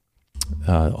the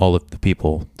all of the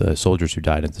people, the soldiers who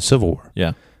died in the Civil War.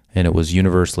 Yeah. And it was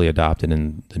universally adopted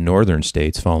in the northern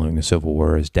states following the Civil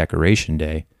War as Decoration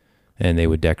Day. And they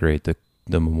would decorate the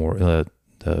memorial,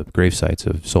 the grave sites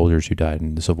of soldiers who died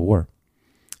in the Civil War.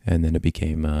 And then it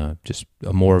became just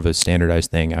more of a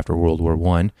standardized thing after World War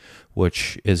I,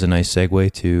 which is a nice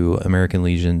segue to American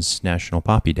Legion's National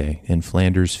Poppy Day in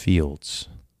Flanders Fields.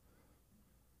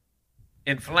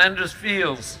 In Flanders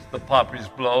Fields the poppies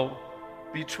blow,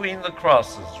 between the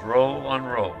crosses row on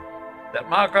row, that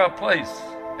mark our place,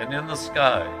 and in the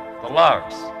sky the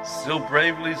larks, still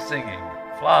bravely singing,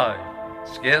 fly,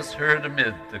 scarce heard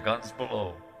amid the guns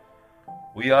below.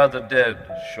 We are the dead,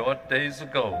 short days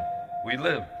ago. We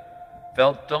lived,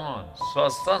 felt dawn, saw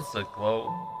sunset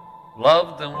glow,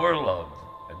 loved and were loved,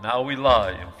 and now we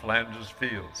lie in Flanders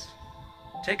Fields.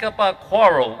 Take up our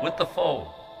quarrel with the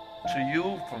foe. To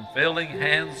you from failing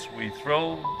hands we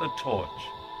throw the torch.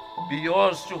 Be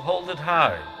yours to hold it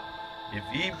high. If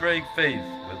ye break faith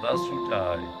with us who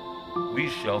die, we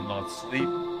shall not sleep,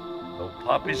 though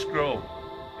poppies grow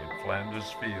in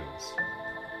Flanders Fields.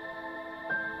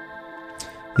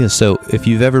 Yeah, so if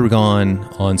you've ever gone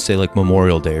on, say, like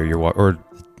Memorial Day, or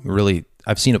really,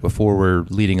 I've seen it before, we're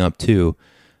leading up to,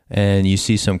 and you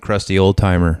see some crusty old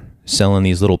timer selling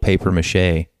these little paper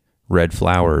mache red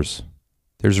flowers.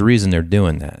 There's a reason they're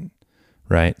doing that,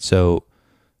 right? So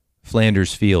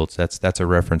Flanders Fields, that's a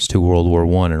reference to World War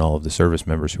I and all of the service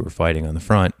members who were fighting on the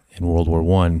front in World War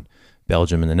I,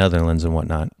 Belgium and the Netherlands and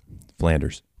whatnot,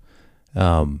 Flanders.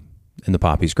 And the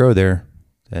poppies grow there,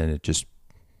 and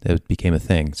it became a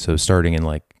thing. So starting in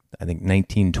like, I think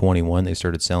 1921, they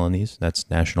started selling these. That's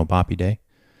National Poppy Day.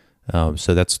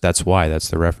 So that's why, that's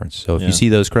the reference. So if you see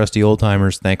those crusty old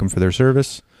timers, thank them for their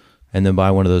service, and then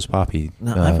buy one of those poppy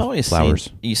I've always flowers.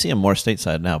 You see them more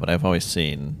stateside now, but I've always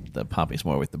seen the poppies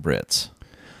more with the Brits.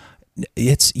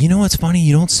 It's, you know what's funny?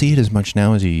 You don't see it as much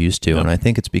now as you used to, and I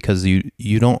think it's because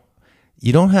you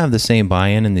don't have the same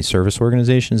buy-in in the service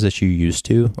organizations that you used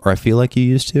to, or I feel like you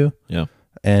used to. Yeah.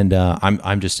 And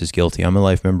I'm just as guilty. I'm a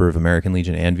life member of American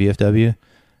Legion and VFW,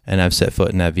 and I've set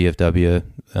foot in that VFW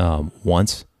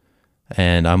once.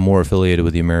 And I'm more affiliated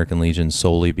with the American Legion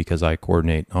solely because I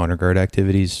coordinate honor guard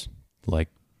activities, like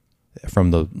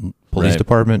from the police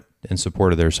department in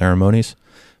support of their ceremonies.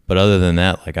 But other than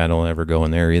that, like I don't ever go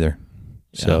in there either.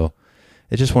 Yeah. So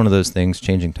it's just one of those things,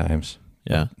 changing times.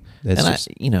 Yeah. I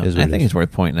think it's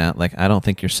worth pointing out. Like, I don't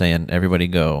think you're saying everybody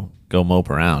go mope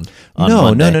around.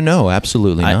 No,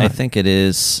 absolutely not. I think it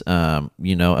is,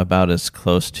 about as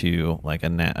close to like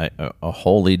a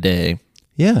holy day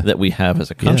that we have as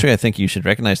a country. Yeah. I think you should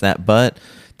recognize that. But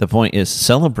the point is,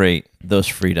 celebrate those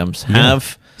freedoms.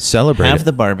 Have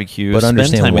the barbecue. But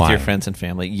spend time why. with your friends and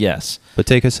family. Yes. But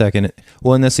take a second.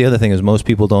 Well, and that's the other thing is most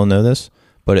people don't know this.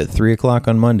 But at 3:00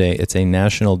 on Monday, it's a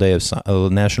national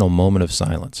national moment of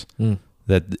silence.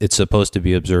 That it's supposed to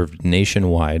be observed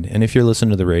nationwide. And if you're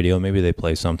listening to the radio, maybe they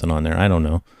play something on there. I don't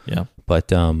know. Yeah.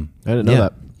 But I didn't know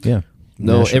that. Yeah.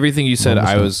 No, everything you said,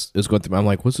 I was going through. I'm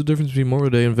like, what's the difference between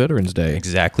Memorial Day and Veterans Day?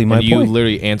 Exactly my point. You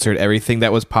literally answered everything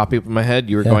that was popping up in my head.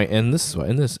 You were going, and this is what,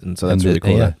 and this, and so that's really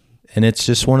cool. Yeah. And it's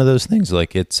just one of those things.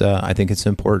 Like it's, I think it's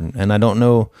important. And I don't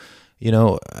know,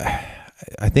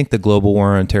 I think the global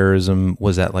war on terrorism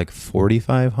was at like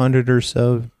 4,500 or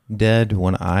so dead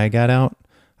when I got out.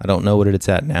 I don't know what it's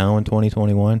at now in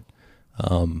 2021.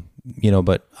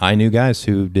 But I knew guys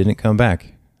who didn't come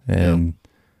back, and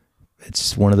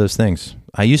it's one of those things.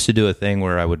 I used to do a thing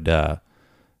where I would,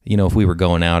 if we were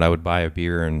going out, I would buy a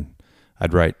beer and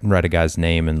I'd write a guy's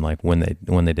name and like when they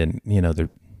didn't, their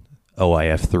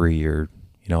OIF 3 or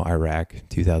Iraq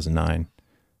 2009,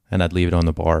 and I'd leave it on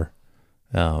the bar.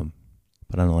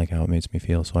 But I don't like how it makes me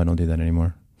feel, so I don't do that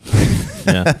anymore.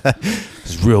 Yeah,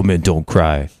 because real men don't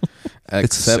cry.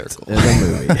 Except in a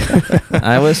movie.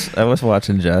 I was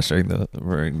watching Josh during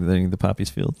the Poppies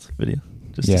Fields video.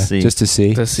 to see. Just to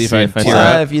see. if I tear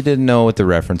Well, up. if you didn't know what the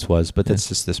reference was, but that's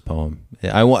just this poem.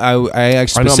 I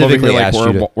specifically asked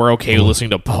you to, we're okay with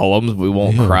listening to poems, but we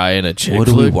won't cry in a chick what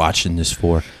are we flick. watching this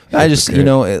for? I just,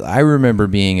 I remember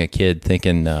being a kid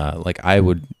thinking,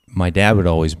 my dad would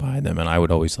always buy them, and I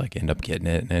would always like end up getting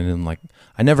it, and then like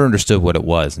I never understood what it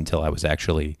was until I was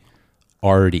actually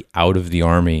already out of the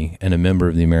Army and a member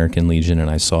of the American Legion, and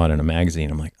I saw it in a magazine.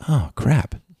 I'm like, oh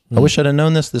crap! I wish I'd have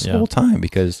known this whole time,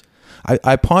 because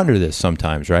I ponder this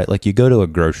sometimes, right? Like you go to a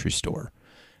grocery store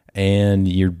and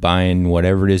you're buying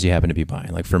whatever it is you happen to be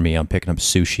buying. Like for me, I'm picking up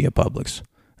sushi at Publix,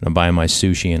 and I'm buying my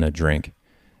sushi and a drink.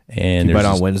 And you buy it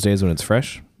on Wednesdays when it's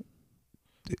fresh?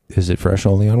 Is it fresh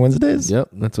only on Wednesdays? Yep,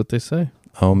 that's what they say.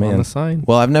 Oh man, on the sign.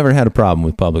 Well, I've never had a problem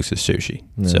with Publix's sushi,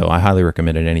 so I highly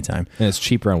recommend it anytime. And it's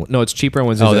cheaper on it's cheaper on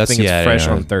Wednesdays. I think it's fresh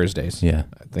on Thursdays. Yeah,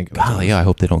 I think. Golly, I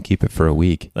hope they don't keep it for a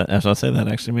week. As I say, that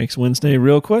actually makes Wednesday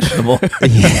real questionable.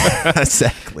 Yeah,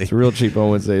 exactly. It's real cheap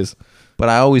on Wednesdays. But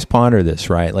I always ponder this,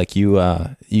 right? Like you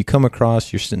come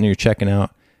across, you're sitting there checking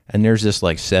out, and there's this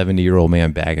like 70-year-old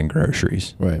man bagging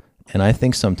groceries, right? And I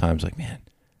think sometimes, like, man,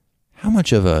 how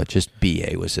much of a just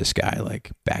BA was this guy,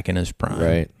 like back in his prime,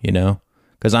 right? You know.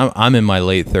 Because I'm in my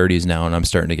late 30s now, and I'm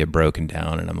starting to get broken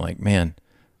down, and I'm like, man,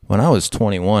 when I was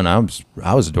 21, I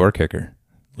was a door kicker.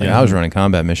 Like I was running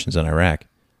combat missions in Iraq,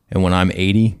 and when I'm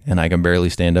 80 and I can barely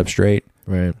stand up straight,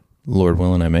 right? Lord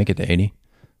willing, I make it to 80.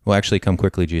 Well, actually, come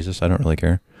quickly, Jesus. I don't really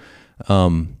care.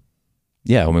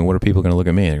 Yeah, I mean, what are people going to look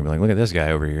at me? They're going to be like, look at this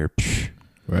guy over here, psh,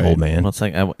 right. Old man. Well, it's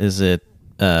like, is it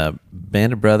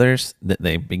Band of Brothers that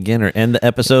they begin or end the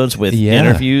episodes with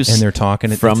interviews, and they're talking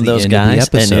from those guys,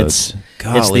 and it's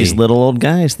these little old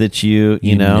guys that you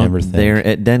know they're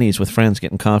at Denny's with friends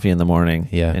getting coffee in the morning,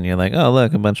 and you're like, oh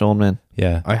look, a bunch of old men.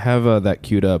 Yeah, I have that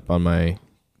queued up on my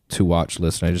to watch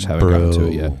list, and I just haven't gotten to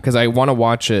it yet because I want to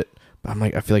watch it, but I'm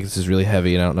like, I feel like this is really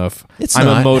heavy, and I don't know if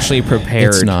I'm emotionally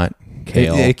prepared. It's not.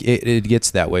 Kale. It gets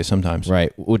that way sometimes.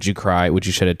 Right. Would you cry? Would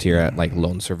you shed a tear at like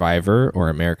Lone Survivor or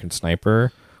American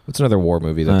Sniper? What's another war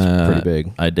movie that's pretty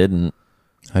big? I didn't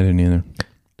either.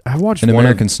 I watched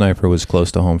American Sniper was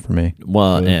close to home for me.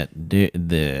 Well,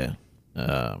 the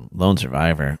Lone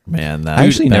Survivor, man, that I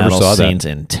actually never saw scene's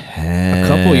that. Intense. A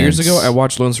couple of years ago, I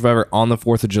watched Lone Survivor on the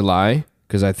 4th of July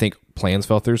because I think plans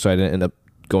fell through, so I didn't end up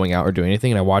going out or doing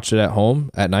anything, and I watched it at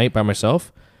home at night by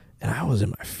myself. And I was in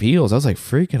my feels. I was like,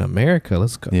 freaking America,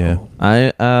 let's go. Yeah.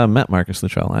 I met Marcus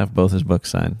Luttrell. I have both his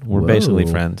books signed. We're basically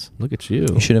friends. Look at you.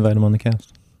 You should invite him on the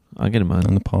cast. I'll get him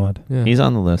on the pod. Yeah. He's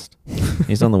on the list.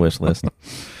 He's on the wish list.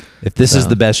 If this is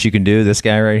the best you can do, this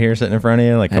guy right here sitting in front of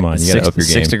you, like, come on, you got to up your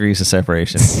game. 6 degrees of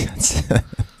separation.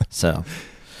 So,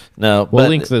 no. We'll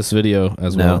link this video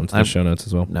as well into the show notes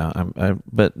as well. No,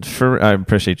 I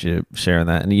appreciate you sharing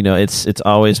that. And, it's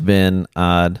always been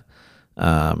odd.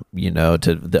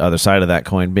 To the other side of that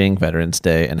coin being Veterans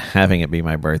Day and having it be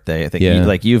my birthday. I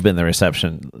think you've been the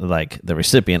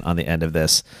recipient on the end of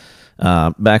this.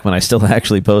 Back when I still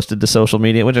actually posted to social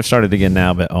media, which I've started again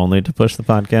now, but only to push the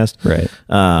podcast. Right.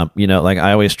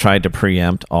 I always tried to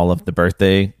preempt all of the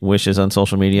birthday wishes on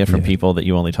social media from people that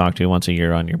you only talk to once a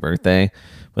year on your birthday.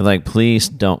 But please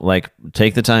don't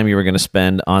take the time you were going to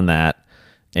spend on that.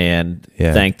 And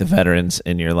thank the veterans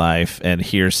in your life. And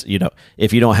here's,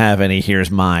 if you don't have any,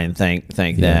 here's mine. Thank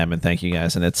them and thank you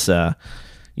guys. And it's, so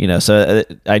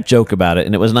I joke about it.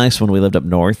 And it was nice when we lived up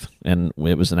north and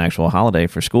it was an actual holiday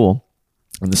for school.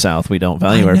 In the South, we don't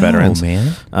value our veterans.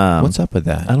 Man. What's up with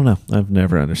that? I don't know. I've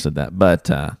never understood that. But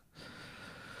at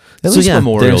least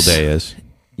Memorial Day is.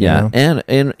 Yeah,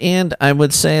 and I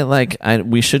would say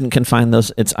we shouldn't confine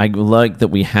those. I like that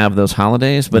we have those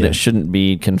holidays, but it shouldn't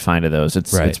be confined to those.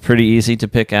 It's pretty easy to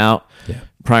pick out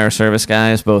prior service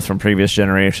guys, both from previous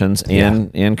generations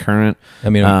and current. I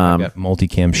mean, I've got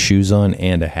multicam shoes on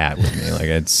and a hat with me.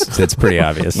 It's pretty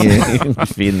obvious. You're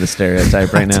feeding the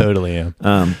stereotype right now. Totally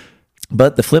am.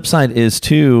 But the flip side is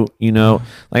too, I don't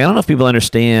know if people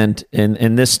understand,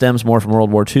 and this stems more from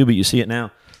World War II, but you see it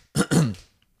now.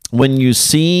 When you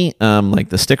see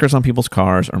the stickers on people's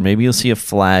cars, or maybe you'll see a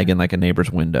flag in a neighbor's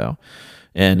window,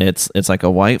 and it's like a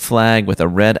white flag with a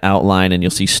red outline, and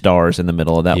you'll see stars in the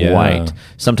middle of that white.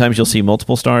 Sometimes you'll see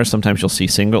multiple stars. Sometimes you'll see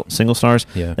single stars.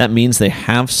 Yeah. That means they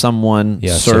have someone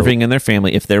serving in their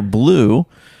family. If they're blue,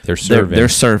 they're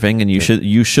serving, and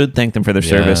you should thank them for their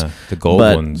service. The gold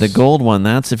ones. The gold one,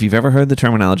 that's, if you've ever heard the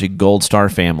terminology, Gold Star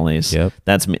families. Yep.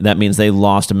 That means they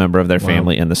lost a member of their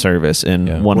family in the service, and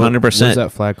 100%. What is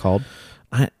that flag called?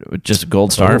 Just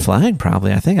Gold Star flag,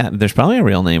 probably. I think there's probably a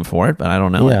real name for it, but I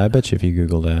don't know. Yeah, I bet you if you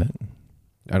Google that.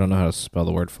 I don't know how to spell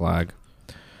the word flag.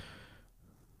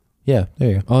 Yeah, there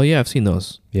you go. Oh, yeah, I've seen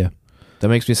those. Yeah. That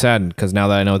makes me sad because now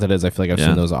that I know what that is, I feel like I've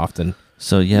seen those often.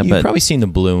 So yeah, You've probably seen the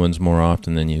blue ones more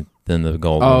often than the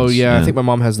gold ones. Oh yeah, I think my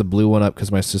mom has the blue one up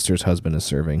because my sister's husband is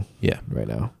serving. Yeah, right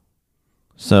now.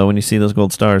 So when you see those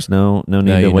gold stars, no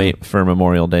need to wait for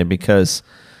Memorial Day because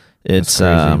it's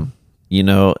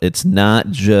it's not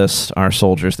just our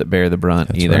soldiers that bear the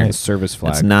brunt either. Right. The service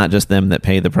flag. It's not just them that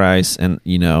pay the price, and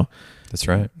that's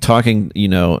right.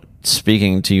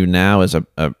 Speaking to you now as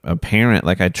a parent,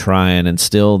 like I try and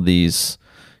instill these,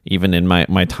 even in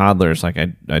my toddlers, like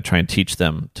I try and teach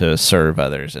them to serve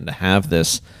others and to have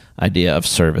this idea of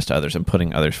service to others and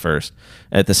putting others first.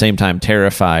 At the same time,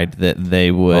 terrified that they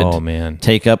would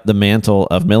take up the mantle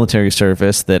of military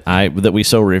service that we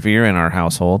so revere in our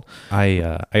household. I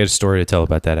got a story to tell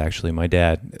about that. Actually, my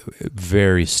dad,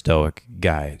 very stoic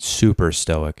guy, super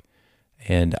stoic.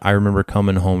 And I remember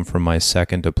coming home from my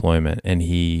second deployment, and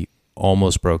he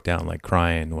almost broke down, like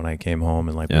crying when I came home,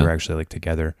 and we were actually like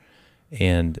together.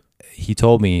 And he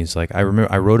told me, he's like, I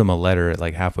remember I wrote him a letter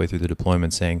like halfway through the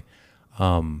deployment saying,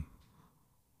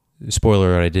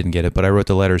 spoiler alert, I didn't get it, but I wrote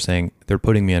the letter saying they're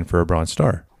putting me in for a Bronze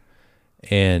Star.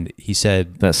 And he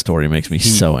said, that story makes me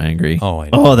so angry. Oh, I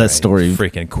know. That story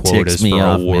freaking quotas for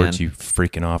awards, man. You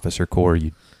freaking officer corps,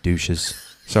 you douches.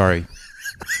 Sorry.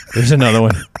 There's another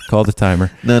one. Call the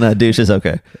timer. No, douche is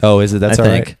okay. Oh, is it? That's all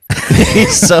right.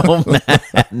 He's so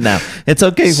mad. No, it's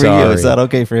okay for you. It's not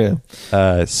okay for him.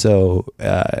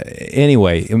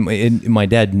 Anyway, my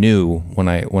dad knew when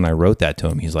I wrote that to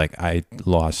him, he's like, I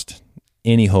lost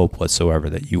any hope whatsoever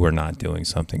that you were not doing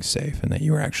something safe and that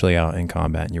you were actually out in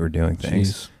combat and you were doing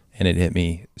things. Jeez. And it hit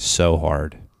me so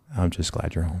hard. I'm just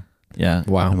glad you're home. Yeah.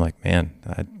 Wow. I'm like, man,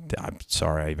 I'm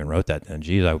sorry I even wrote that then.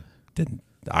 Geez, I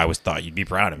always thought you'd be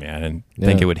proud of me. I didn't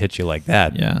think it would hit you like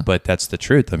that. Yeah. But that's the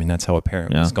truth. I mean, that's how a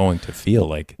parent is going to feel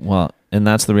like. Well, and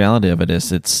that's the reality of it.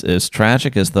 It's as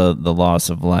tragic as the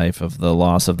loss of life, of the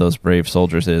loss of those brave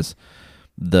soldiers is,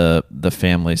 the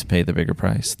families pay the bigger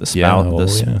price. The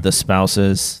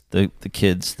spouses, the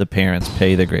kids, the parents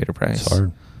pay the greater price. It's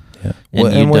hard. Yeah.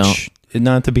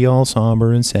 Not to be all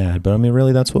somber and sad, but I mean,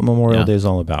 really, that's what Memorial Day is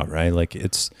all about, right? Like,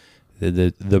 it's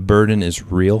the burden is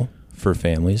real for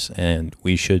families, and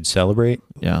we should celebrate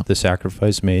the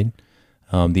sacrifice made,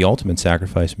 the ultimate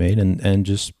sacrifice made, and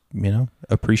just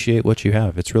appreciate what you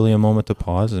have. It's really a moment to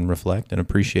pause and reflect and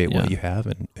appreciate what you have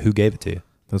and who gave it to you.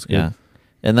 That's good. Yeah.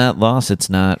 And that loss, it's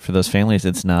not, for those families,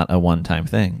 it's not a one-time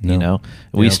thing. No.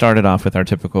 We started off with our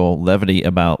typical levity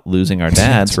about losing our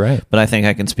dads. That's right. But I think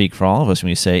I can speak for all of us when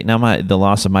we say, now the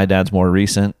loss of my dad's more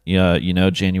recent,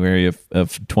 January of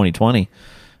 2020.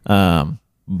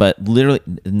 But literally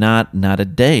not a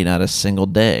day, not a single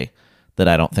day that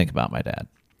I don't think about my dad.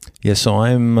 Yeah, so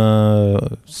I'm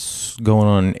going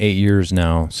on 8 years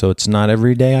now. So it's not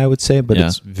every day, I would say, but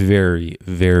it's very,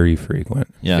 very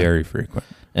frequent. Yeah. Very frequent.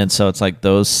 And so it's like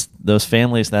those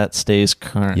families, that stays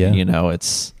current. Yeah.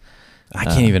 It's... I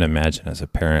can't even imagine as a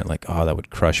parent, like, oh, that would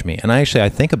crush me. And I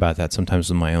think about that sometimes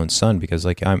with my own son, because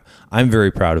like I'm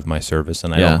very proud of my service,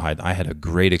 and I had a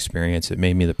great experience. It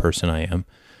made me the person I am.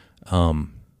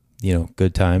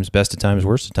 Good times, best of times,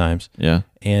 worst of times. Yeah.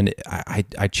 And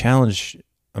I'm challenged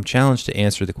to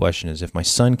answer the question is, if my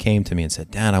son came to me and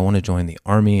said, Dad, I want to join the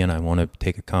Army and I want to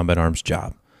take a combat arms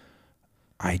job,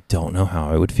 I don't know how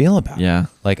I would feel about it. Yeah.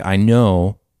 Like, I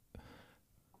know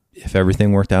if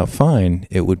everything worked out fine,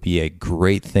 it would be a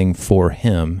great thing for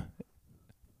him,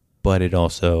 but it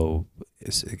also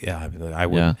is, I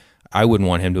wouldn't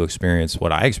want him to experience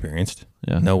what I experienced.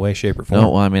 Yeah. No way, shape, or form.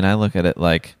 No, well, I mean, I look at it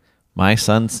like my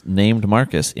son's named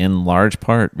Marcus in large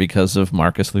part because of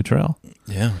Marcus Luttrell.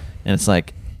 Yeah. And it's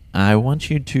like, I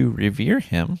want you to revere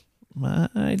him.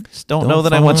 I just don't know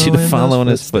that I want you to follow in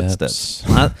his footsteps.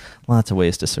 Lots of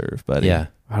ways to serve, buddy. Yeah.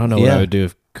 I don't know what I would do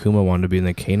if Kuma wanted to be in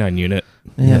the K9 unit.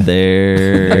 Yeah,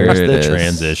 there's the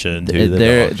transition to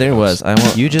there was.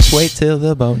 You just wait till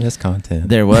the bonus content.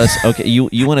 There was. Okay,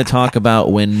 you want to talk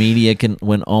about when media can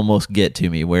almost get to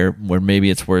me, where maybe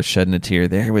it's worth shedding a tear.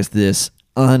 There was this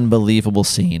unbelievable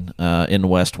scene in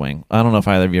West Wing. I don't know if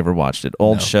either of you ever watched it.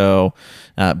 Old show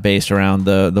based around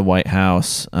the White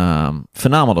House.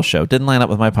 Phenomenal show. Didn't line up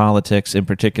with my politics in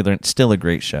particular. Still a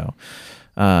great show.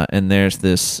 And there's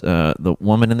this the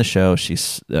woman in the show.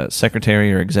 She's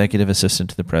secretary or executive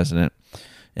assistant to the president.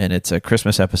 And it's a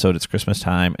Christmas episode. It's Christmas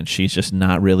time, and she's just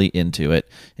not really into it.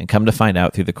 And come to find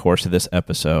out through the course of this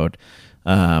episode,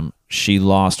 she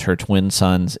lost her twin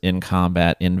sons in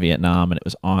combat in Vietnam, and it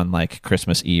was on like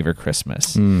Christmas Eve or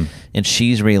Christmas. And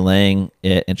she's relaying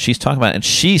it, and she's talking about it, and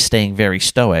she's staying very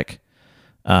stoic.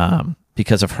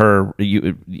 because of her,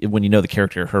 when you know the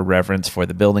character, her reverence for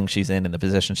the building she's in and the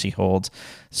position she holds.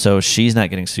 So she's not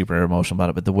getting super emotional about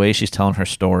it, but the way she's telling her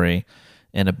story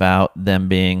and about them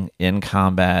being in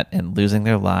combat and losing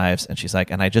their lives, and she's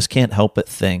like, and I just can't help but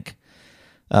think,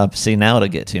 see, now it'll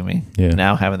get to me. Yeah.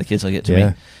 Now having the kids will get to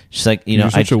me. She's like,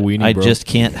 You're such a weenie, I bro. just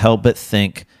can't help but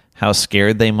think how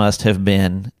scared they must have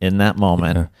been in that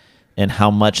moment. Yeah. And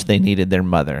how much they needed their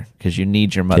mother, because you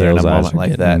need your mother Kale's in a eyes moment are like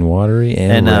getting that. watery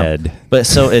and red. But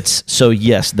so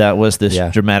yes, that was this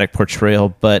dramatic portrayal.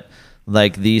 But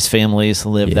like these families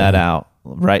live that out,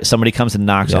 right? Somebody comes and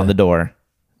knocks on the door,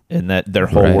 and that their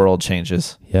whole world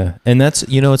changes. Yeah, and that's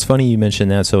it's funny you mentioned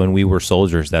that. So when We Were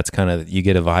Soldiers, that's kind of you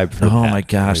get a vibe from. Oh that, my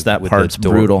gosh, that with part's the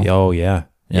door. brutal. Oh yeah.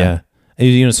 And,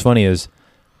 what's funny is.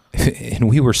 And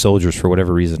We Were Soldiers, for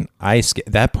whatever reason,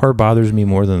 that part bothers me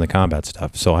more than the combat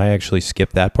stuff. So I actually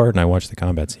skipped that part and I watched the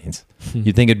combat scenes.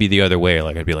 You'd think it'd be the other way.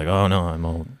 Like I'd be like, oh no, I'm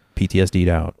all PTSD'd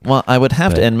out. Well, I would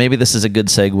have to, and maybe this is a good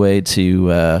segue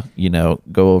to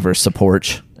go over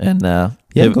support and go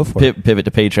for it. Pivot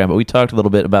to Patreon. But we talked a little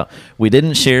bit about we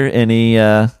didn't share any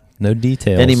no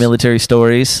details, any military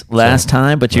stories last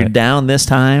time, but you're down this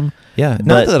time. Yeah,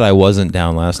 not that I wasn't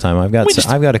down last time. I've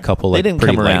got a couple like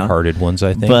pretty lighthearted ones,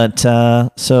 I think. But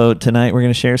so tonight we're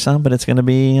going to share some, but it's going to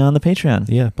be on the Patreon.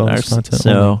 Yeah, bonus content.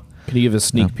 So can you give a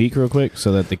sneak peek real quick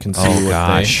so that they can see what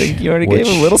gosh. I think you already gave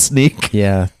a little sneak.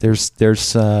 Yeah, there's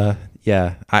I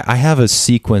have a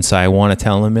sequence I want to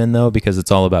tell them in though because it's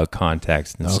all about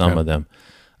context in some of them.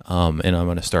 And I'm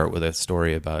going to start with a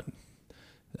story about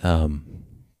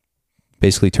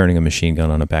basically turning a machine gun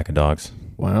on a pack of dogs.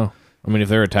 Wow. I mean, if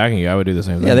they were attacking you, I would do the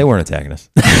same thing. Yeah, they weren't attacking us.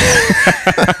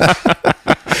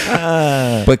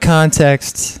 But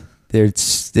context,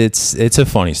 it's a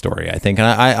funny story, I think. And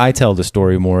I tell the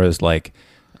story more as like,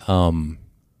 I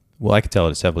could tell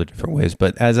it several different ways,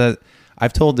 but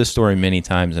I've told this story many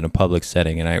times in a public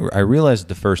setting, and I realized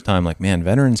the first time, like, man,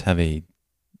 veterans have a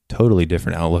totally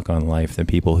different outlook on life than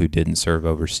people who didn't serve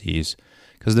overseas.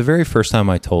 Because the very first time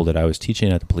I told it, I was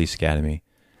teaching at the police academy,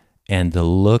 and the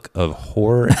look of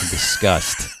horror and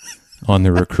disgust on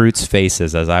the recruits'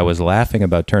 faces as I was laughing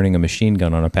about turning a machine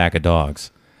gun on a pack of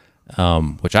dogs,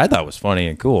 which I thought was funny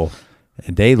and cool.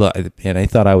 And I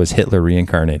thought I was Hitler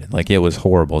reincarnated. Like, it was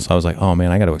horrible. So I was like, oh,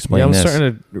 man, I got to explain this. I'm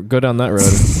starting to go down that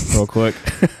road real quick.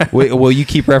 Well, you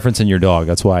keep referencing your dog.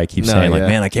 That's why I keep saying, like,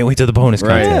 man, I can't wait till the bonus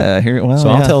content.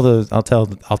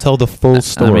 I'll tell the full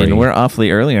story. I mean, we're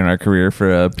awfully early in our career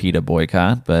for a PETA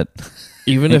boycott, but...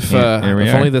 Even if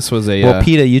only this was a... Well,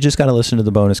 PETA, you just got to listen to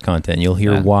the bonus content. You'll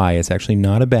hear why it's actually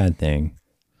not a bad thing.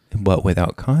 But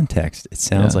without context, it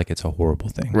sounds like it's a horrible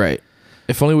thing. Right.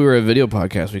 If only we were a video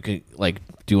podcast, we could like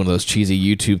do one of those cheesy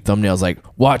YouTube thumbnails, like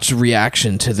watch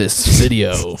reaction to this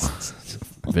video.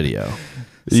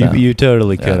 You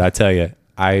totally could. I tell you,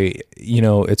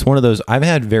 it's one of those. I've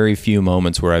had very few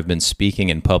moments where I've been speaking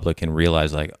in public and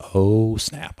realized, like, oh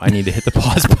snap, I need to hit the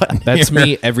pause button. That's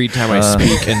me every time I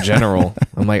speak in general.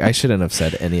 I'm like, I shouldn't have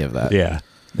said any of that. Yeah.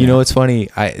 You know, it's funny.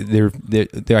 I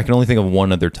can only think of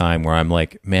one other time where I'm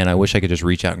like, man, I wish I could just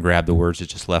reach out and grab the words that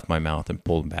just left my mouth and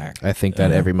pull them back. I think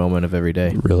that every moment of every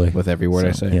day. Really? With every word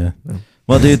I say. Yeah.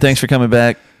 Well, dude, thanks for coming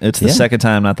back. It's the second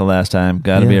time, not the last time.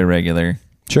 Got to be a regular.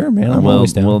 Sure, man. I'm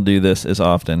always down. We'll do this as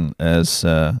often as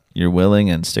you're willing,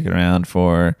 and stick around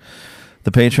for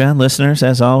the Patreon listeners.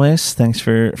 As always, thanks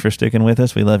for sticking with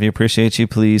us. We love you, appreciate you.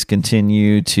 Please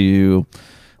continue to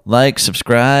like,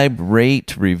 subscribe,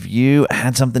 rate, review. I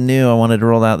had something new I wanted to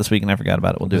roll out this week, and I forgot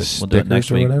about it. We'll do it next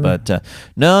week. But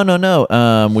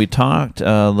no. We talked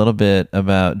a little bit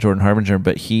about Jordan Harbinger,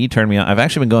 but he turned me on. I've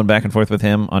actually been going back and forth with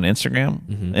him on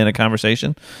Instagram in a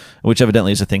conversation, which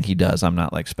evidently is a thing he does. I'm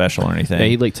not like special or anything. Yeah,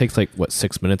 he takes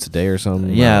 6 minutes a day or something.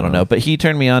 Yeah, I don't know. But he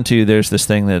turned me on to, there's this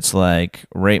thing that's like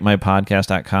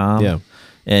ratemypodcast.com. Yeah.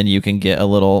 And you can get a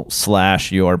little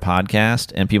 /your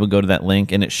podcast, and people go to that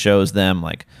link, and it shows them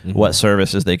like what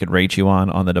services they could rate you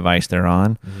on the device they're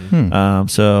on.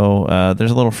 So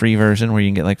there's a little free version where you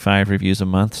can get like 5 reviews a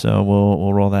month. So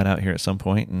we'll roll that out here at some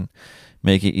point and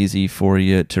make it easy for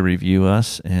you to review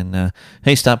us. And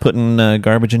hey, stop putting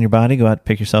garbage in your body. Go out and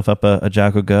pick yourself up a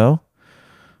Jocko Go.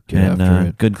 Get after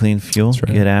it. Good clean fuel.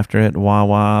 Right. Get after it.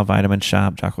 Wawa, Vitamin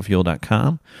Shop,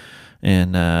 JockoFuel.com.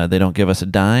 And they don't give us a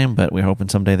dime, but we're hoping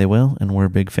someday they will, and we're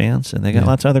big fans. And they got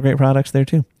lots of other great products there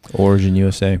too. Origin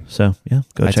USA. So yeah,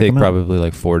 go check them out. I take probably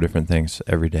like 4 different things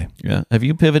every day. Yeah. Have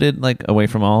you pivoted like away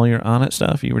from all your Onnit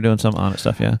stuff? You were doing some Onnit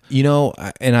stuff, yeah. You know,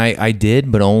 and I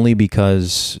did, but only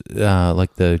because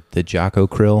like the Jocko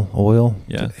Krill oil.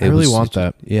 Yeah, I really want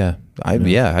that. Yeah,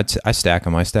 I stack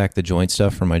them. I stack the joint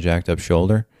stuff for my jacked up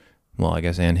shoulder. Well, I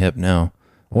guess and hip now.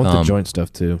 I want the joint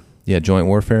stuff too. Yeah, Joint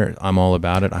Warfare. I'm all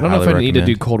about it. I don't know if I need to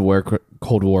do Cold War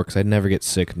because I'd never get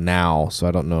sick now, so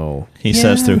I don't know. He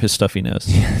says through his stuffy nose.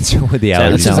 So with the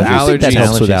allergies. That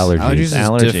helps with allergies.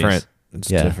 Allergies is different. It's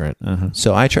different. Uh-huh.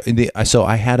 So so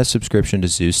I had a subscription to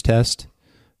Zeus Test,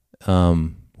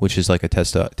 which is like a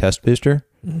test booster,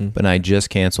 but I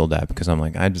just canceled that because I'm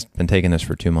like, I've just been taking this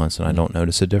for 2 months and I don't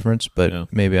notice a difference,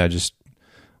 but maybe I just,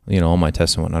 all my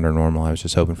tests and whatnot are normal. I was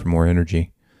just hoping for more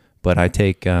energy. But I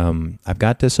take, I've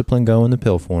got Discipline Go in the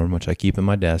pill form, which I keep in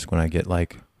my desk when I get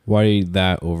like. Why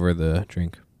that over the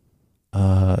drink?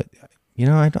 I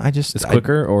just it's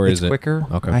quicker it's quicker.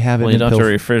 Okay. I have it. Well, you don't have to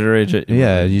refrigerate it.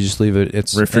 Yeah, you just leave it.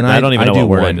 It's. I don't even know what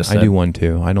word I just said. I do one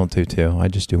too. I don't do two. I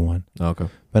just do one. Okay.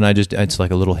 But it's like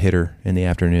a little hitter in the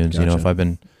afternoons. Gotcha. If I've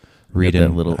been reading,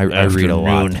 I read a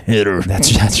lot. Hitter.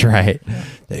 That's right.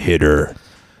 The hitter.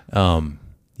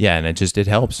 Yeah, and it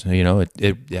helps.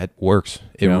 It works.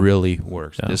 It really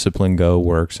works. Yeah. Discipline Go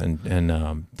works,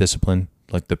 and Discipline,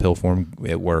 like the pill form,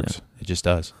 it works. Yeah. It just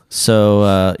does.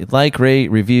 So like,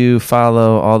 rate, review,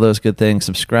 follow, all those good things.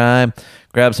 Subscribe,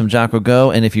 grab some Jocko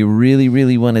Go, and if you really,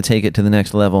 really want to take it to the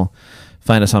next level,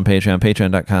 find us on Patreon,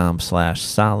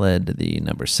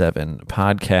 patreon.com/solid7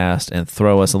 podcast, and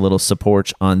throw us a little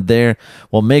support on there.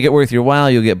 We'll make it worth your while.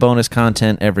 You'll get bonus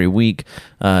content every week.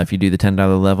 If you do the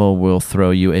 $10 level, we'll throw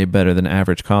you a better than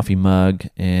average coffee mug,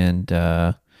 and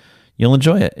you'll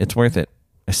enjoy it. It's worth it.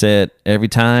 I said every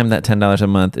time that $10 a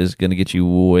month is going to get you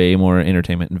way more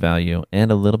entertainment and value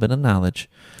and a little bit of knowledge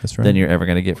than you're ever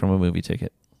going to get from a movie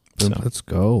ticket. So, let's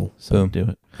go. So do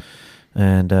it.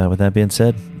 And with that being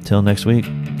said, till next week,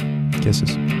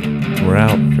 kisses. We're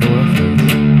out.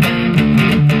 Farewell.